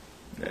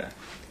 Yeah.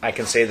 I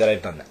can say that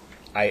I've done that.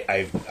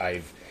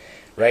 I've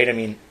right. I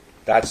mean,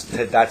 that's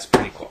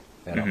pretty cool.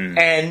 You know?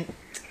 And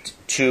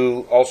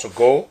to also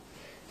go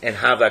and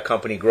have that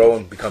company grow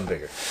and become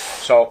bigger.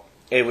 So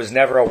it was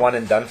never a one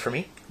and done for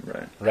me.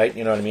 Right?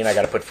 You know what I mean? I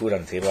got to put food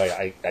on the table.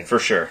 I For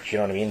sure. You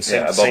know what I mean?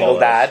 Above Single all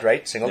dad, else.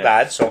 right? Single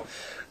dad. So,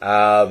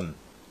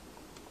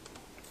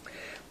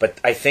 but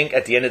I think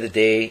at the end of the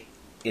day,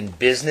 in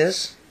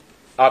business,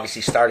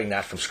 obviously starting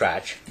that from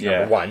scratch,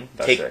 number one,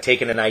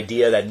 taking an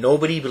idea that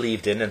nobody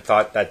believed in and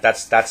thought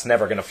that's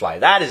never going to fly.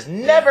 That is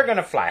never going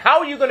to fly. How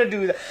are you going to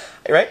do that?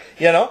 Right?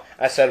 You know?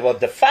 I said, well,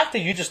 the fact that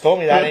you just told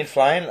me that ain't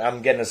flying,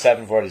 I'm getting a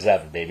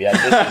 747, baby.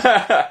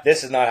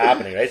 This is not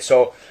happening, right?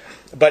 So,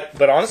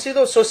 but honestly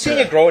though, so seeing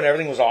it grow and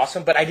everything was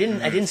awesome, but I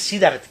didn't see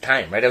that at the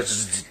time, right? It was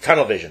just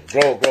tunnel vision.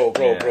 Grow.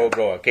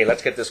 Okay,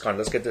 let's get this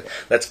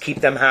let's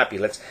keep them happy.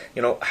 Let's,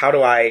 how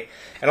do I,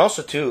 and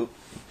also too,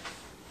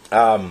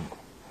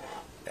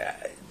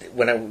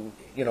 when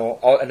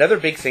another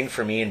big thing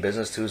for me in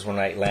business too is when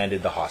I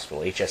landed the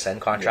hospital HSN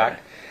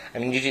contract. I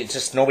mean,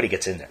 just nobody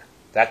gets in there.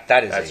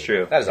 That's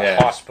true. That is a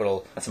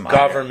hospital,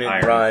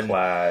 government run.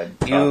 Right.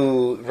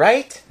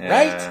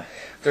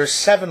 There's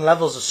 7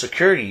 levels of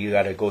security you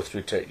got to go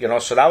through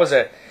so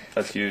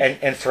that's huge.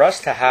 And for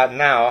us to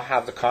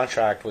have the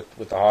contract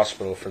with the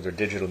hospital for their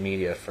digital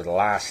media for the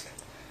last,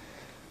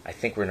 I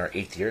think we're in our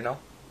 8th year now.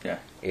 Yeah.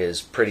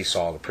 Is pretty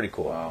solid, pretty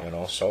cool.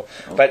 Wow. So,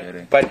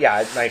 but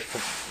yeah,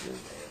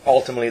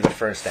 ultimately the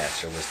first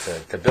answer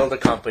was to build a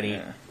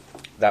company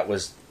that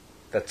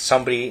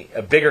somebody,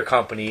 a bigger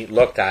company,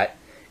 looked at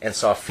and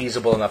saw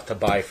feasible enough to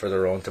buy for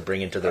their own, to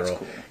bring into their own.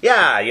 Cool.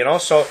 Yeah,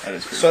 so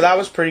that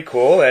was pretty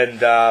cool, and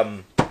that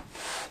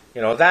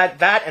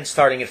and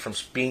starting it from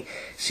being.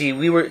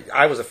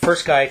 I was the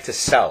first guy to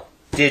sell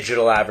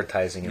digital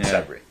advertising in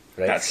Sudbury.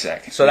 Right? That's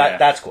sick. So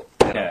that's cool.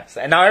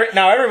 And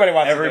now everybody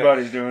wants.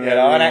 Everybody's to do it, doing it.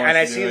 And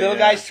I see little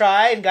guys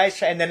try, and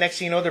the next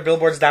thing you know, their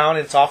billboard's down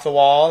and it's off the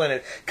wall,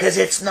 and because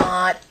it's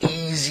not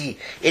easy.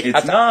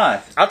 It's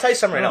not. I'll tell you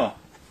something right now.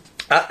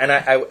 And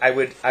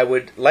I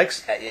would like,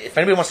 if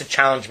anybody wants to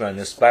challenge me on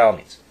this, by all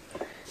means,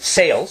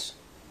 sales,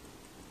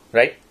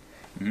 right?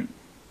 Mm-hmm.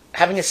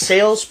 Having a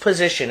sales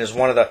position is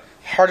one of the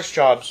hardest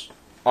jobs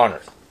on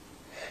earth.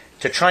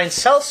 To try and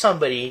sell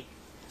somebody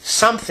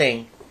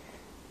something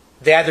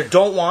they either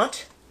don't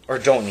want or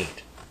don't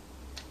need.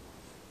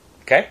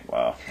 Okay?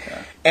 Wow.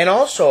 Yeah. And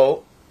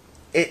also,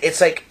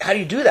 it's like, how do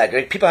you do that?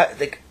 Like, people,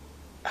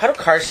 how do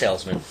car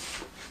salesmen?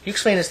 You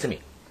explain this to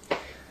me.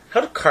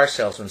 How do car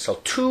salesmen sell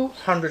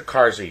 200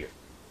 cars a year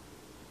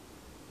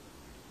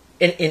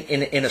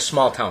in a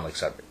small town like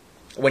Sudbury?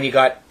 When you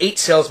got 8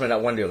 salesmen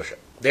at one dealership,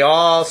 they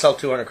all sell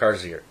 200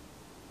 cars a year.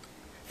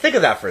 Think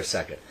of that for a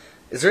second.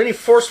 Is there any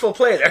forceful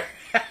play there?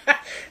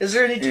 Is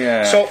there any?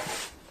 Yeah. So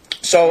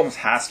it almost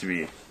has to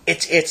be.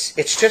 It's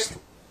just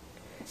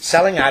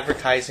selling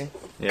advertising.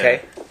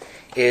 Okay,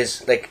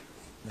 is like.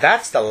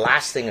 That's the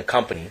last thing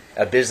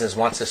a business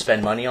wants to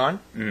spend money on,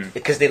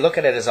 because they look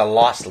at it as a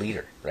lost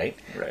leader, right?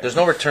 There's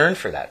no return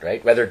for that,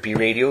 right? Whether it be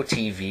radio,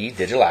 TV,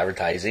 digital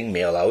advertising,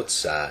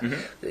 mail-outs,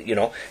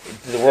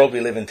 the world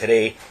we live in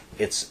today,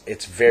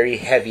 it's very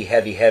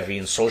heavy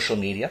in social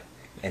media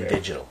and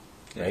digital,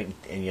 right?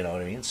 And you know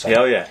what I mean? So,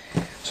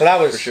 So that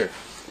was, for sure.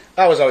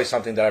 That was always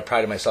something that I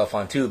prided myself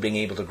on too, being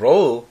able to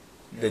grow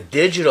the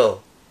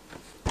digital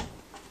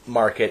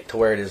market to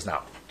where it is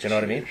now. Do you know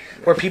what I mean?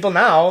 Where people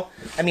now,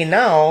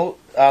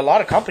 a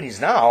lot of companies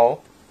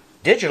now,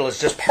 digital is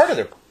just part of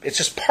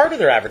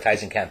their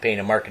advertising campaign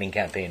and marketing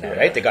campaign now,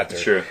 right? They got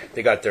their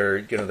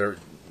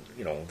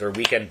their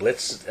weekend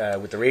blitz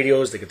with the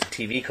radios, they get the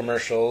TV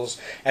commercials,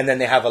 and then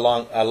they have a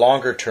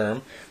longer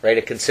term, right?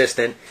 A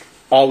consistent,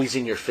 always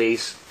in your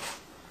face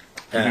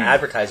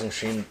advertising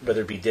stream,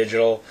 whether it be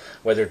digital,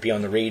 whether it be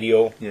on the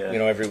radio,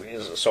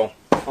 so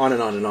on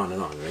and on and on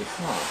and on, right?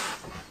 Oh.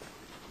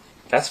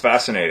 That's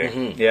fascinating.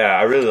 Mm-hmm. Yeah,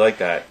 I really like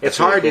that. It's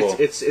hard. Really cool.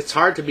 It's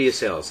hard to be a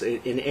sales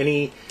in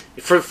any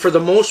for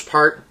the most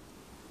part.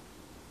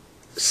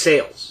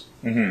 Sales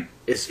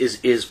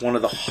is one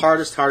of the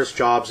hardest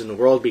jobs in the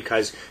world,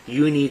 because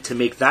you need to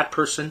make that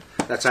person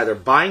that's either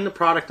buying the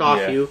product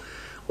off you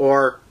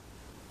or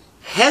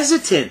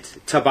hesitant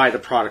to buy the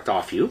product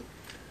off you.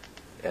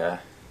 Yeah,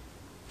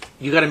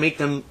 you got to make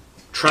them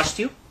trust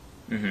you.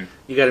 Mm-hmm.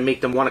 You got to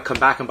make them want to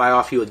come back and buy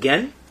off you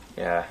again.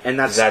 Yeah, and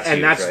that's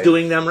huge, right?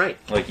 Doing them right.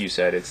 Like you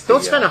said,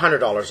 don't spend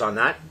 $100 on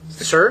that,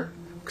 sir.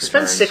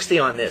 Spend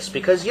 $60 on this,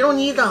 because you don't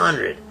need the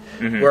 100.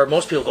 Mm-hmm. Where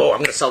most people go, I'm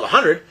going to sell the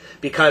 100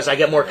 because I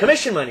get more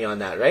commission money on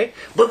that, right?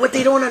 But what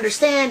they don't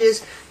understand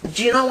is,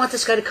 do you not want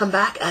this guy to come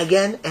back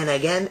again and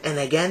again and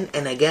again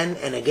and again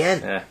and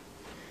again? Yeah.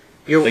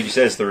 Like you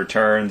said, it's the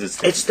returns.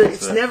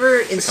 It's never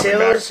in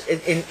sales.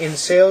 In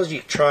sales,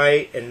 you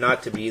try and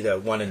not to be the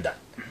one and done,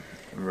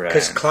 right?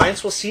 Because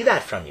clients will see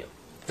that from you.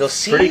 They'll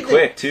see pretty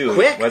quick too,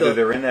 whether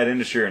they're in that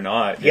industry or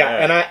not. Yeah,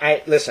 and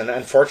I listen.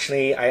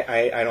 Unfortunately,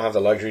 I don't have the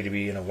luxury to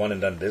be in a one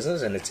and done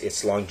business, and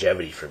it's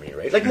longevity for me,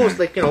 right? Like most,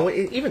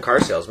 even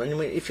car salesmen.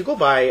 If you go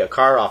buy a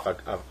car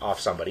off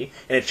somebody,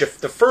 and it's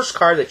the first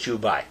car that you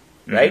buy,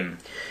 right?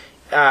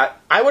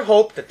 I would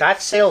hope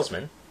that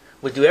salesman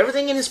would do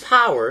everything in his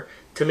power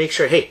to make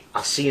sure, hey,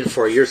 I'll see you in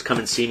 4 years. Come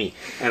and see me,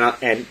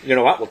 and you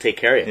know what? We'll take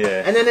care of you.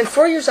 Yeah. And then in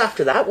 4 years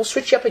after that, we'll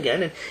switch you up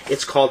again, and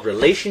it's called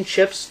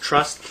relationships,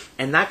 trust,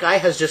 and that guy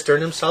has just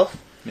earned himself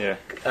Yeah.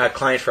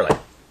 Client for life.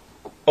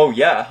 Oh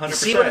yeah, 100%. You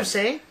see what I'm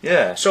saying?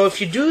 Yeah. So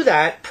if you do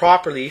that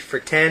properly for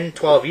 10,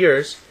 12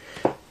 years,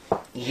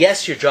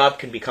 yes, your job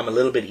can become a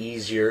little bit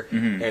easier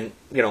and,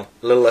 you know,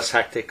 a little less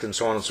hectic and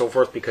so on and so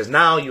forth, because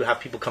now you have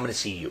people coming to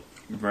see you.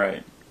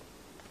 Right.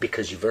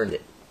 Because you've earned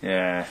it.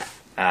 Yeah.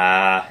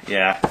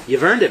 Yeah.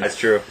 You've earned it. That's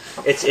true.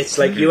 It's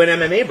like you in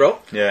MMA, bro.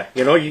 Yeah.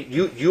 You know,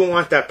 you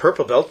want that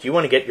purple belt. You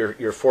want to get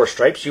your 4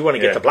 stripes. You want to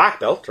get the black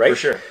belt, right? For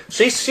sure.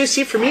 So you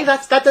see, for me,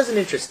 that doesn't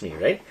interest me,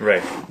 right?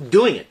 Right.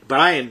 Doing it, but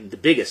I am the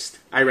biggest.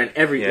 I run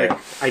every like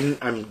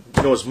I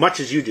know as much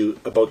as you do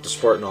about the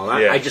sport and all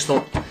that. Yeah. I just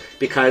don't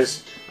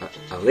because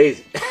I'm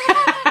lazy.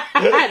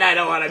 And I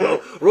don't want to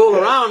go roll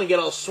around and get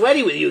all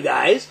sweaty with you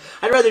guys.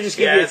 I'd rather just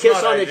give you a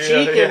kiss on the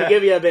cheek and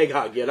give you a big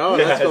hug, you know?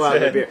 Let's go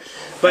have a beer.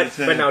 But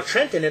now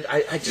Trenton,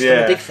 I'm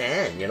a big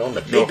fan, you know? I'm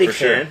a big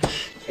fan. Sure.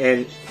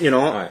 And, you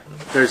know,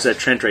 there's that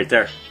Trent right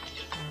there.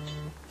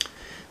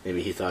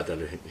 Maybe he thought that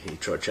he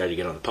tried to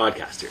get on the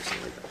podcast or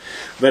something like that.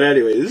 But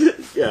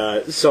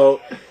anyways, so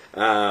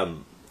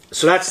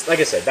that's, like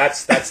I said,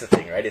 that's the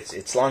thing, right?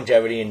 It's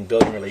longevity and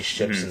building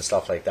relationships and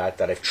stuff like that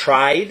I've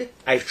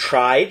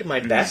tried my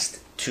best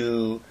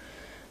to,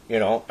 you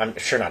know, I'm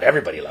sure not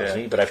everybody loves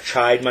me, but I've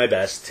tried my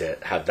best to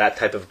have that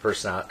type of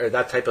personality, or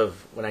that type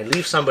of, when I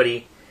leave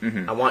somebody,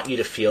 I want you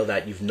to feel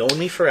that you've known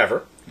me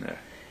forever,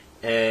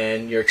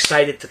 and you're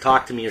excited to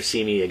talk to me or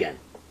see me again,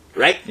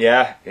 right?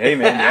 Yeah, hey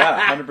man,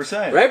 yeah,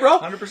 100%. Right, bro?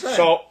 100%.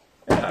 So,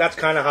 that's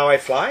kind of how I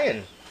fly,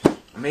 and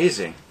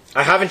amazing.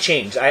 I haven't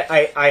changed.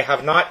 I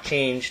have not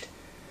changed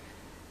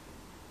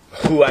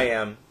who I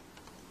am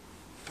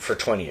for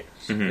 20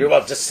 years.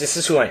 Well, this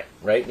is who I am,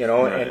 right? You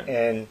know,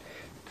 and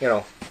you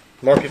know,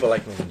 more people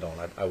like me than don't.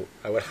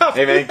 I would have.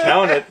 Hey man,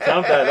 count that.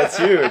 That's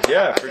huge.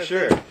 Yeah, for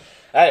sure.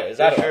 Anyways,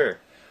 for sure.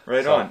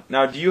 Right on.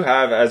 Now, do you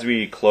have, as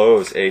we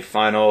close, a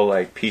final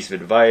like piece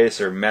of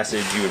advice or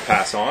message you would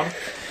pass on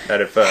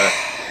that if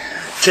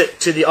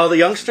to all the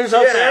youngsters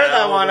out there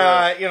that want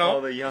to, you know,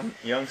 all the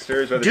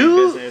youngsters, whether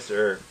it's business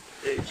or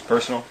it's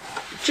personal,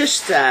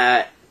 just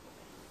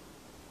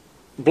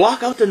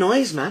block out the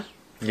noise, man.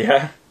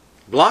 Yeah.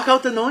 Block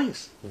out the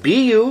noise.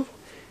 Be you.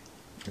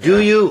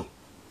 Do you.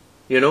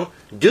 You know,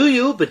 do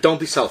you, but don't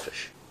be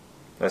selfish.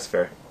 That's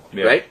fair.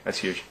 Yeah, right? That's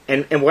huge.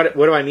 And what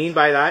do I mean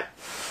by that?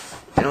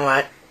 You know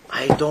what?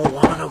 I don't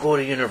want to go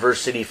to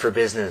university for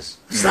business.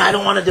 So I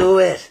don't want to do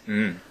it.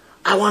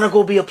 I want to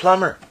go be a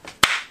plumber.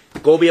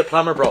 Go be a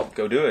plumber, bro.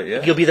 Go do it,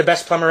 yeah. You'll be the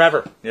best plumber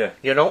ever. Yeah.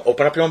 You know,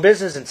 open up your own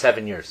business in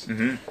 7 years.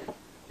 You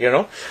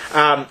know?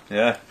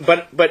 Yeah.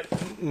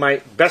 But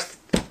my best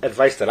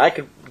advice that I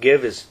could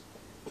give is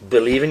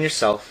believe in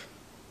yourself,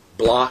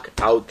 block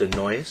out the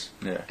noise,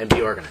 and be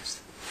organized.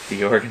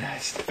 Be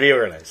organized. Be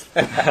organized.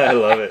 I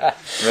love it.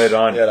 Right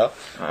on. You know?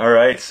 All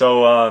right.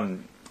 So,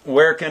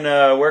 where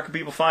can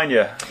people find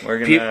you?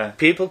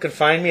 People can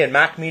find me at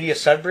Mac Media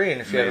Sudbury, and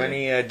if you have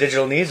any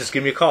digital needs, just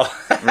give me a call.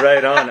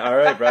 Right on. All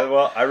right, brother.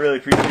 Well, I really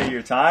appreciate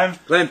your time.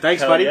 Glenn,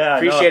 thanks, buddy. Yeah,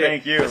 appreciate it.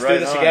 Thank you. Let's do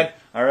this again.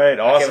 All right.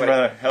 Awesome,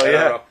 brother. Hell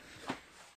yeah.